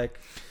those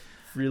black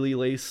really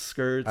lace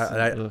skirts.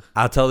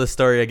 I'll tell this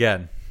story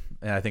again,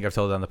 and I think I've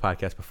told it on the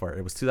podcast before.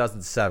 It was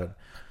 2007.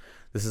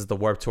 This is the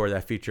Warped Tour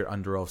that featured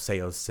Under Oath,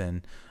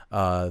 Seosin,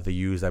 The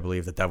Used, I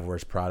believe, The Devil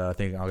Wears Prada. I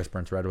think August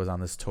Burns Red was on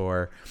this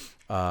tour.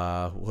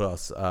 What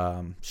else?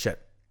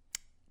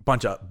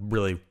 Bunch of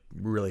really,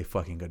 really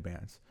fucking good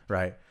bands,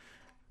 right?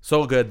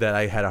 So good that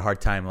I had a hard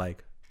time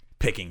like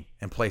picking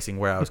and placing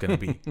where I was going to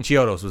be.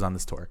 Chiodos was on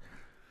this tour.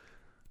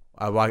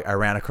 I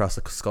ran across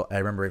the skull. I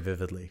remember it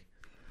vividly.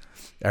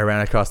 I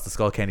ran across the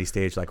Skull Candy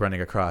stage, like running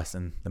across,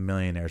 and the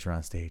Millionaires were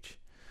on stage,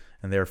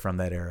 and they were from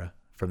that era,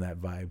 from that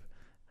vibe,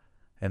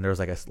 and there was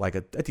like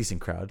a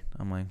decent crowd.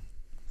 I'm like,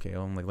 okay,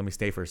 let me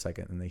stay for a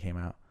second, and they came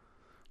out,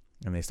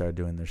 and they started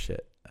doing their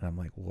shit, and I'm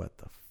like, what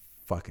the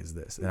fuck is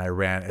this? And I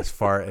ran as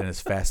far and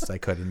as fast as I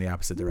could in the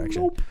opposite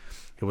direction. Nope.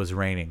 It was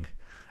raining.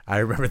 I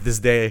remember this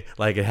day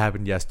like it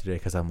happened yesterday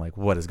because I'm like,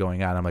 what is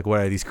going on? I'm like, what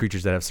are these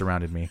creatures that have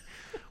surrounded me?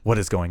 What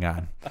is going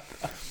on?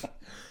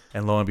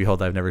 And lo and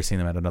behold, I've never seen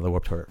them at another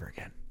Warped Tour ever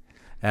again.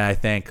 And I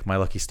thank my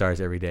lucky stars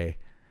every day.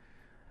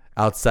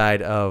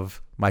 Outside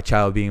of my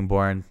child being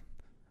born,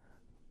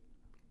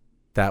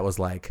 that was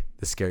like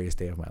the scariest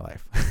day of my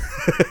life.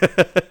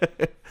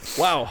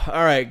 Wow.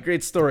 All right.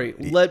 Great story.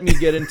 Let me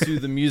get into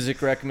the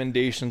music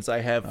recommendations I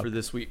have for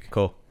this week.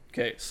 Cool.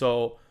 Okay.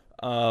 So,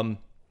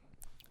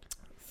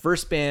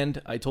 first band,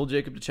 I told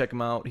Jacob to check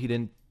him out. He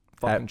didn't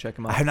fucking check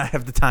him out. I do not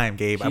have the time,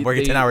 Gabe. I'm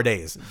working 10-hour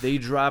days. They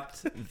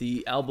dropped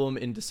the album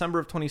in December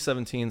of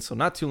 2017, so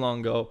not too long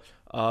ago.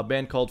 A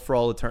band called For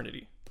All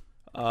Eternity.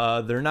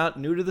 They're not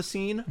new to the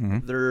scene.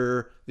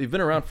 Mm-hmm. They've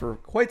been around for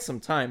quite some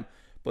time,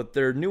 but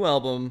their new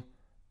album,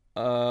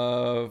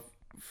 what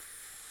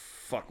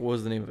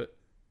was the name of it?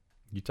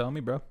 You tell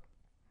me, bro.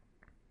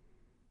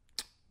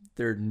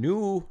 Their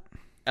new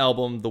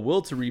album, The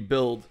Will to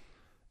Rebuild,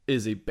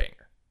 is a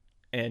banger,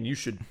 and you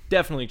should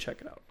definitely check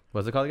it out.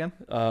 What's it called again?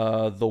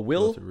 The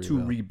Will to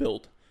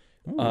Rebuild.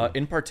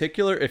 In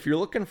particular, if you're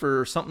looking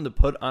for something to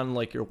put on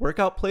like your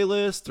workout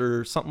playlist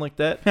or something like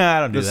that, I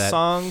don't do the that.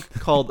 song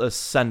called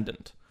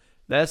Ascendant.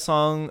 That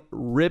song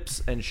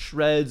rips and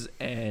shreds,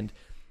 and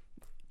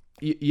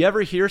you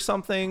ever hear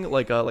something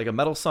like a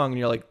metal song and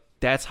you're like,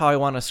 that's how I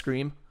want to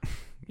scream?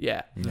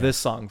 Yeah, this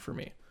song for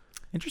me.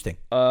 Interesting.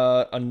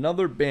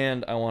 Another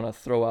band I want to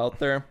throw out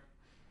there.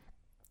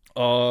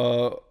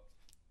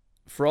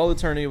 For All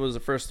Eternity was the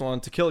first one.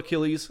 To Kill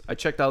Achilles. I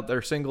checked out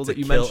their single that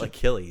you mentioned.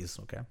 Achilles.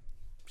 Okay.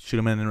 Shoot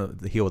him in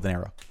the heel with an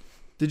arrow.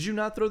 Did you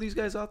not throw these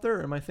guys out there,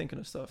 or am I thinking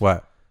of stuff?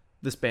 What?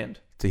 This band.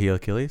 To heal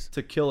Achilles?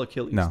 To Kill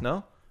Achilles.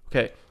 No.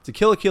 Okay. To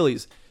Kill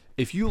Achilles.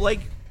 If you like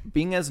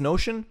Being as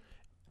Notion,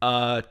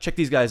 check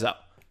these guys out.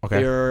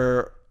 Okay.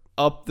 They're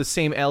up the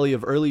same alley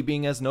of early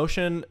Being as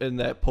Notion in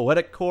that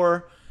poetic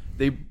core.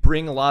 They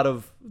bring a lot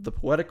of the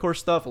poetic core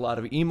stuff, a lot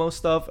of emo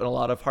stuff, and a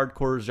lot of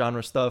hardcore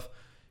genre stuff.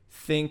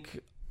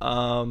 Think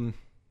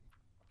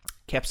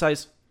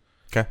Capsize.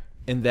 Okay.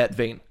 In that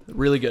vein.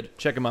 Really good.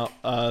 Check them out.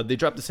 They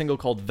dropped a single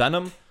called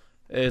Venom.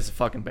 It's a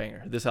fucking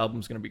banger. This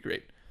album's going to be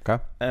great.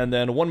 Okay. And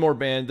then one more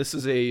band. This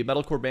is a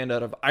metalcore band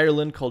out of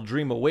Ireland called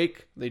Dream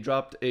Awake. They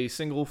dropped a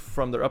single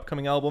from their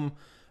upcoming album.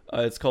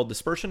 It's called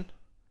Dispersion.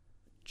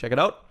 Check it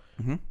out.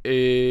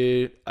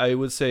 I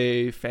would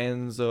say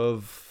fans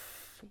of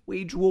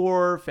Wage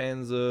War,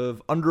 fans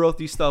of Under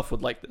Oathy stuff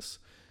would like this.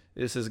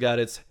 This has got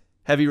its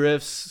heavy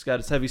riffs, it's got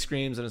its heavy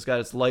screams, and it's got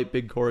its light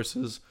big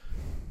choruses.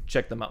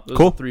 Check them out. Those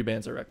Cool. are 3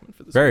 bands I recommend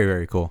for this. Very,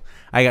 very cool.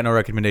 I got no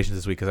recommendations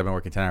this week because I've been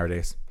working 10-hour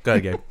days. Go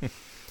ahead, Gabe.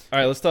 All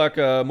right, let's talk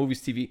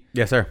movies, TV.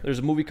 Yes, sir. There's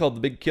a movie called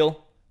The Big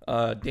Kill.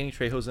 Danny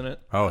Trejo's in it.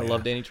 Oh, I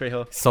love Danny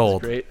Trejo.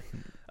 Sold. He's great.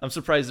 I'm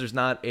surprised there's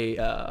not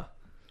a...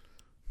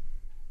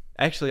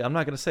 Actually, I'm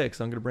not going to say it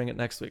because I'm going to bring it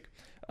next week.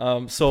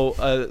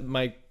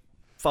 My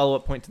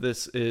follow-up point to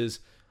this is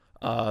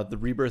the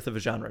rebirth of a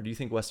genre. Do you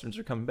think Westerns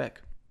are coming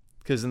back?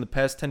 Because in the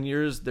past 10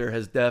 years, there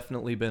has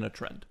definitely been a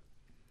trend.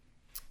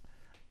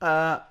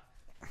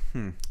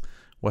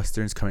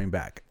 Westerns coming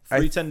back.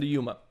 310 to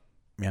Yuma.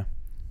 Yeah.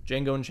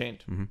 Django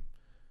Unchained.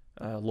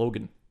 Mm-hmm.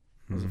 Logan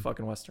was a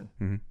fucking Western.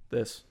 Mm-hmm.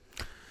 This.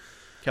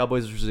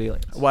 Cowboys vs.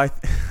 Aliens. Why?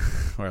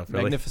 Well,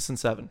 really? Magnificent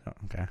Seven. Oh,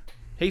 okay.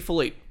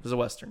 Hateful Eight was a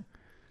Western.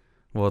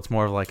 Well, it's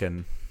more of like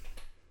an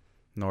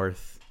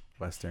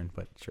northwestern,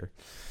 but sure.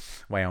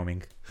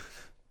 Wyoming.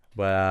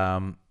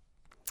 But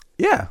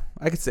yeah,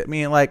 I could say. I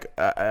mean, like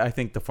I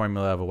think the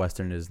formula of a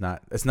Western is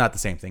not. It's not the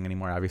same thing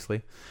anymore,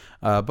 obviously.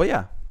 But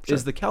yeah, sure.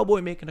 Is the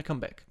cowboy making a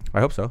comeback? I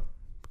hope so.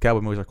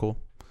 Cowboy movies are cool.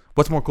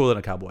 What's more cool than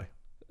a cowboy?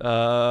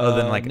 Other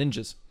than like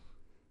ninjas.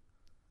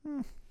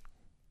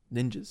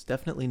 Ninjas,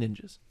 definitely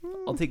ninjas.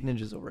 I'll take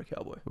ninjas over a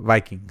cowboy.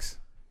 Vikings.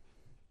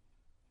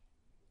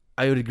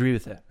 I would agree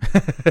with that.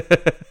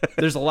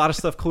 There's a lot of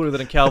stuff cooler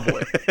than a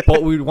cowboy,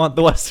 but we want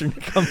the Western to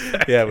come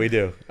back. Yeah, we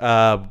do.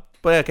 But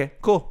okay,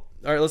 cool.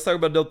 All right, let's talk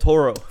about Del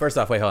Toro. First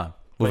off, wait, hold on.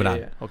 Moving on.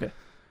 Yeah. Okay.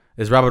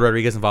 Is Robert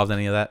Rodriguez involved in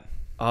any of that?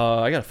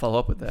 I got to follow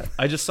up with that.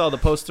 I just saw the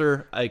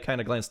poster. I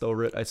kind of glanced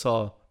over it. I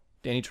saw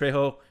Danny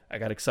Trejo. I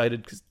got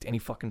excited because Danny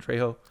fucking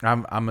Trejo.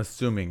 I'm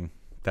assuming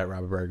that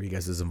Robert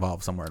Rodriguez is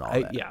involved somewhere in all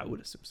that. Yeah, I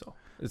would assume so.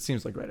 It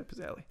seems like right up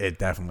his alley. It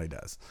definitely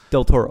does.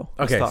 Del Toro.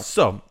 Okay,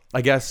 so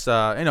I guess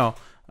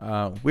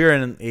we're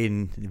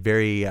in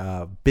very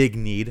big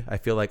need. I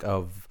feel like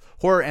of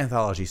horror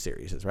anthology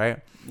series, right?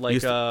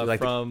 Like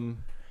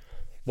from.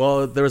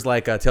 Well, there was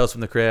like Tales from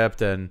the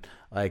Crypt and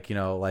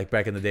like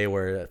back in the day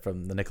where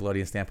from the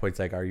Nickelodeon standpoint, it's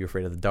like Are You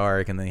Afraid of the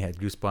Dark? And then you had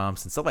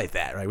Goosebumps and stuff like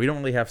that, right? We don't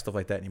really have stuff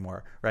like that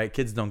anymore, right?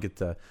 Kids don't get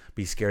to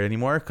be scared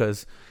anymore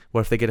because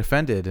what if they get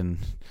offended and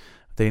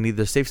they need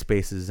their safe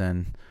spaces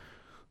and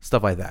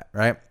stuff like that,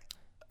 right?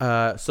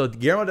 So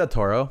Guillermo del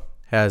Toro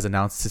has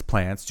announced his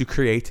plans to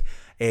create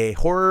a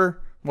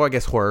horror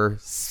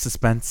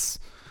suspense,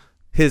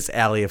 his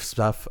alley of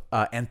stuff,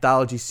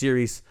 anthology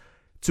series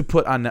to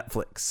put on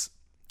Netflix.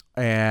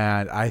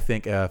 And I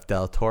think of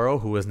Del Toro,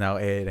 who is now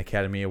an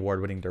Academy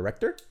Award-winning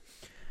director.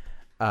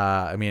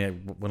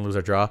 Win, lose,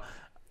 or draw,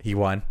 he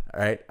won. All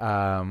right.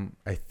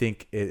 I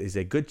think it is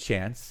a good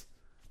chance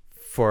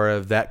for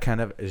that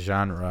kind of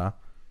genre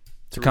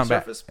to come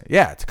resurface? back.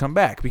 Yeah, to come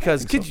back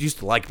because kids used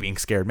to like being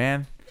scared,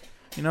 man.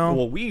 You know.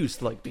 Well, we used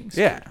to like being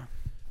scared.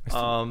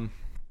 Yeah.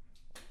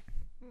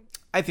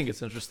 I think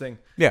it's interesting.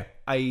 Yeah.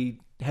 I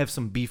have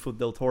some beef with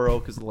Del Toro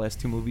because the last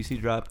 2 movies he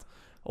dropped.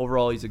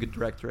 Overall, he's a good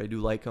director. I do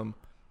like him.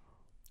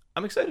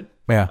 I'm excited.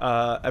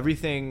 Yeah.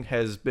 Everything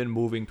has been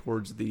moving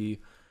towards the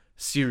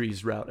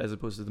series route as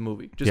opposed to the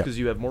movie. Just because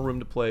you have more room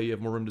to play, you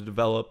have more room to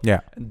develop,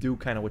 and do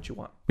kind of what you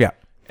want. Yeah.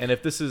 And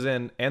if this is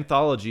an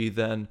anthology,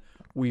 then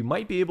we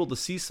might be able to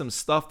see some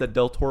stuff that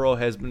Del Toro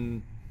has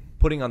been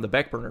putting on the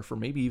back burner for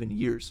maybe even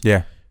years.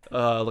 Yeah.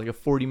 Like a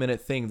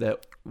 40-minute thing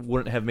that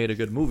wouldn't have made a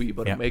good movie,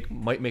 but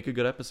might make a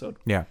good episode.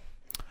 Yeah.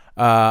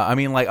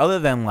 Other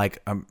than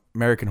like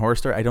American Horror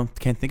Story,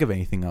 can't think of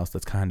anything else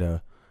that's kind of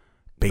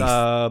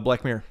based.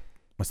 Black Mirror.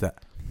 What's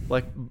that?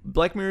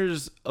 Black Mirror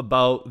is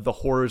about the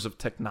horrors of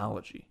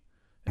technology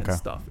and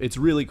stuff. It's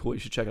really cool. You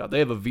should check it out. They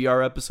have a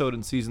VR episode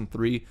in season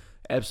 3.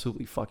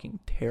 Absolutely fucking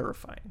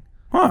terrifying.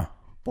 Huh.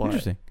 But,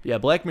 Interesting. Yeah,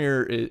 Black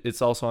Mirror.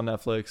 It's also on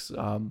Netflix.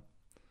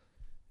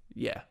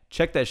 Yeah,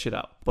 check that shit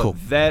out. But Cool.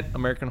 that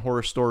American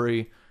Horror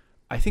Story,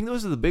 I think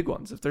those are the big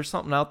ones. If there's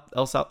something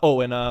else out. Oh,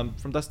 and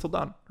From Dusk Till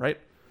Dawn, right?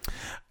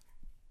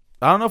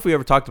 I don't know if we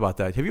ever talked about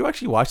that. Have you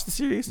actually watched the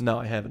series? No,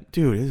 I haven't.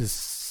 Dude, it is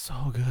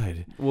so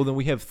good. Well, then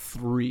we have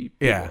 3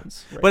 big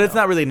ones. Right but it's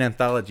now. not really an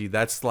anthology.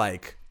 That's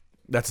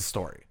a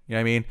story. You know what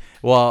I mean?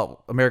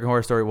 Well, American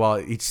Horror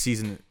Story, each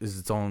season is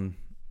its own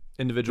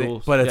individual,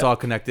 thing, but it's all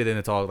connected and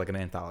it's all like an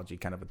anthology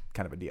kind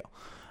of a deal.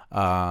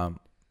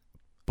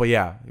 But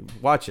yeah,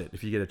 watch it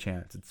if you get a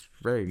chance. It's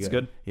very good. It's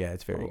good? Yeah,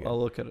 it's very good. I'll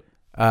look at it.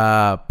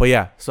 But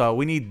yeah, so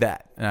we need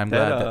that, and I'm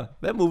glad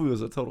That movie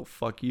was a total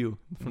fuck you,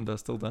 From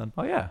Dusk Till Dawn.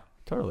 Oh yeah,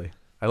 totally.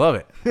 I love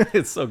it.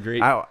 It's so great.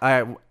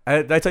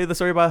 Did I tell you the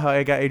story about how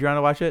I got Adriana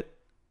to watch it?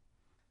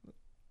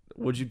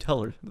 What'd you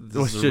tell her? was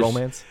This is a just-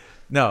 romance?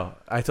 No,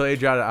 I told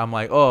Adriana. I'm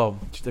like, oh,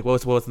 she's like,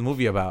 what's the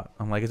movie about?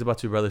 I'm like, it's about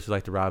 2 brothers who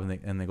like to rob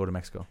and they go to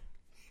Mexico.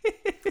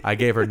 I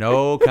gave her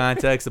no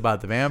context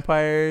about the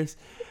vampires,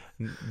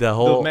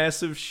 The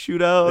massive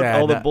shootout, Yeah,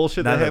 all the not-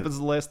 bullshit none that of- happens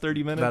in the last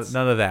 30 minutes.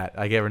 none of that.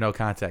 I gave her no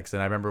context,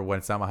 and I remember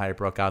when Salma Hayek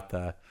broke out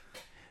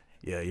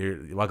you're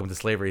welcome to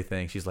slavery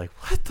thing. She's like,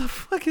 what the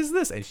fuck is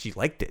this? And she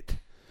liked it.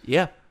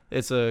 Yeah,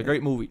 it's a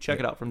great movie. Check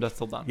it out, From Dusk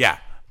Till Dawn. Yeah,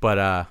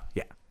 but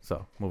yeah.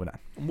 So moving on.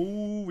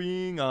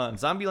 Moving on.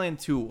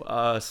 Zombieland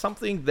 2.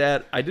 Something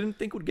that I didn't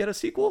think would get a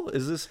sequel.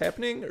 Is this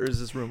happening or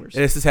is this rumors?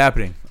 This is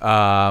happening.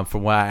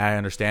 From what I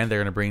understand, they're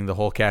going to bring the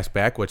whole cast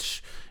back,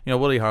 which,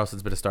 Woody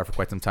Harrelson's been a star for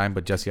quite some time,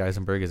 but Jesse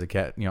Eisenberg is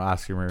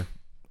Oscar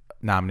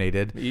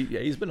nominated.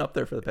 He's been up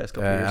there for the past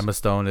couple years. Emma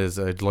Stone is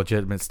a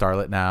legitimate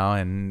starlet now,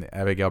 and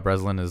Abigail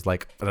Breslin is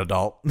like an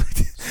adult.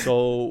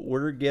 So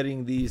we're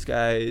getting these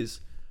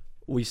guys.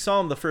 We saw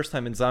them the first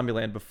time in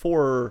Zombieland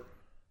before,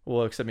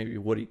 well, except maybe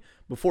Woody,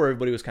 before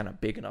everybody was kind of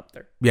big and up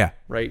there, Yeah.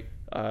 right?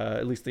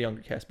 At least the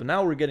younger cast. But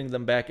now we're getting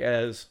them back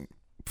as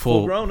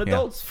full-grown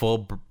adults.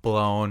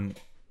 Full-blown,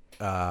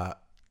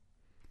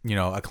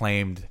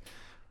 acclaimed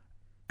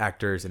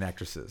actors and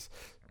actresses.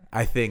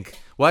 I think.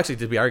 Well, actually,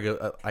 to be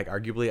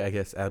arguably, I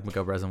guess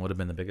Abigail Breslin would have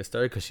been the biggest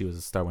star because she was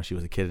a star when she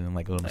was a kid in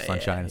like Little Miss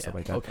Sunshine and stuff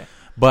like that. Okay.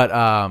 But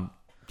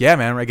yeah,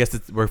 man, I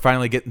guess we're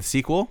finally getting the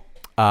sequel.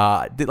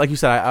 Like you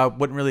said, I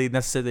wouldn't really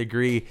necessarily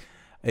agree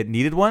it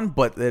needed one,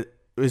 but it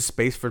was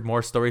space for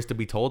more stories to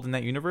be told in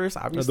that universe.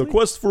 Obviously, The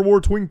quest for more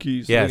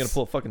Twinkies. Yes. Are they gonna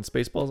pull fucking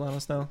Spaceballs on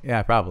us now?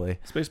 yeah, probably.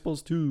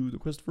 Spaceballs 2, the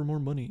quest for more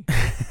money.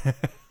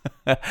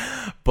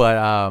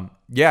 But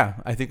yeah,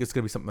 I think it's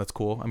gonna be something that's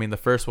cool. I mean, the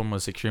first one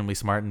was extremely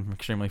smart and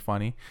extremely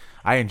funny.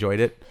 I enjoyed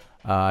it.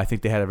 I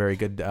think they had a very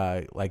good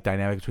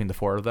dynamic between the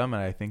 4 of them,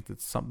 and I think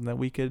that's something that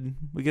we could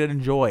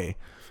enjoy,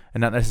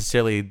 and not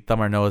necessarily thumb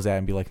our nose at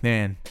and be like,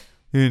 man,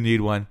 you didn't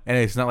need one. And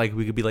it's not like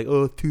we could be like,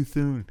 oh, too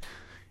soon.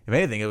 If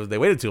anything, they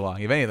waited too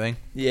long. If anything,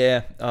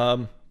 Yeah.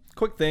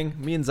 Quick thing.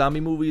 Me and zombie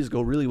movies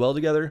go really well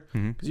together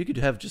Mhm. because you could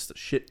have just a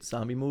shit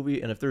zombie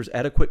movie, and if there's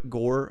adequate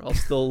gore, I'll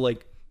still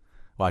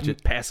watch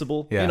it.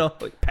 passable. Yeah.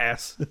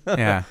 Pass.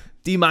 Yeah,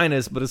 D-, but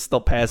it's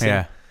still passing.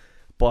 yeah,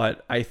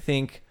 But I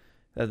think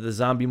that the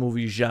zombie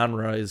movie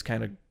genre is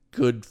kind of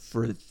good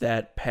for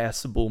that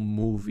passable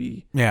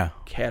movie yeah,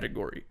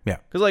 category. Yeah.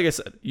 Because like I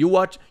said, you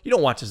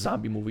don't watch a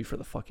zombie movie for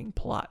the fucking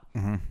plot.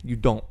 mm-hmm. You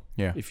don't.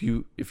 Yeah. If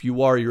you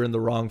are, you're in the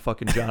wrong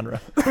fucking genre.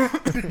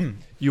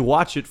 You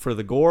watch it for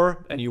the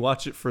gore and you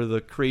watch it for the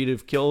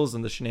creative kills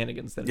and the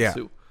shenanigans that Yeah,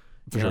 ensue.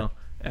 for You sure. know?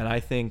 And I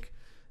think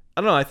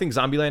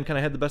Zombieland kind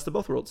of had the best of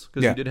both worlds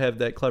because Yeah. you did have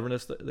that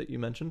cleverness that you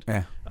mentioned.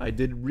 Yeah, I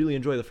did really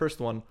enjoy the first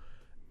one,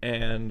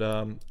 and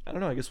I don't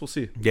know. I guess we'll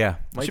see. yeah.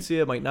 Might see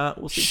it, might not.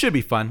 We'll see. Should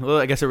be fun. Well,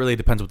 I guess it really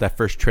depends what that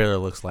first trailer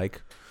looks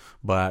like,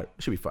 but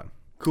it should be fun.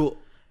 Cool.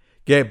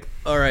 Gabe,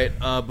 All right.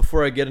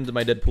 Before I get into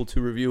my Deadpool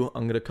 2 review,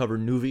 I'm gonna cover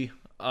Nuvi.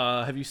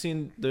 Have you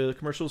seen the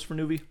commercials for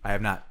Nuvi? I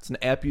have not. It's an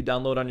app you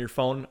download on your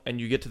phone,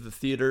 and you get to the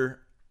theater,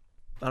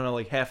 I don't know,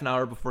 like half an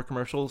hour before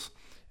commercials,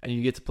 and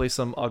you get to play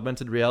some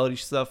augmented reality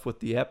stuff with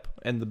the app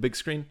and the big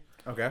screen.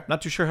 Okay.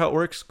 Not too sure how it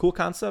works. Cool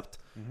concept.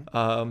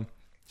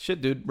 Shit,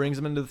 dude, brings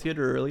them into the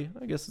theater early.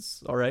 I guess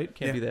it's all right.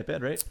 Can't Yeah. be that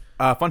bad, right?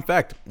 Fun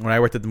fact: when I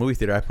worked at the movie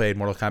theater, I played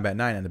Mortal Kombat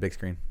 9 on the big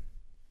screen.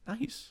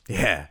 Nice.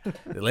 Yeah,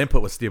 the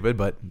input was stupid,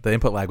 but the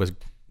input lag was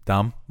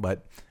dumb,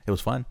 but it was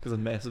fun. Because a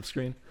massive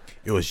screen.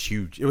 It was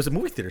huge. It was a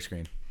movie theater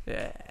screen.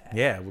 Yeah.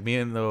 Yeah, with me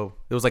and it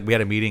was like we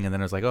had a meeting, and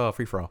then it was like, oh,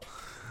 free for all.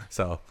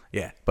 So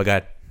yeah, but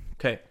God,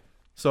 Okay.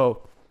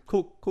 So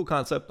cool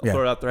concept. I'll Yeah.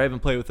 throw it out there. I haven't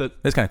played with it.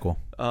 it's kind of cool.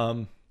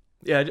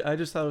 Yeah, I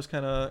just thought it was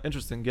kind of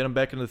interesting. Get them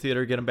back into the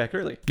theater. Get them back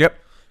early. Yep.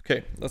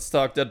 Okay, let's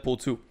talk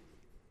Deadpool 2.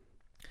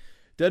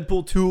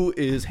 Deadpool 2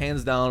 is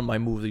hands down my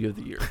movie of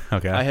the year.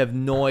 Okay. I have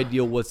no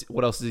idea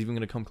what else is even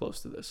going to come close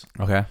to this.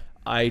 Okay.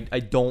 I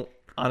don't,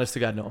 honest to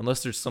God, know.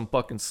 Unless there's some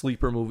fucking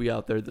sleeper movie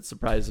out there that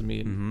surprises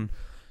me. Mm-hmm.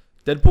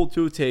 Deadpool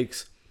 2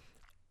 takes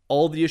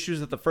all the issues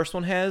that the first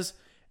one has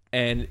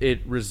and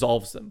it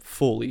resolves them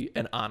fully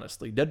and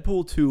honestly.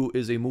 Deadpool 2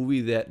 is a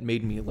movie that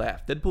made me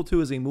laugh. Deadpool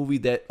 2 is a movie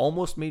that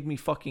almost made me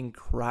fucking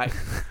cry.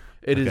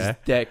 It is Okay.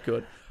 that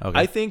good. Okay.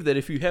 I think that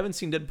if you haven't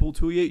seen Deadpool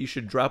 2 yet, you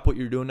should drop what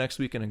you're doing next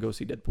weekend and go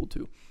see Deadpool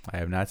 2 I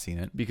have not seen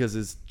it. because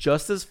it's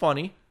just as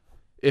funny,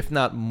 if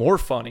not more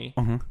funny.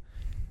 Mm-hmm.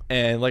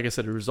 And like I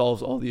said, it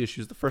resolves all the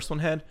issues the first one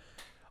had.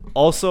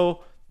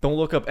 Also, don't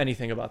look up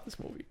anything about this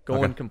movie. Go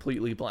Okay. in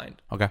completely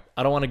blind. Okay.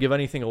 I don't want to give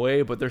anything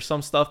away, but there's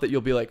some stuff that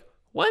you'll be like,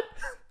 what?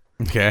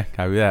 Okay.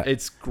 Copy that.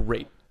 It's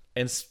great.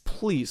 And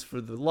please,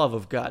 for the love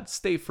of God,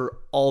 stay for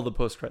all the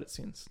post-credit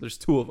scenes. There's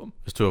 2 of them.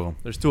 There's 2 of them.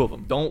 There's 2 of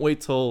them. Don't wait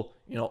till,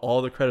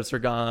 all the credits are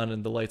gone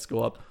and the lights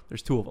go up.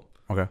 There's 2 of them.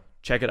 Okay.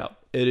 Check it out.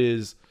 It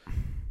is,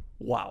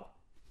 wow,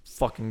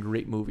 fucking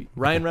great movie.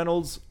 Ryan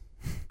Reynolds,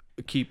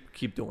 keep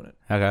doing it.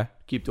 Okay.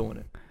 Keep doing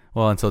it.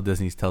 Well, until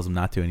Disney tells them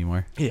not to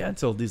anymore. Yeah,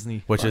 until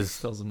Disney Which Fox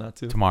is tells them not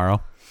to.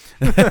 Tomorrow.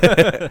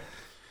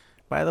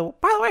 By the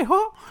way,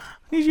 huh?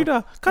 I need you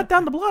to cut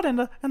down the blood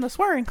and the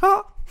swearing,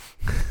 huh?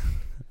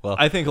 Well,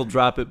 I think he'll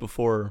drop it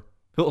before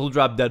he'll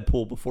drop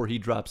Deadpool before he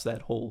drops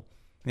that whole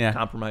yeah,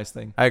 compromise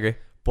thing. I agree.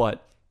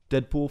 But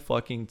Deadpool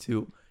fucking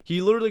 2. He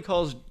literally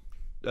calls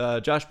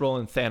Josh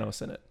Brolin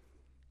Thanos in it.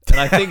 And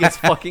I think it's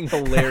fucking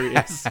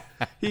hilarious.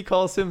 He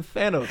calls him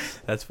Thanos.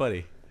 That's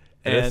funny.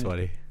 It is And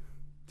funny.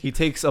 he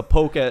takes a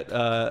poke at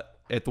the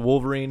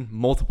Wolverine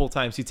multiple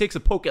times. He takes a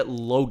poke at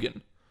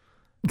Logan.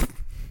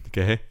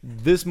 Okay.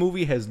 This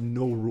movie has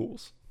no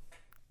rules.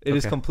 It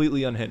is Okay.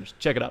 completely unhinged.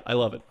 Check it out. I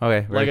love it.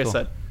 Okay. Very Like cool. I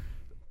said,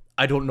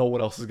 I don't know what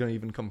else is going to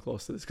even come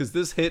close to this because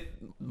this hit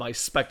my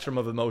spectrum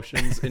of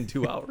emotions in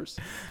 2 hours.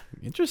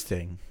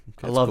 Interesting.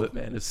 I love it,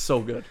 man. It's so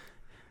good.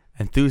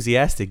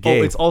 Enthusiastic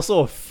Gabe. Oh, it's also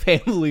a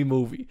family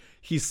movie.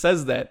 He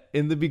says that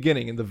in the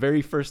beginning, in the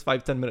very first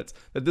 5-10 minutes,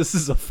 that this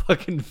is a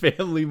fucking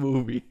family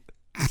movie.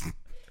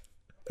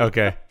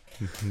 Okay.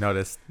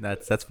 Notice.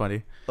 That's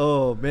funny.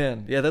 Oh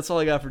man, yeah, that's all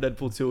I got for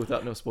Deadpool 2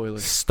 without no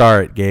spoilers.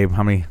 Start, Gabe.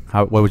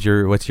 What's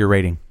your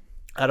rating?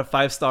 Out of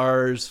 5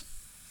 stars,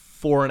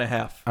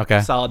 4.5.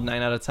 Okay. Solid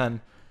 9 out of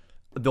 10.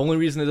 The only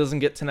reason it doesn't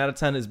get 10 out of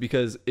 10 is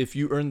because if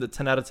you earn the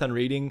 10 out of 10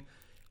 rating,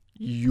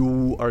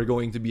 you are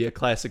going to be a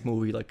classic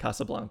movie like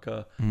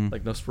Casablanca,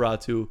 like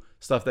Nosferatu,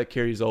 stuff that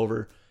carries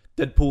over.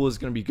 Deadpool is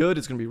going to be good.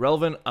 It's going to be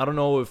relevant. I don't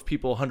know if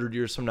people 100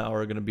 years from now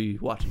are going to be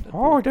watching Deadpool.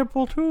 Oh,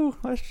 Deadpool 2.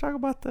 Let's talk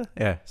about that.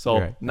 Yeah. So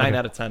you're right. 9 Okay.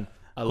 out of 10.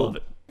 I Cool. love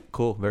it.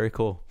 Cool. Very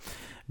cool.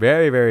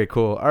 Very, very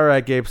cool. All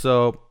right, Gabe.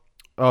 So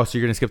you're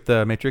going to skip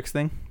the Matrix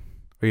thing?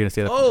 Or are you going to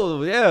say that?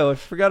 Oh, yeah. I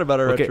forgot about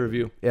our Okay. retro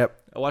review.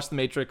 Yep. I watched The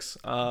Matrix.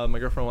 My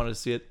girlfriend wanted to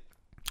see it.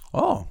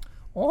 Oh.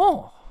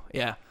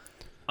 Yeah.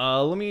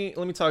 Let me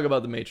talk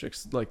about The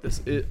Matrix like this.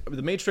 The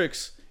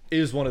Matrix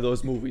is one of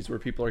those movies where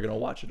people are going to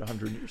watch it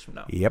 100 years from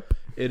now. Yep.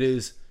 It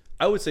is,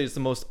 I would say it's the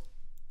most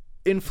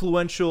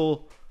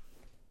influential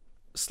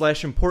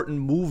 /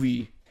 important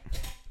movie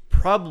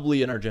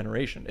probably in our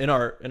generation, in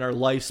our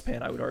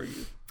lifespan, I would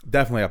argue.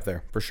 Definitely up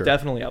there, for sure.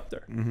 Definitely up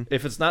there.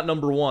 If it's not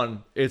number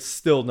 1, it's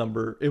still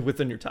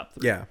within your top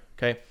 3. Yeah.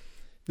 Okay.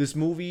 This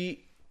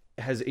movie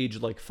has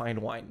aged like fine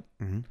wine.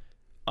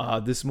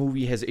 This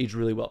movie has aged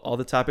really well. All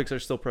the topics are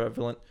still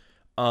prevalent.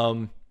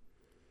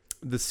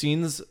 The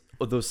scenes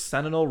of those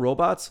Sentinel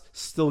robots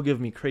still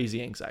give me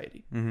crazy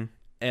anxiety.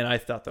 And I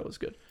thought that was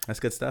good. That's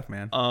good stuff,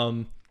 man.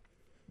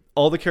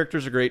 All the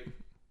characters are great.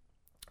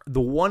 The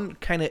one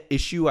kind of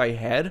issue I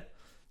had,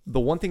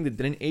 the one thing that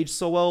didn't age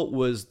so well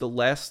was the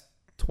last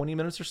 20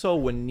 minutes or so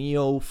when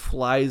Neo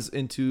flies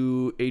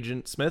into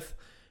Agent Smith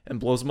and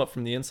blows him up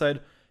from the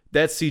inside.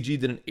 That CG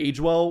didn't age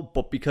well,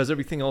 but because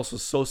everything else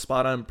was so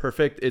spot on and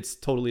perfect, it's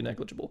totally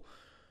negligible.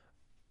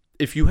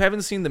 If you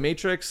haven't seen The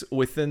Matrix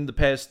within the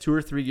past 2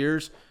 or 3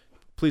 years,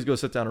 please go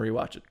sit down and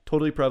rewatch it.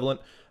 Totally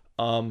prevalent.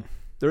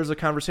 There's a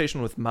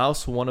conversation with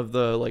Mouse, one of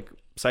the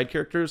side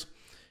characters,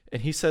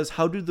 and he says,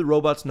 "How do the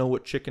robots know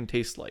what chicken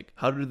tastes like?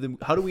 How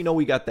do we know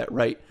we got that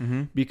right?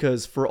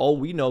 Because for all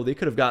we know, they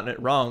could have gotten it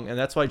wrong, and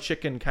that's why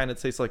chicken kind of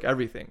tastes like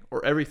everything,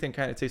 or everything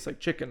kind of tastes like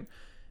chicken."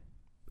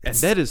 And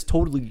that is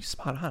totally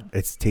spot on.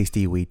 It's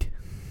tasty wheat.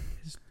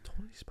 It's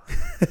totally spot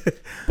on.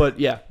 But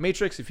yeah,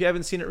 Matrix, if you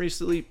haven't seen it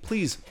recently,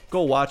 please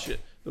go watch it.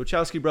 The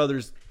Wachowski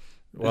brothers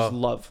is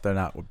love. They're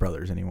not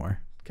brothers anymore.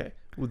 Okay.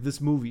 With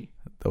this movie,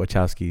 The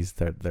Wachowskis,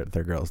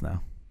 they're girls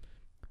now.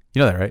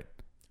 You know that, right?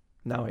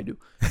 now I do.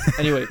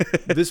 Anyway,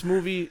 this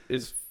movie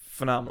is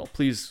phenomenal.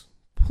 Please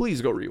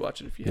go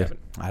rewatch it if you haven't.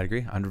 I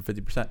agree.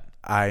 150%.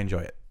 I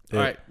enjoy it. All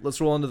right, let's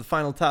roll into the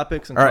final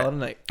topics and All call right. it a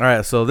night. All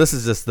right, so this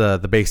is just the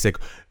basic.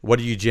 What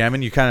are you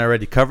jamming? You kind of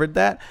already covered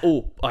that.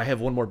 Oh, I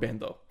have one more band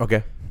though.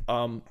 Okay.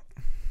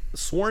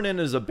 Sworn In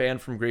is a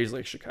band from Grays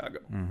Lake, Chicago.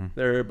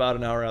 They're about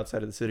an hour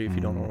outside of the city if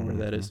you don't know where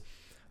that is.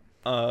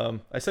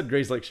 I said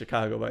Grays Lake,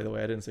 Chicago, by the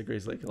way. I didn't say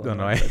Grays Lake,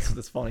 Illinois.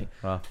 That's funny.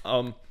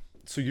 Wow.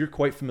 So you're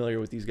quite familiar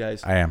with these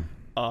guys. I am.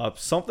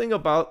 Something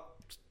about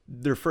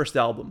their first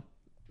album,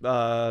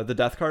 The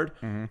Death Card,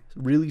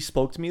 really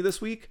spoke to me this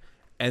week.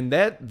 And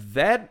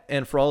that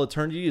and For All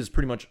Eternity is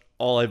pretty much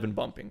all I've been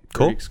bumping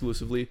very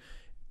exclusively.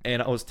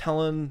 And I was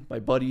telling my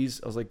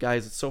buddies, I was like,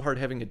 guys, it's so hard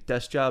having a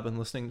desk job and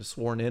listening to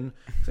Sworn In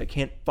because I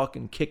can't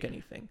fucking kick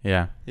anything.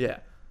 Yeah. Yeah.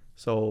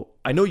 So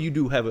I know you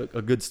do have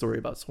a good story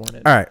about Sworn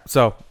In. All right.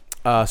 So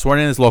Sworn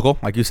In is local,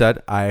 like you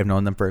said. I have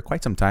known them for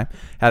quite some time.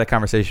 Had a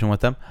conversation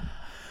with them.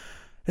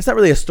 It's not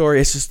really a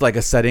story. It's just like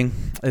a setting.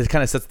 It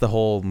kind of sets the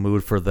whole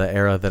mood for the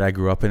era that I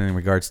grew up in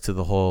regards to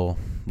the whole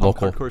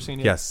local. Hardcore scene,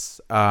 yeah. Yes.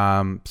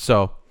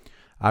 So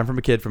I'm from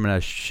a kid from a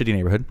shitty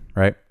neighborhood,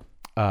 right?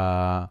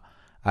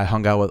 I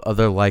hung out with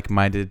other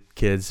like-minded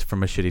kids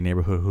from a shitty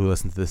neighborhood who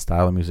listened to this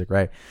style of music,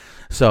 right?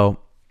 So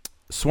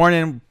Sworn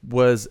In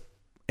was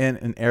in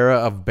an era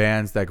of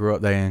bands that grew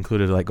up. They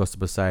included like Ghost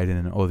of Poseidon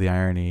and Oh the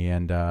Irony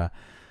and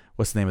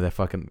what's the name of that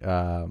fucking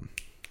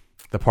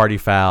The Party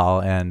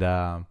Foul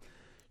and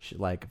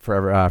like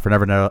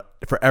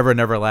Forever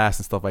Never Last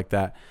and stuff like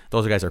that.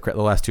 Those guys are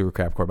the last two were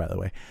crapcore, by the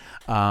way.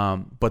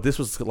 But this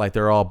was like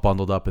they're all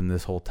bundled up in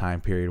this whole time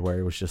period where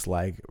it was just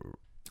like.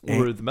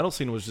 Where the metal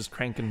scene was just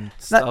cranking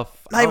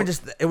stuff. Not even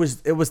just it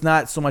was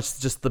not so much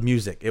just the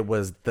music. It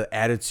was the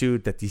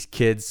attitude that these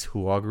kids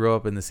who all grew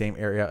up in the same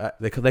area.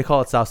 They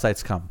call it Southside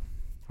Scum,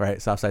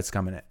 right? Southside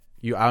Scum in it.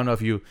 I don't know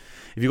if you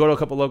go to a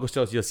couple local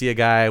shows, you'll see a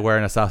guy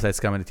wearing a Southside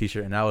Scum in a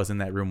t-shirt, and I was in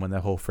that room when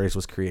that whole phrase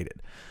was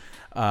created.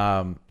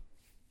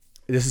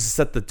 This is to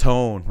set the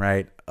tone,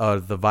 right,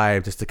 of the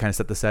vibe, just to kind of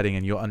set the setting,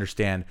 and you'll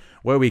understand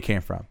where we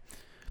came from.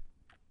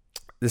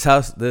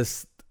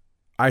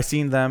 I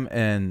seen them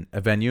in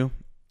a venue.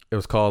 It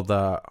was called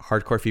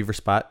Hardcore Fever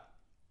Spot.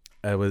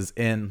 It was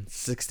in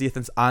 60th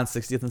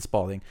and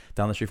Spalding,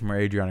 down the street from where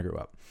Adriana grew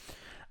up.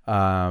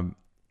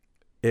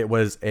 It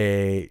was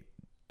a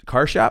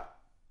car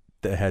shop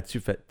that had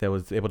that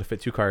was able to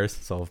fit 2 cars,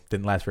 so it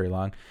didn't last very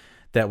long.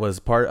 That was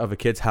part of a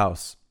kid's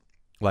house,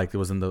 like it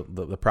was in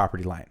the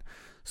property line.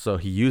 So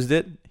he used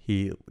it.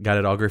 He got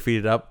it all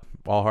graffitied up,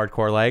 all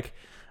hardcore like,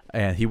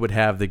 and he would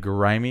have the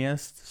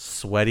grimiest,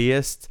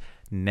 sweatiest,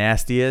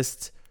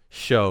 nastiest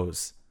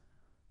shows.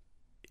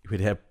 We'd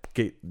have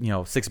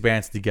 6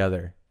 bands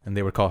together, and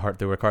they were called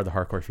the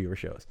Hardcore Fever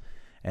shows,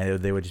 and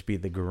they would just be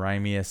the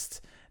grimiest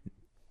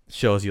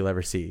shows you'll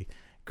ever see.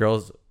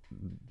 Girls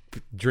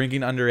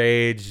drinking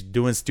underage,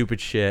 doing stupid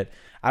shit.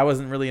 I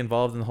wasn't really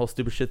involved in the whole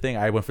stupid shit thing.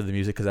 I went for the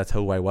music because that's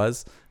who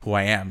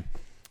I am.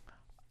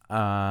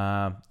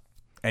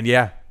 And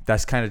yeah,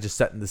 that's kind of just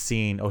setting the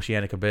scene,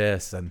 Oceanic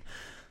Abyss and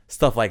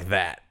stuff like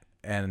that,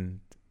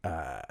 and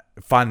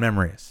fond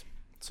memories.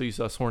 So you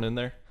saw Sworn In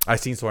there? I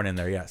seen Sworn In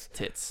there, yes.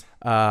 Tits.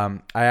 I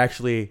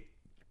actually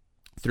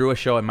threw a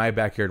show in my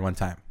backyard one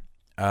time.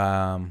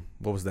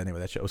 What was the name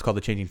of that show? It was called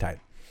The Changing Tide.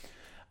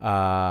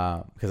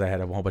 Because I had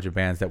a whole bunch of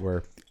bands that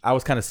I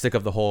was kind of sick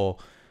of the whole,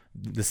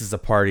 this is a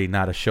party,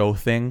 not a show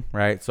thing,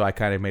 right? So I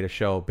kind of made a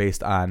show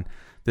based on,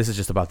 this is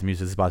just about the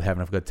music. This is about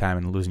having a good time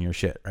and losing your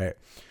shit, right?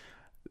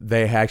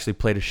 They actually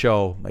played a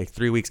show like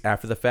 3 weeks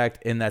after the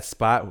fact in that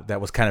spot that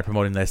was kind of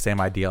promoting that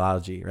same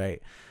ideology,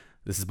 right?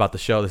 This is about the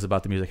show. This is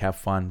about the music. Have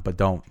fun, but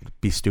don't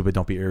be stupid.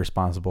 Don't be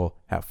irresponsible.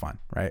 Have fun,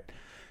 right?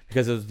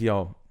 Because it was,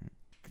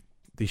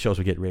 these shows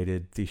would get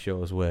rated. These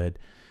shows would,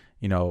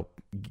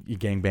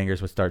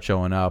 gangbangers would start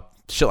showing up.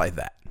 Shit like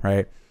that,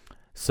 right?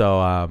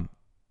 So,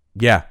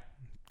 yeah,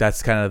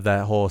 that's kind of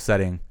that whole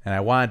setting. And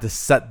I wanted to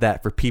set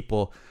that for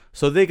people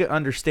so they could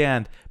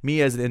understand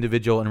me as an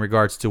individual in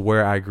regards to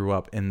where I grew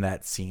up in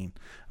that scene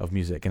of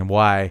music and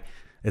why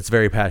it's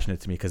very passionate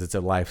to me, because it's a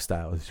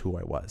lifestyle. It's who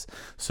I was.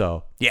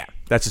 So, yeah,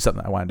 that's just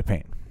something I wanted to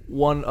paint.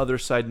 One other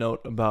side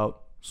note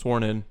about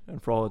Sworn In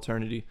and For All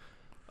Eternity.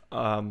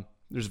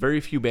 There's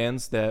very few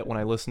bands that when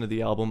I listen to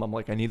the album, I'm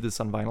like, I need this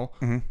on vinyl.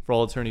 Mm-hmm. For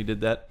All Eternity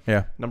did that.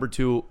 Yeah. Number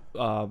 2,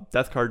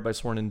 Death Card by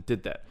Sworn In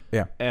did that.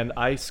 Yeah. And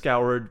I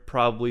scoured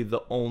probably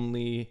the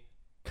only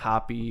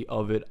copy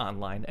of it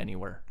online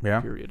anywhere. Yeah.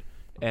 Period.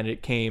 And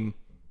it came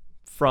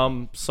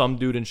from some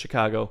dude in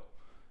Chicago.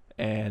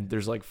 And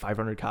there's like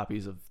 500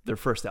 copies of their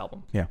first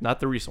album. Yeah.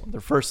 Not the recent one.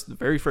 The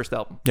very first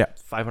album. Yeah.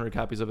 500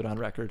 copies of it on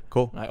record.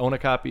 Cool. And I own a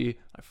copy.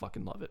 I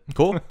fucking love it.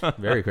 Cool.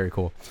 Very, very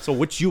cool. So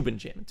what you been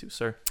jamming to,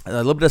 sir? A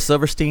little bit of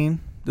Silverstein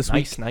this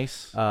week.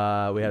 Nice. We had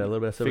a little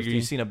bit of Silverstein. Figure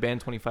you've seen a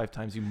band 25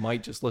 times, you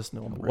might just listen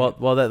to them. Right?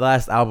 Well, that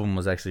last album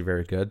was actually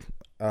very good.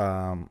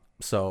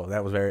 So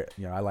that was very,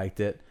 I liked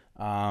it.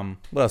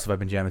 What else have I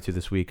been jamming to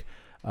this week?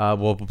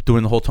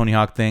 Doing the whole Tony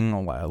Hawk thing, a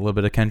little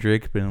bit of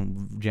Kendrick,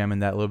 been jamming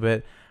that a little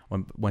bit.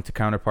 Went to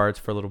Counterparts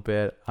for a little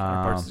bit.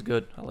 Counterparts is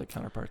good. I like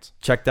Counterparts.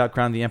 Checked out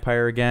Crown of the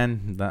Empire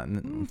again.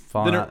 Didn't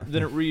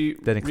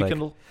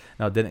rekindle? Click.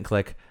 No, it didn't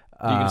click.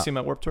 Are you going to see them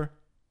at Warped Tour?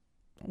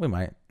 We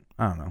might.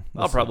 I don't know.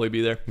 I'll probably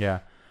be there. Yeah.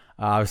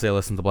 Obviously, I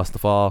listened to Bless the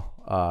Fall.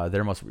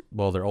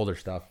 Their older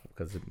stuff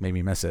because it made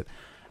me miss it.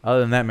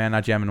 Other than that, man,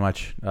 not jamming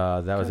much.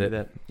 That was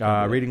it.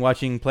 Reading,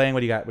 watching, playing. What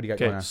do you got?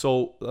 Going on?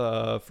 So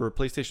for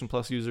PlayStation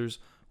Plus users,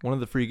 one of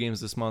the free games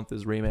this month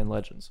is Rayman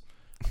Legends.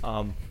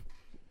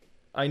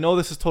 I know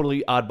this is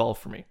totally oddball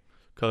for me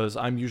because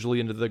I'm usually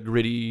into the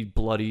gritty,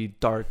 bloody,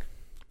 dark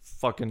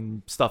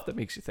fucking stuff that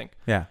makes you think.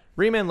 Yeah.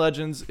 Rayman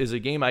Legends is a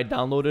game I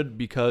downloaded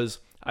because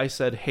I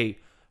said, hey,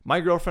 my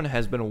girlfriend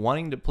has been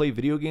wanting to play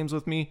video games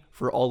with me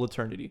for all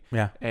eternity.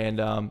 Yeah. And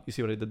you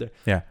see what I did there?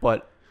 Yeah.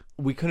 But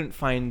we couldn't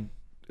find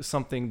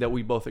something that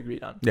we both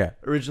agreed on. Yeah.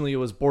 Originally, it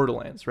was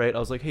Borderlands, right? I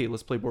was like, hey,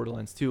 let's play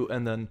Borderlands 2.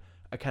 And then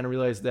I kind of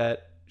realized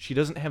that she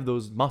doesn't have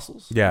those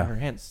muscles Yeah. in her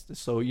hands.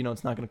 So,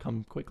 it's not going to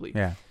come quickly.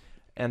 Yeah.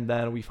 And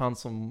then we found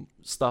some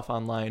stuff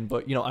online.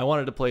 But, I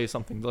wanted to play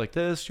something like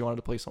this. She wanted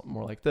to play something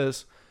more like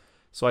this.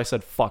 So I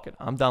said, fuck it.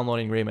 I'm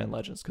downloading Rayman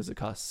Legends because it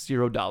costs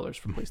 $0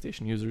 for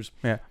PlayStation users.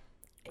 Yeah.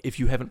 If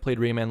you haven't played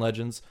Rayman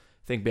Legends,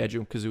 think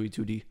Banjo-Kazooie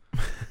 2D.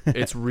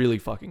 It's really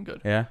fucking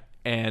good. Yeah.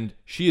 And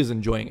she is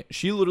enjoying it.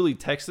 She literally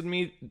texted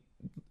me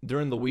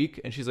during the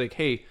week, and she's like,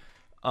 hey,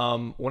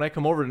 when I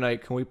come over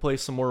tonight, can we play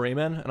some more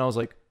Rayman? And I was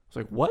like,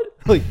 what?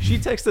 Like, she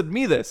texted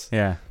me this.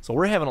 Yeah. So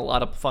we're having a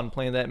lot of fun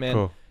playing that, man.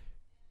 Cool.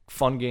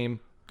 Fun game,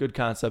 good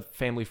concept,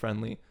 family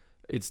friendly.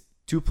 It's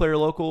 2-player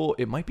local.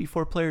 It might be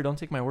 4-player. Don't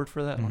take my word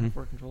for that. I don't have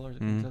 4 controllers. I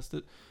can test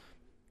it.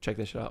 Check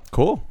that shit out.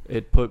 Cool.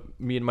 It put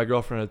me and my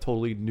girlfriend in a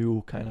totally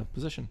new kind of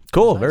position.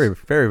 Cool. Nice. Very,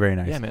 very, very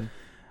nice. Yeah, man.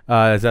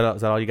 Is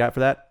that all you got for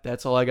that?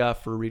 That's all I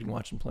got for reading,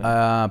 watching,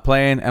 playing.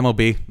 Playing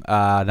MLB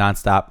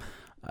nonstop,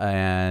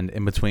 and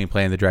in between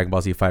playing the Dragon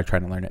Ball Z Fighter,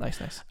 trying to learn it. Nice.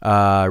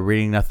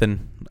 Reading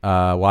nothing.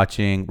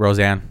 Watching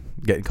Roseanne,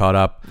 getting caught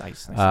up.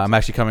 Nice. I'm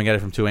actually coming at it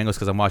from 2 angles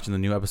because I'm watching the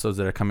new episodes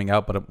that are coming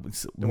out, but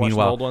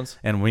Meanwhile, old ones.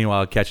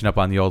 meanwhile catching up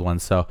on the old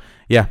ones. So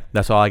yeah,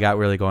 that's all I got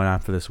really going on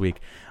for this week.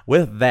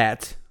 With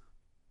that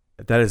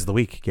is the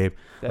week, Gabe.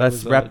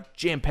 Let's wrap a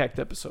jam-packed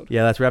episode.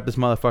 Yeah, let's wrap this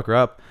motherfucker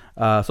up.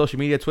 Social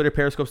media, Twitter,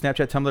 Periscope,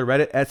 Snapchat, Tumblr,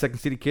 Reddit, at Second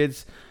City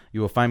Kids.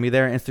 You will find me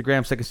there.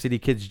 Instagram, Second City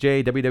Kids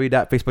J,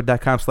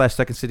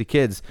 www.facebook.com/Second City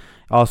Kids.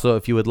 Also,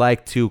 if you would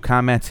like to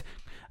comment,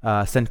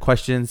 send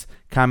questions,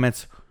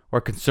 comments, or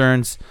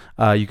concerns,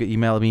 you can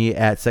email me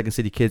at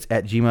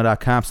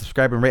secondcitykids@gmail.com.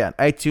 Subscribe and rate on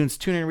iTunes,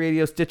 TuneIn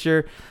Radio,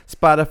 Stitcher,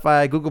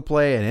 Spotify, Google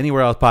Play, and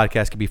anywhere else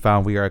podcasts can be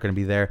found. We are going to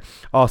be there.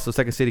 Also,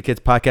 Second City Kids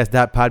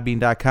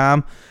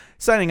Podcast.podbean.com.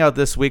 Signing out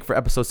this week for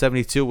episode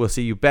 72. We'll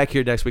see you back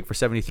here next week for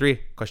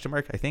 73, ?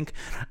 I think.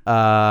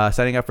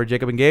 Signing out for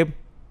Jacob and Gabe.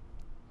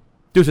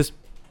 Deuces.